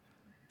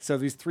 So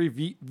these three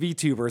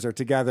VTubers are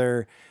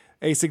together.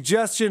 A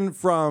suggestion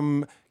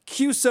from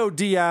QSO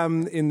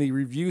DM in the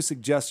review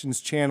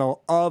suggestions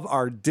channel of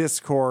our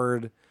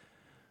Discord.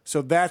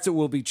 So that's what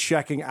we'll be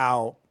checking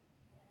out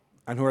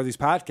on Who Are These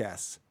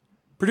Podcasts.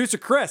 Producer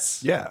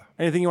Chris. Yeah.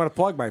 Anything you want to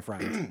plug, my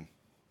friend?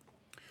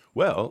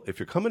 Well, if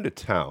you're coming to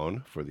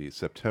town for the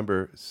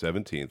September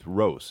 17th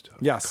roast of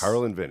Yes.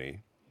 Carl and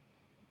Vinny,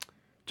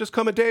 just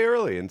come a day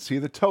early and see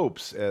the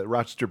Topes at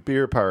Rochester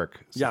Beer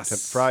Park.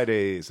 Yes.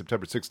 Friday,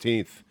 September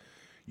 16th.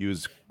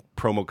 Use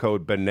promo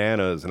code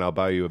BANANAS and I'll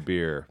buy you a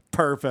beer.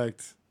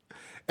 Perfect.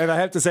 And I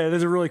have to say, it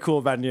is a really cool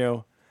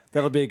venue.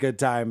 That'll be a good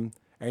time.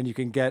 And you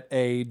can get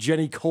a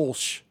Jenny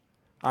Kolsch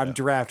on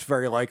draft,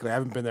 very likely. I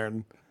haven't been there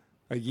in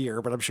a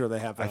year, but I'm sure they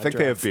have that. I think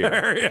they have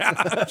beer. Yeah,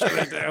 I'm sure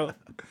they do.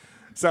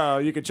 So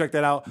you can check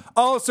that out.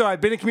 Also,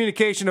 I've been in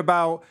communication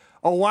about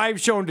a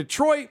live show in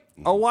Detroit,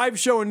 a live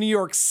show in New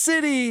York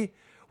City.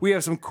 We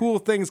have some cool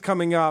things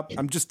coming up.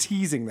 I'm just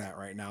teasing that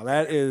right now.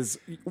 That is,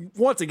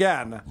 once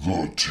again,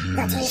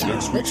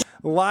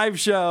 live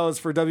shows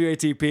for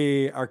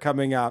WATP are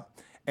coming up,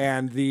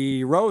 and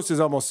the roast is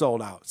almost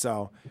sold out.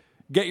 So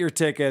get your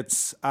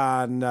tickets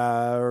on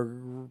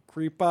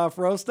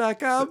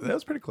creepoffroast.com. That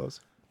was pretty close.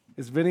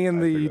 Is Vinny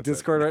in the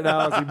Discord right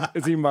now?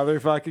 Is he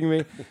motherfucking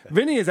me?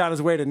 Vinny is on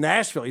his way to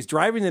Nashville. He's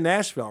driving to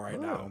Nashville right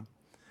now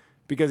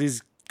because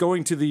he's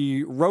going to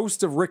the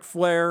roast of Ric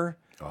Flair.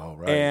 Oh,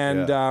 right.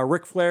 And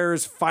Ric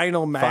Flair's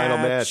final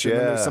match. And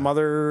then there's some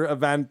other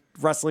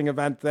wrestling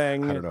event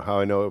thing. I don't know how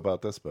I know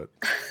about this, but...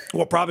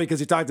 Well, probably because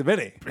you talked to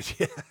Vinny.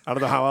 I don't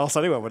know how else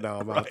anyone would know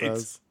about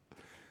this.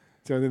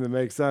 It's the only thing that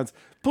makes sense.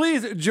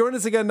 Please join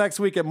us again next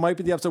week. It might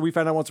be the episode we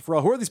find out once and for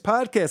all. Who are these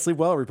podcasts? Sleep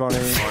well, everybody.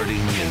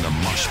 Farting in the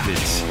mosh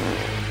pits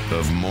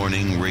of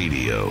morning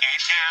radio.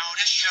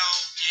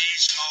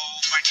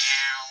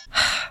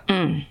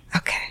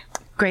 Okay.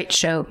 Great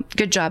show.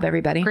 Good job,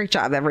 everybody. Great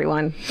job,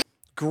 everyone.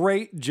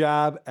 Great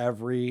job,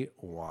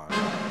 everyone.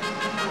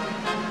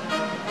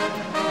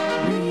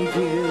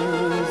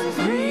 Reviews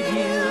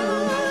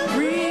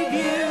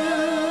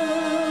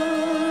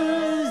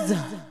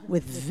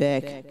with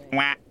Vic.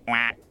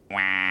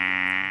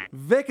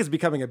 Vic is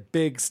becoming a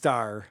big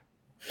star.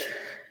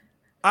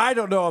 I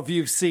don't know if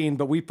you've seen,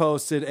 but we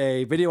posted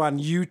a video on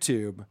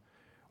YouTube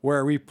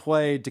where we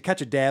played To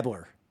Catch a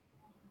Dabbler.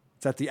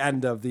 It's at the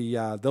end of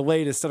the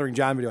latest Stuttering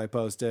John video I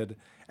posted.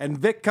 And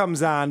Vic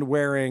comes on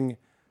wearing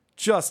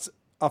just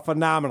a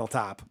phenomenal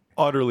top.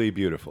 Utterly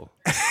beautiful.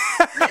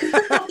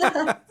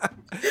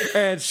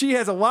 And she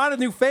has a lot of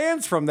new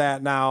fans from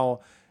that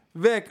now.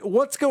 Vic,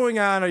 what's going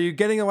on? Are you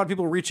getting a lot of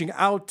people reaching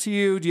out to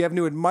you? Do you have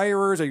new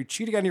admirers? Are you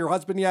cheating on your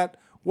husband yet?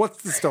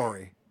 What's the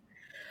story?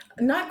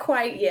 Not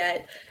quite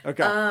yet.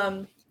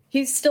 Okay.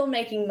 He's still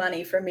making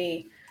money for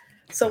me.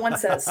 So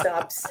once that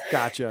stops,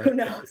 gotcha. Who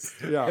knows?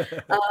 Yeah.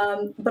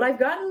 But I've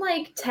gotten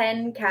like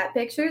 10 cat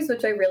pictures,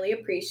 which I really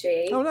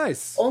appreciate. Oh,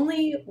 nice.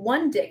 Only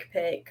one dick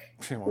pic.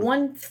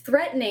 One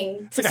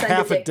threatening It's to like a send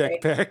half a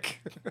dick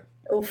pic.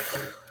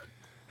 Oof.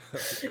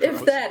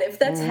 If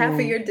that's half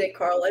of your dick,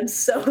 Carl, I'm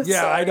so sorry.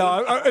 Yeah, I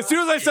know. As soon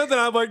as I said that,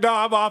 I'm like, no,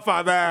 I'm off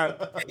on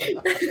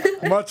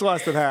that. Much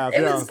less than half.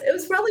 It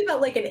was probably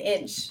about like an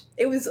inch.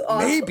 It was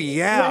awful. Maybe,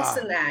 yeah. Less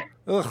than that.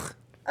 Ugh.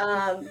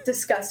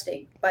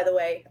 Disgusting, by the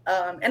way.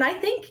 And I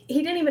think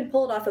he didn't even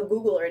pull it off of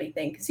Google or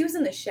anything because he was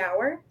in the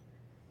shower,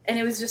 and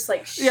it was just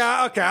like.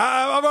 Yeah. Okay.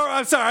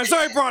 I'm sorry. I'm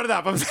sorry I brought it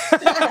up.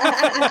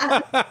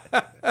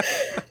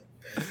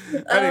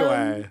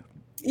 Anyway.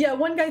 Yeah,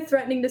 one guy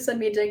threatening to send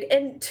me a dick,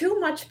 and too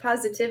much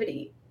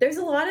positivity. There's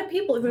a lot of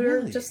people who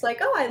are just like,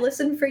 "Oh, I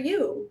listen for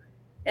you,"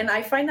 and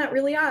I find that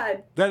really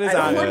odd. That is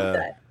I don't odd. like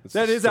that.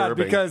 That is odd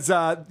because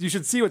you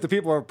should see what the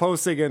people are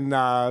posting in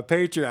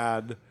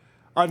Patreon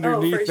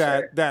underneath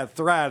that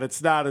thread.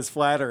 It's not as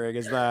flattering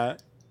as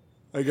that.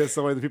 I guess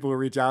the way the people who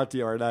reach out to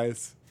you are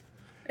nice.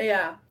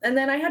 Yeah, and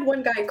then I had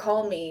one guy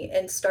call me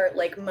and start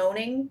like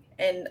moaning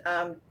and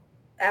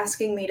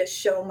asking me to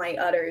show my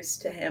udders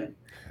to him.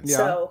 Yeah.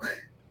 So.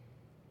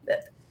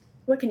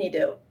 What can you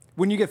do?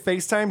 When you get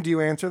FaceTime, do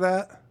you answer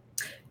that?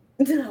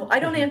 No, I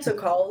don't answer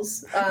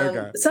calls.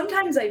 Okay.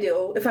 Sometimes I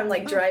do if I'm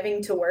like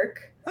driving to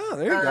work. Oh,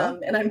 there you go.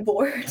 And I'm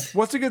bored.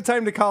 What's a good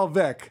time to call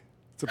Vic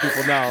so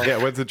people know?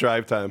 Yeah, what's the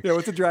drive time? Yeah,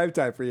 what's the drive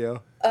time for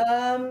you?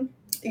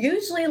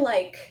 Usually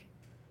like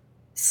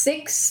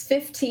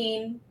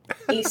 6:15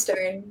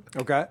 Eastern.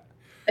 Okay.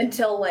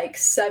 Until like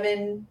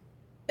 7,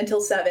 and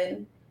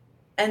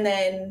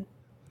then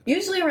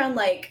usually around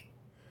like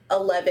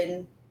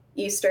 11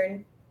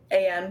 Eastern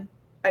a.m.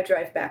 I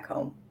drive back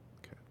home.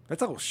 Okay.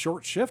 That's a little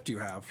short shift you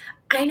have.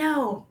 I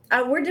know.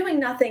 We're doing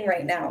nothing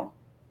right now.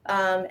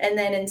 And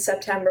then in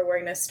September, we're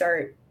going to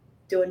start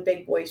doing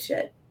big boy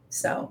shit.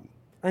 So.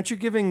 Aren't you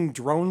giving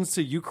drones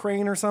to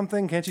Ukraine or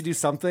something? Can't you do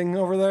something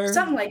over there?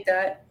 Something like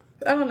that.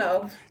 I don't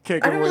know.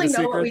 Can't I give don't away really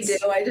the know what we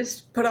secrets? do. I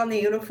just put on the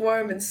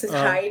uniform and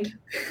hide.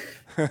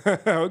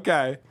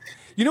 Okay.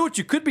 You know what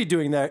you could be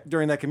doing that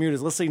during that commute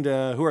is listening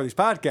to Who Are These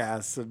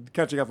Podcasts and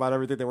catching up on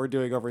everything that we're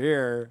doing over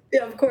here.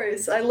 Yeah, of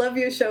course. I love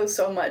your show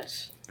so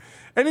much.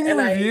 Any new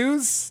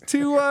reviews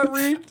to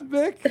read,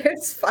 Vic?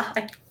 There's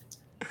 5.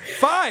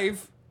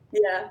 5?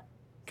 Yeah.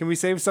 Can we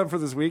save some for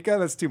this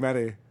weekend? That's too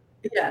many.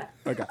 Yeah.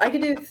 Okay. I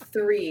could do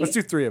 3. Let's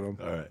do 3 of them.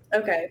 All right.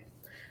 Okay.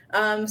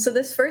 So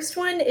this first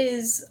one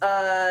is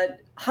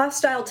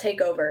Hostile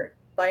Takeover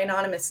by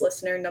anonymous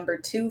listener number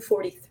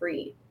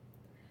 243.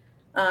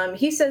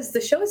 He says, the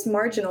show is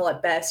marginal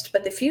at best,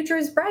 but the future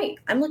is bright.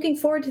 I'm looking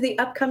forward to the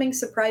upcoming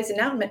surprise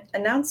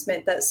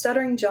announcement that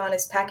Stuttering John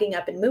is packing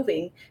up and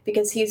moving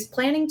because he is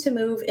planning to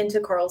move into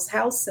Carl's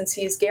house since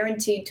he is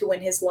guaranteed to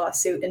win his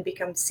lawsuit and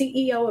become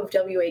CEO of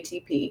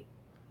WATP.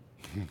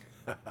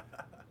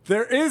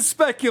 There is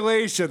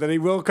speculation that he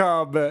will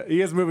come.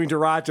 He is moving to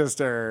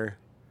Rochester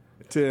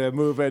to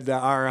move into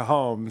our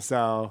home,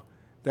 so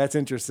that's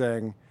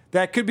interesting.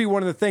 That could be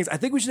one of the things. I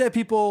think we should have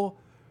people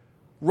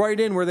write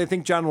in where they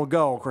think John will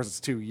go. Of course, it's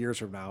 2 years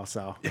from now,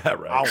 so yeah,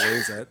 right. I'll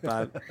lose it.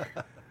 But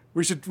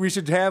we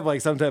should have like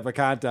some type of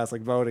contest,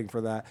 like voting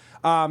for that.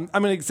 I'm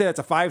going to say that's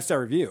a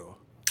 5-star review.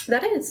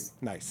 That is.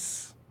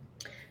 Nice.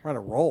 We're on a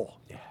roll.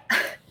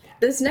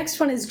 This next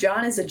one is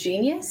John is a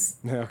Genius.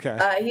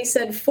 Okay. He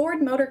said,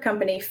 Ford Motor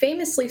Company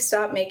famously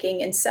stopped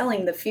making and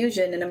selling the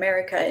Fusion in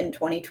America in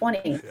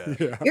 2020.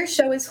 Yeah. Your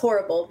show is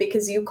horrible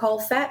because you call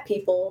fat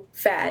people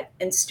fat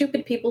and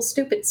stupid people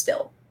stupid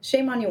still.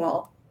 Shame on you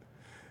all.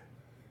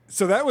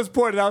 So that was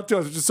pointed out to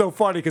us, which is so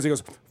funny because he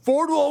goes,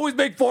 Ford will always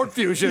make Ford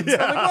Fusions.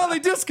 Yeah. I'm like, well, they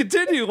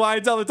discontinue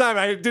lines all the time.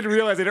 I didn't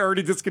realize they'd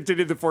already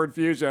discontinued the Ford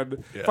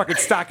Fusion. Yeah. Fucking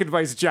stock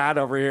advice John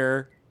over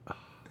here.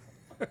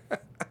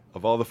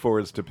 Of all the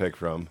Fords to pick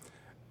from.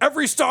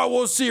 Every Star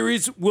Wars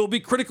series will be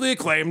critically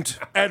acclaimed,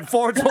 and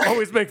Ford will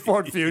always make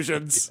Ford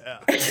Fusions.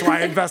 That's why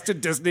I invest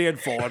in Disney and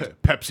Ford.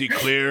 Pepsi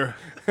Clear.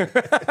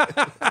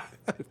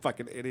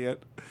 Fucking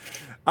idiot.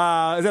 Is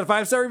that a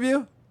 5-star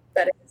review?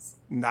 That is.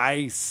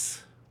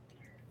 Nice.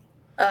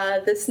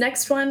 This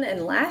next one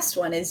and last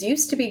one is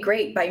Used to Be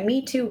Great by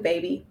Me Too,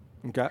 Baby.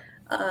 Okay.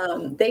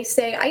 They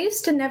say, I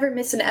used to never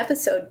miss an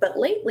episode, but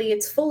lately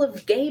it's full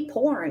of gay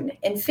porn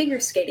and figure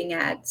skating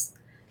ads.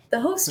 The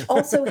hosts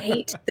also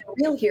hate the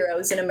real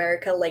heroes in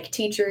America like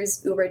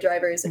teachers, Uber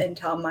drivers, and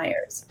Tom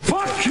Myers.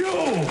 Fuck you!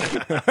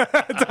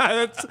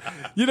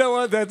 You know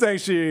what? That's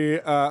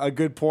actually a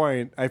good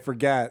point. I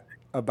forget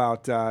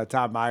about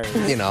Tom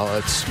Myers. You know,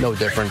 it's no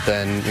different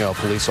than, a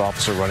police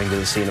officer running to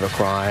the scene of a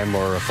crime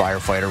or a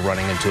firefighter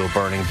running into a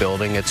burning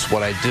building. It's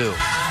what I do.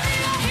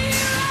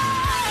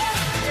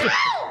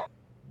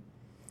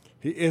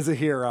 He is a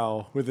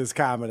hero with his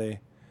comedy.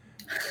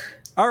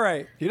 All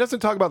right. He doesn't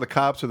talk about the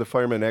cops or the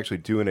firemen actually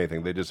doing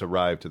anything. They just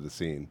arrive to the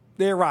scene.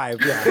 They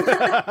arrived,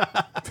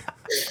 yeah.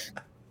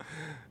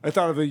 I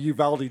thought of a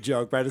Uvalde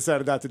joke, but I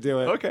decided not to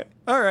do it. Okay.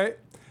 All right.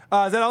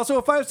 Is that also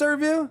a 5-star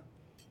review?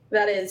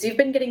 That is. You've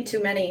been getting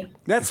too many.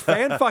 That's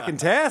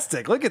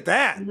fan-fucking-tastic. Look at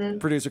that,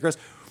 Producer Chris.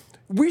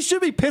 We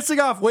should be pissing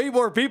off way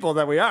more people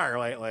than we are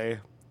lately.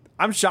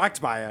 I'm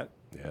shocked by it.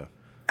 Yeah.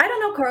 I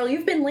don't know, Carl.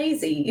 You've been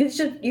lazy.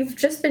 You've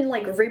just been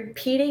like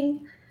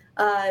repeating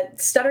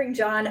Stuttering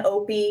John,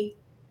 Opie,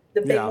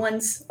 the big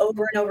ones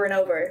over and over and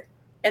over.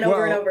 And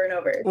over and over and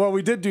over. Well,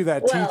 we did do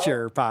that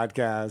teacher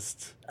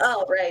podcast.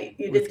 Oh, right.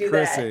 You with did do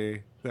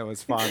Chrissy. That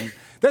was fun.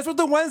 That's what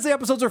the Wednesday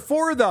episodes are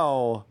for,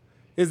 though,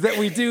 is that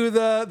we do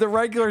the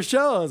regular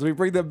shows. We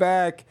bring them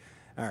back.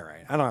 All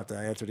right. I don't have to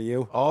answer to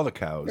you. All the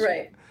cows.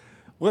 Right.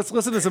 Let's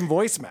listen to some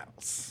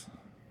voicemails.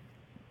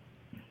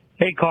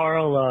 Hey,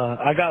 Carl.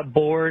 I got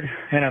bored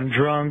and I'm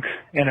drunk,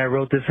 and I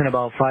wrote this in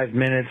about 5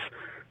 minutes.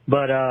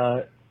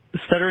 But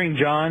Stuttering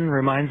John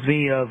reminds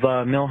me of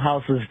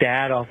Milhouse's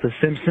dad off The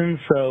Simpsons.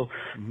 So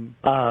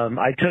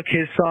I took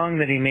his song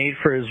that he made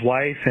for his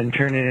wife and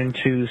turned it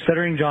into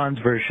Stuttering John's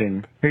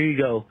version. Here you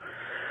go.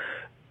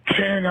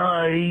 Can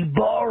I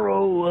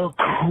borrow a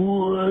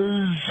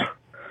quiz?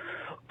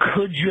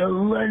 Could you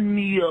lend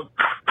me a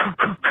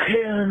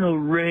can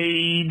of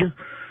Raid?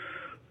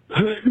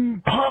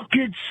 Hurting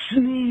pockets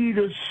need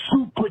a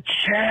super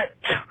chat.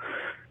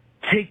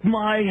 Take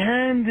my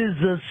hand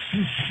as a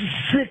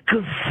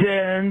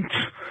sycophant.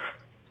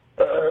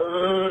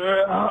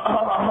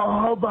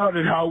 How about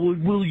it,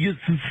 Howard? Will you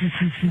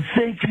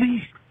thank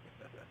me?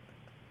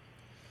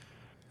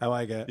 I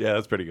like it. Yeah,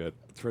 that's pretty good.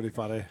 It's pretty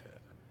funny.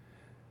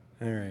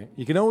 All right.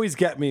 You can always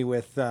get me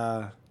with,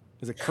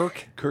 is it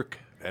Kirk? Kirk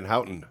Van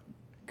Houten.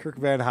 Kirk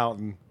Van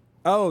Houten.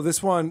 Oh,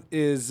 this one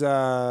is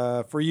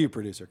for you,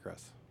 Producer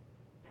Chris.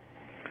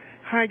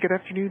 Hi, good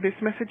afternoon. This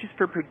message is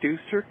for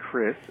Producer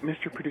Chris,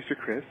 Mr. Producer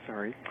Chris,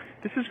 sorry.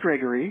 This is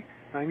Gregory.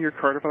 I'm your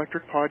Cardiff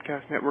Electric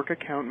Podcast Network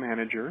account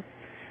manager.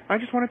 I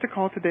just wanted to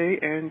call today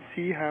and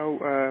see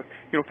how,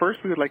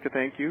 first we would like to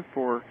thank you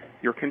for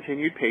your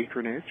continued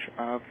patronage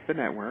of the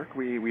network.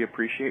 We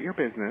appreciate your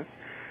business.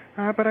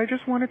 But I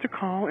just wanted to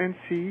call and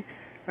see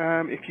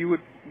if you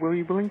will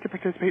be willing to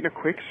participate in a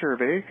quick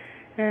survey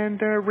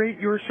and rate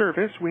your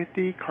service with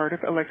the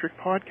Cardiff Electric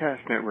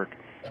Podcast Network.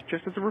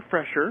 Just as a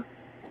refresher,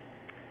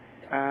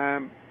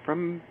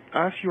 from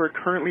us, you are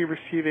currently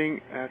receiving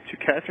To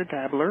Catch a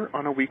Dabbler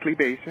on a weekly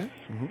basis,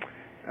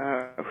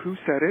 Who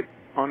Said It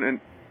on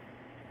an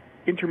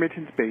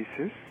intermittent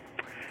basis,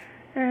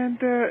 and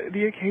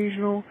the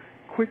occasional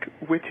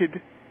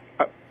quick-witted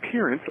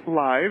appearance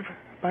live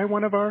by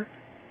one of our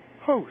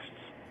hosts.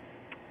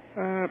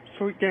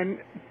 So again,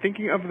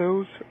 thinking of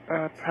those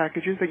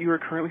packages that you are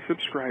currently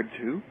subscribed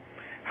to,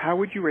 how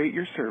would you rate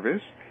your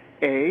service?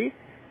 A,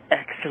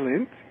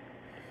 excellent.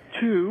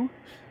 2,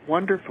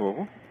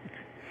 wonderful.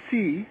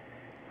 C,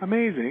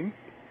 amazing.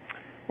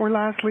 Or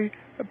lastly,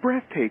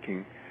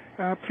 breathtaking.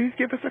 Please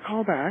give us a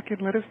call back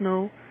and let us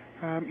know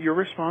your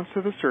response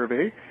to the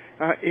survey.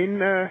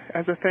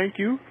 As a thank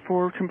you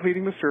for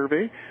completing the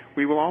survey,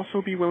 we will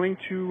also be willing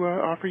to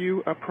offer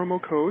you a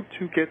promo code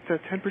to get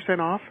 10%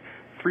 off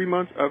 3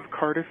 months of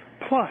Cardiff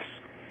Plus.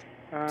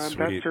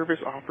 That service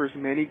offers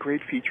many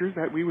great features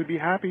that we would be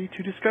happy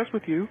to discuss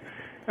with you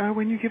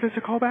when you give us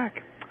a call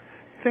back.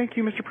 Thank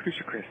you, Mr.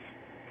 Producer Chris.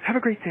 Have a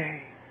great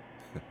day.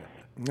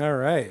 All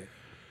right.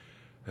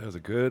 That was a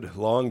good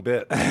long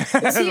bit.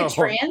 Is he a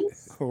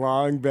trans?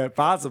 Long bit,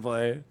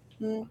 possibly.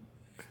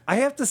 I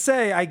have to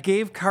say, I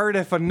gave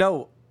Cardiff a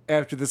note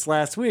after this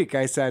last week.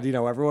 I said,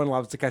 everyone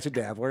loves To Catch a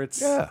Dabbler.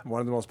 It's one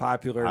of the most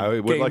popular I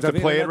would games like to on the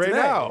play it internet right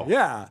today. now.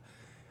 Yeah.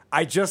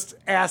 I just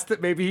asked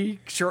that maybe he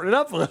shorten it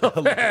up a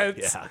little bit.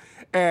 Yeah.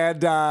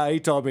 And he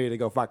told me to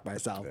go fuck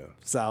myself. Yeah.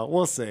 So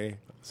we'll see.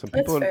 Some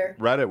people in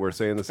Reddit were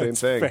saying the same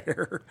thing.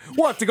 Fair.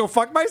 What, to go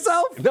fuck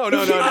myself? No.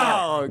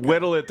 Oh, okay.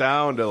 Whittle it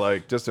down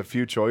to just a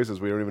few choices.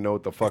 We don't even know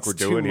what the fuck we're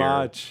doing too here.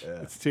 much.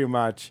 Yeah. It's too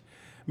much.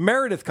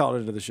 Meredith called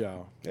into the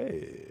show.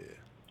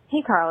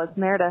 Hey, Carl, it's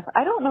Meredith.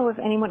 I don't know if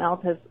anyone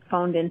else has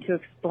phoned in to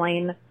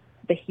explain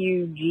the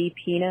huge G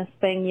penis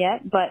thing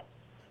yet, but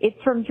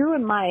it's from Drew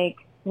and Mike.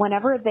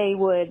 Whenever they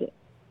would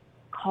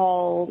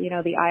call,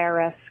 the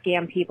IRS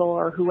scam people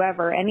or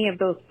whoever, any of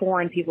those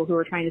foreign people who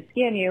were trying to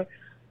scam you,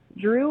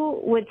 Drew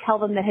would tell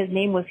them that his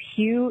name was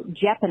Hugh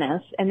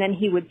Jeppinus, and then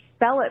he would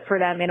spell it for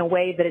them in a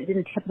way that it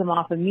didn't tip them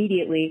off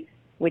immediately,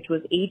 which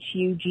was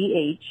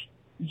Jeppiniss.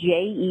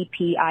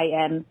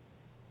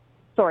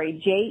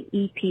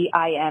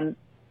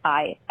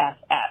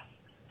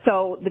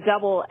 So the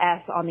double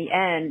S on the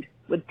end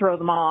would throw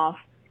them off.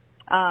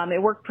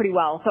 It worked pretty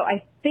well. So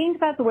I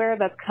think that's where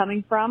that's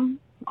coming from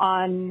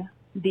on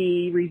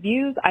the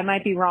reviews. I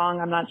might be wrong.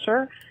 I'm not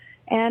sure.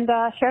 And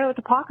shout out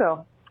to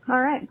Paco. All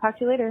right. Talk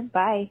to you later.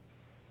 Bye.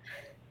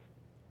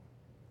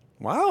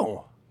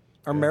 Wow.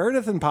 Are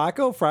Meredith and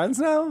Paco friends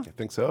now? I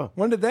think so.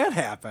 When did that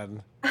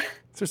happen? Is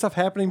there stuff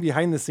happening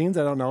behind the scenes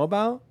I don't know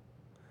about?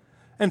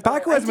 And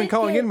Paco hasn't been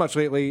calling in much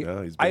lately.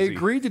 No, he's I busy.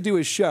 agreed to do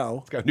his show.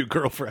 He's got a new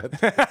girlfriend.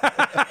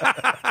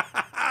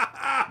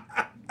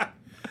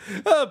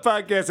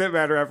 Podcast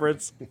Hitman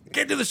reference.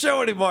 Can't do the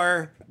show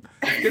anymore.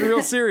 Getting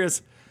real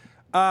serious.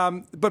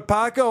 But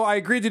Paco, I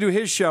agreed to do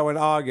his show in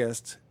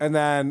August, and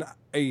then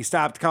he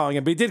stopped calling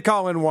in. But he did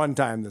call in one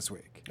time this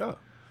week. Oh.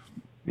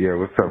 Yeah,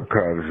 what's up,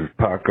 Carl? This is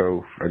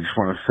Paco. I just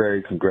want to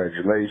say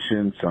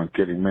congratulations on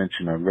getting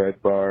mentioned on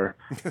Red Bar.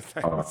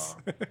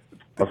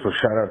 Also,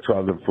 shout out to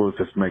all the fools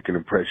that's making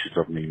impressions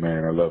of me,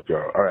 man. I love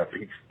y'all. All right,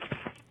 peace.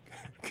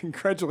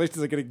 Congratulations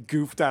on getting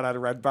goofed out on a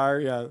Red Bar.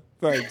 Yeah,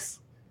 thanks.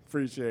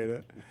 Appreciate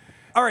it.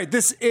 All right,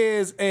 this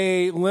is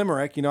a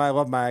limerick. I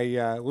love my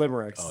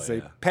limericks. It's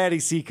a Patty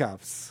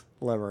Seacups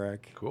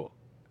limerick. Cool.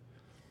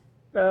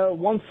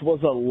 Once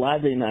was a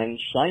laddie named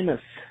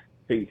Seamus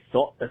who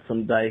thought that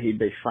someday he'd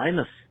be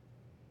famous.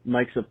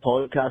 Makes a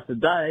podcast a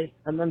day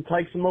and then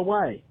takes him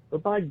away.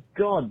 But by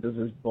God, does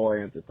this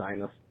boy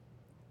entertain us.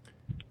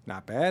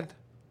 Not bad.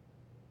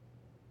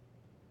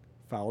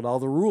 Followed all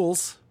the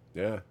rules.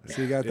 Yeah.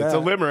 So you got It's that. a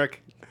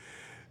limerick.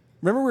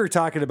 Remember we were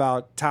talking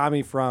about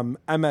Tommy from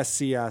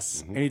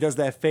MSCS, and he does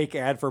that fake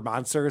ad for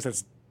Monsters.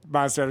 That's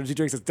Monster Energy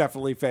drinks. It's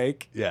definitely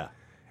fake. Yeah.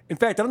 In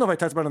fact, I don't know if I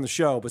talked about it on the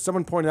show, but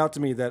someone pointed out to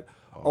me that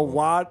a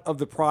lot of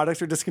the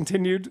products are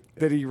discontinued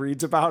that he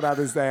reads about on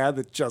his ad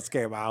that just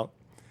came out.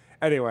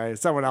 Anyway,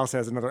 someone else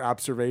has another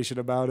observation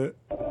about it.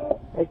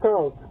 Hey,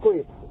 Carl,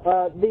 Squeeze.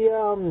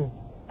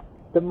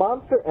 The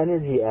Monster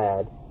Energy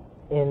ad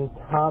in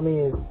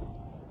Tommy's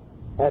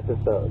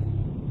episode.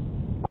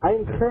 I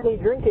am currently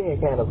drinking a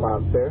can of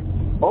Monster.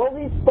 All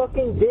he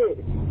fucking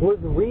did was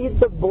read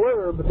the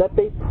blurb that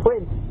they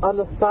print on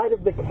the side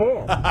of the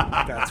can.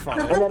 That's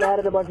funny. And then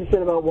added a bunch of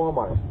shit about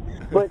Walmart.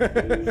 But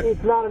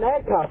it's not an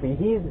ad copy.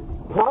 He's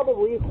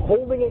probably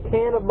holding a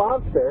can of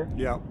Monster,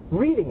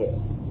 reading it.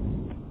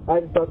 I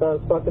just thought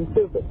that was fucking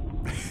stupid.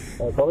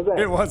 That's all that.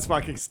 It was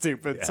fucking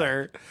stupid,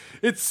 sir.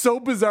 It's so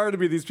bizarre to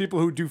me, these people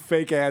who do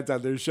fake ads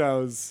on their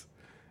shows.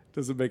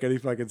 Doesn't make any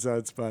fucking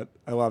sense, but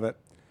I love it.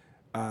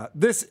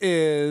 This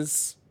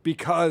is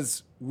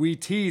because we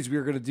teased we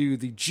were going to do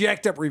the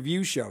Jacked Up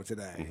Review show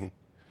today.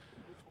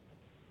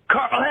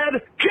 Carl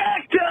had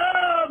jacked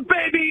up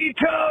baby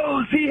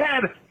toes. He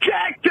had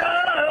jacked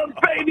up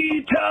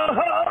baby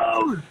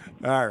toes.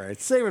 All right,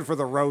 save it for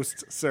the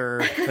roast, sir.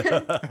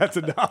 That's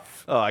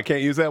enough. Oh, I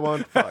can't use that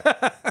one? Fuck.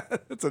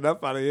 That's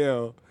enough out of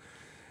you.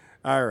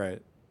 All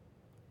right.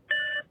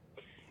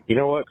 You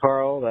know what,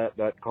 Carl?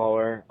 That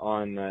caller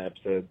on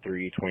episode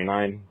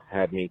 329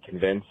 had me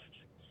convinced.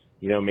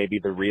 You know, maybe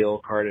the real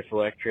Cardiff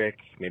Electric,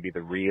 maybe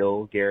the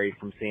real Gary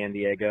from San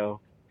Diego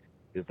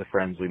is the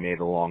friends we made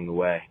along the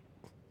way.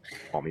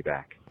 Call me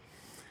back.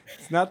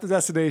 It's not the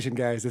destination,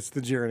 guys. It's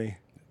the journey.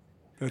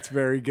 That's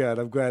very good.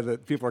 I'm glad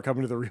that people are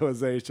coming to the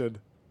realization.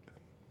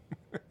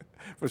 I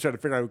was trying to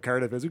figure out who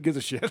Cardiff is. Who gives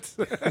a shit?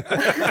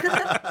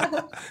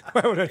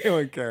 Why would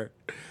anyone care?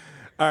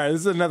 All right,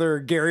 this is another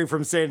Gary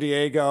from San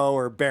Diego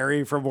or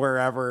Barry from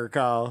wherever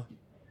call.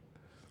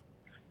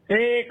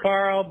 Hey,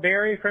 Carl,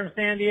 Barry from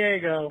San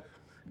Diego.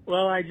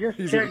 Well, I just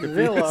checked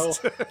Zillow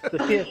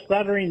to see if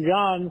Stuttering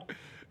John's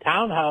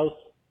townhouse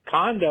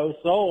condo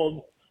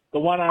sold, the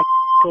one on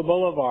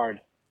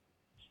Boulevard.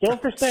 Still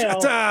for sale.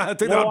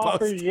 No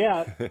offers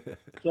yet.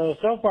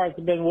 So far it's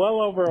been well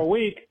over a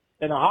week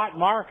in a hot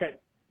market.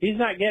 He's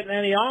not getting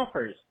any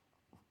offers.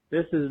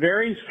 This is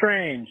very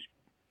strange.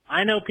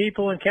 I know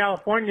people in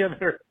California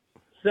that are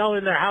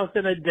selling their house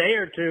in a day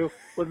or two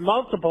with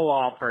multiple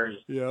offers.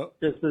 Yeah.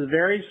 This is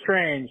very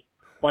strange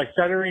why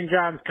Stuttering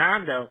John's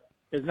condo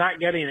is not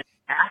getting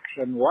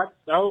action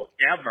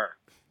whatsoever.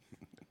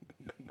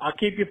 I'll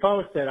keep you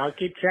posted. I'll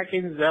keep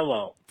checking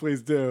Zillow.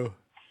 Please do.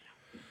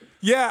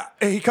 Yeah,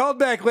 he called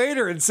back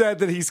later and said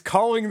that he's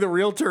calling the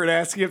realtor and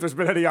asking if there's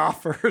been any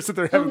offers. If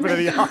there haven't been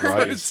any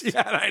offers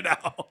yet, I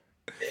know.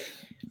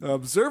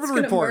 Observe and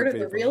report. Murder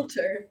the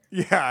realtor.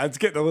 Yeah, it's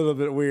getting a little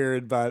bit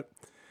weird, but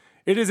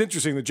it is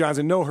interesting that John's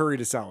in no hurry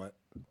to sell it.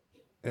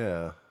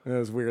 Yeah. It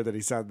was weird that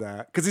he said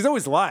that because he's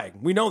always lying.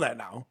 We know that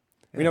now.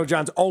 We know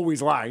John's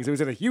always lying, so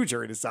he's in a huge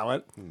hurry to sell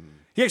it.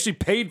 He actually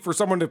paid for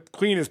someone to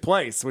clean his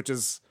place, which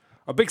is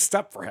a big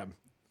step for him.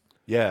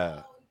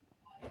 Yeah.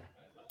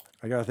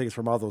 I gotta think it's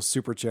from all those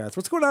super chats.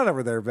 What's going on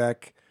over there,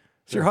 Beck?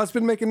 Is your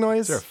husband making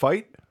noise? Is there a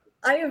fight?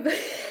 I have.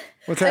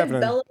 What's I have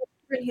happening? Bello,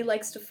 and he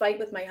likes to fight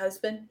with my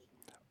husband.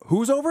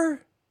 Who's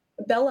over?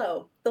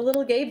 Bello, the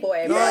little gay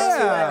boy. I brought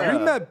Yeah, to,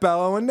 we met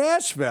Bello in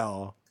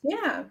Nashville.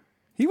 yeah.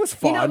 He was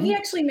fun. You know, he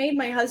actually made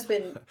my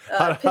husband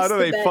How piss do the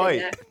they bed fight?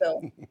 in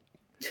Nashville.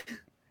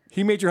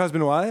 He made your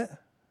husband what?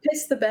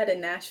 Piss the bed in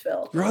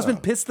Nashville. Your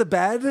husband pissed the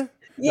bed?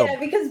 Yeah,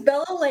 because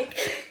Bello, like,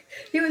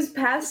 he was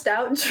passed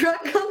out and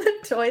drunk on the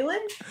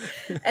toilet.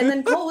 And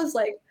then Cole was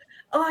like,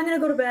 oh, I'm going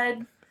to go to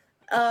bed.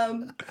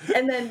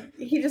 And then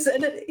he just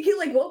ended, he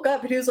like woke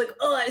up and he was like,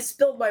 oh, I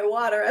spilled my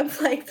water. I'm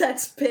like,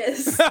 that's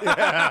piss.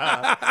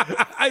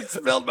 I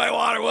spilled my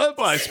water. Whoops.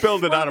 Well, I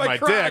spilled it out of my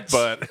dick,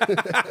 but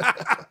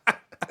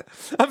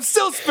I'm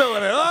still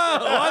spilling it.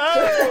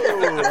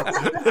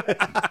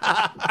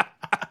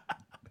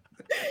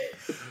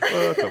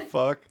 what the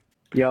fuck?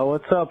 Yo,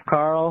 what's up,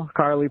 Carl?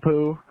 Carly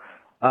Poo.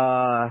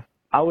 I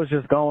was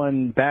just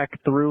going back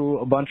through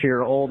a bunch of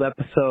your old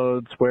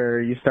episodes where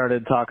you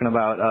started talking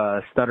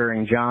about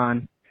Stuttering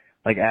John,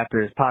 like after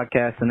his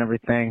podcast and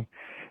everything.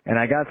 And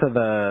I got to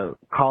the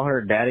Call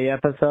Her Daddy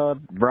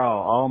episode.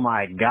 Bro, oh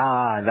my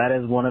God, that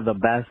is one of the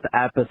best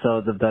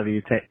episodes of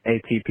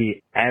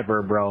WATP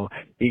ever, bro.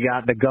 You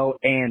got the GOAT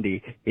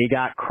Andy. You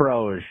got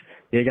Croge.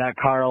 You got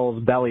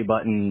Carl's belly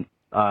button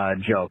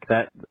joke.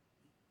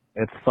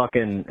 It's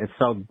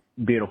so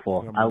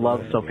beautiful. I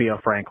love Sophia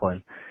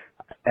Franklin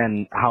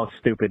and how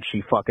stupid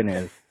she fucking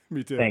is.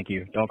 Me too. Thank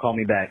you. Don't call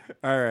me back.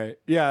 All right.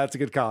 Yeah, that's a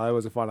good call. That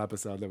was a fun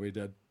episode that we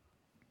did.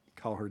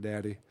 Call Her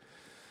Daddy.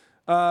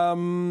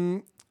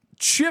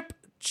 Chip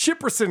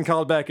Chipperson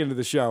called back into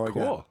the show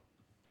again. Cool.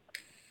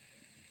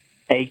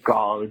 Hey,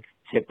 Carl, it's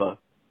Chipper.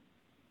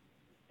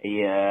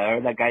 Yeah,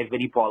 that guy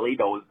Vinny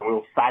Paulino is a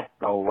little fat,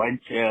 though. Why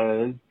don't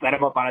you set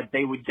him up on a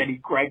date with Jenny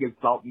Craig or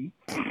something?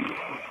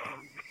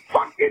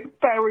 Fucking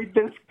buried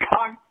this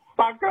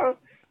cocksucker.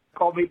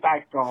 Call me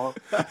back, Carl.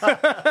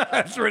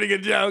 That's a pretty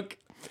good joke.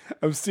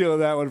 I'm stealing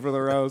that one for the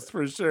roast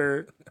for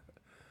sure.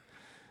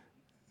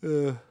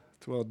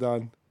 It's well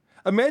done.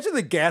 Imagine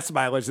the gas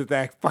mileage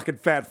that fucking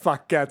fat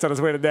fuck gets on his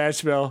way to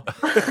Nashville.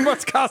 It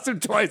must cost him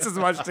twice as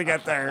much to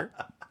get there.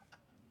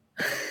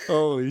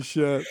 Holy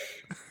shit.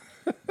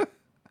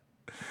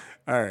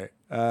 All right.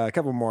 A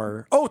couple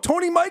more. Oh,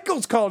 Tony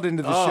Michaels called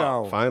into the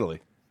show.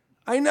 Finally.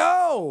 I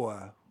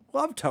know.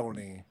 Love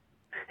Tony.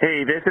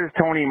 Hey, this is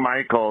Tony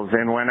Michaels,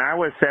 and when I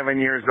was 7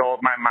 years old,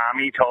 my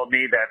mommy told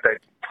me that the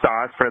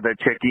sauce for the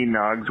chicky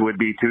nugs would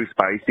be too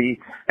spicy,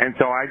 and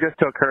so I just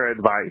took her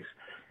advice.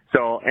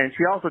 And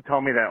she also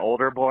told me that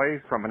older boys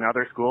from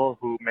another school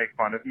who make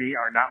fun of me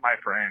are not my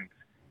friends.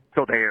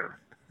 So there.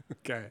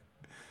 Okay.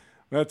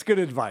 That's good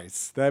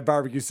advice. That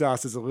barbecue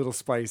sauce is a little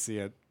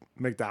spicy at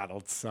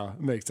McDonald's, so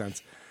it makes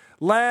sense.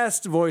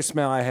 Last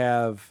voicemail I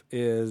have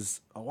is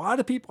a lot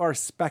of people are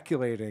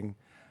speculating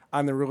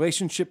on the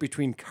relationship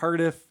between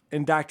Cardiff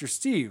and Dr.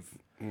 Steve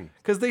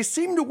because they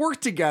seem to work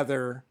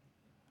together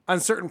on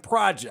certain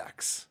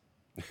projects.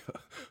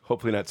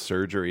 Hopefully not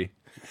surgery.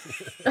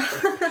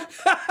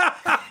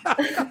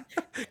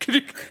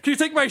 Can you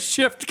take my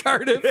shift,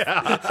 Cardiff?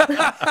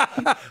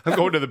 Yeah. I'm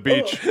going to the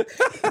beach.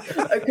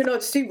 I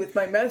cannot see with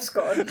my mask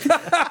on.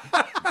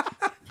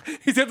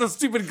 He's got those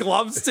stupid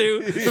gloves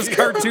too. Those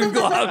cartoon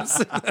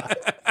gloves.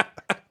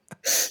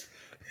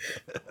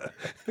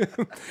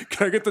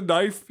 Can I get the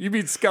knife? You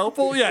mean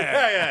scalpel?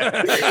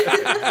 Yeah.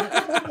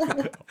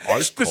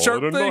 I call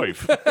it a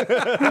knife.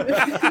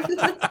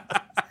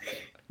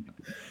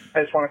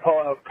 I just want to call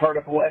out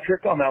Cardiff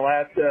Electric on that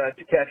last To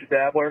Catch a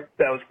Dabbler.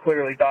 That was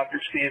clearly Dr.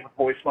 Steve with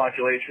voice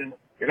modulation.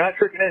 You're not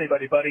tricking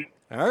anybody, buddy.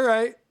 All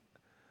right.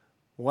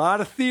 A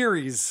lot of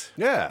theories.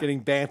 Yeah.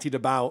 Getting bantied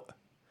about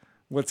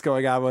what's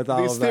going on with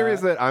all These of that. theories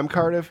that I'm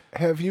Cardiff,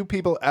 have you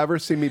people ever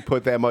seen me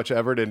put that much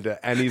effort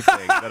into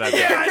anything that I've done?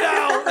 Yeah, I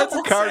know. That's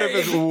Cardiff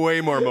insane. is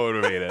way more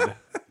motivated.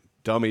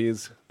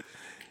 Dummies.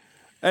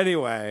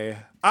 Anyway,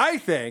 I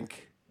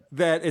think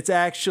that it's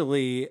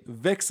actually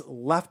Vic's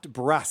left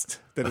breast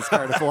that is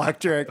Cardiff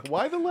Electric.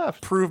 Why the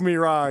left? Prove me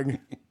wrong.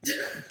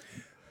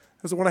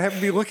 That's the one I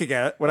happened to be looking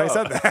at when I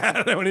said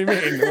that. What do you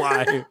mean?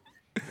 Why?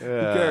 Who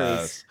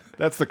cares?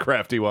 That's the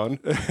crafty one.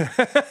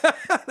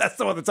 That's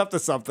the one that's up to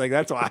something.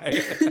 That's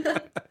why.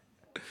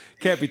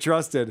 Can't be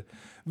trusted.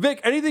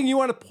 Vic, anything you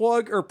want to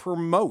plug or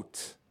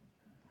promote?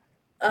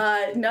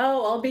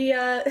 No, I'll be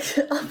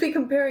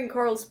comparing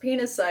Carl's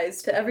penis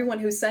size to everyone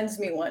who sends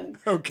me one.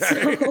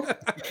 Okay.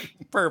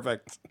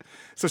 Perfect.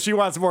 So she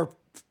wants more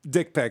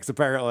dick pics,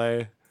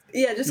 apparently.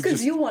 Yeah, just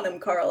because you want them,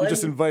 Carl. You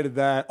just invited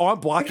that. Oh, I'm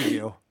blocking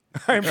you.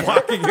 I'm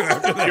blocking you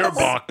after this. You're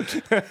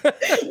blocked.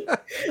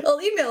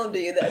 I'll email them to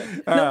you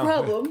then. No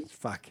problem.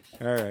 Fuck.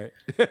 All right.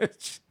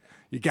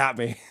 You got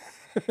me.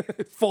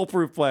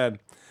 Foolproof plan.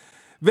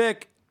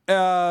 Vic,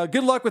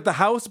 good luck with the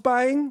house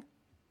buying.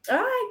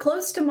 I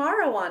close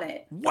tomorrow on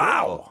it.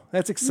 Wow.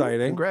 That's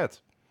exciting.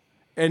 Congrats.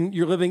 And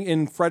you're living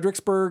in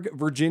Fredericksburg,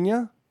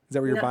 Virginia? Is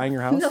that where you're buying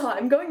your house? No,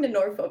 I'm going to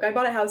Norfolk. I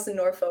bought a house in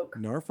Norfolk.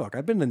 Norfolk.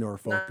 I've been to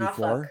Norfolk Norfolk.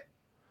 before.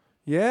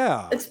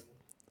 Yeah. It's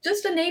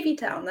just a Navy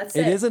town. That's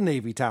it. It is a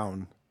Navy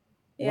town.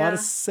 A lot of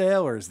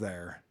sailors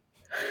there.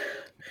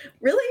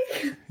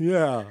 Really?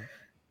 Yeah.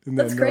 And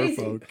That's crazy.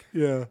 Norfolk.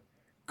 Yeah.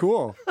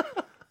 Cool.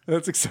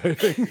 That's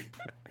exciting.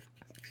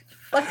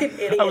 Fucking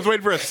idiot. I was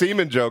waiting for a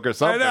semen joke or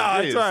something.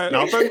 I know, Jeez,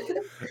 that's right.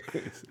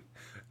 Nothing?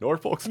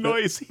 Norfolk's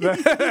noisy.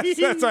 That's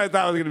what I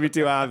thought was going to be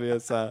too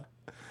obvious. I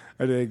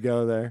didn't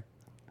go there.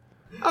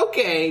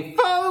 Okay,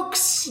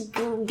 folks,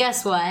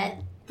 guess what?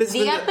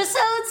 The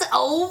episode's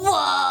over.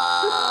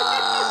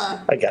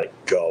 I gotta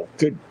go.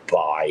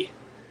 Goodbye.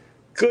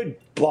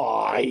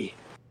 Goodbye.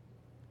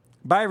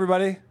 Bye,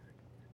 everybody.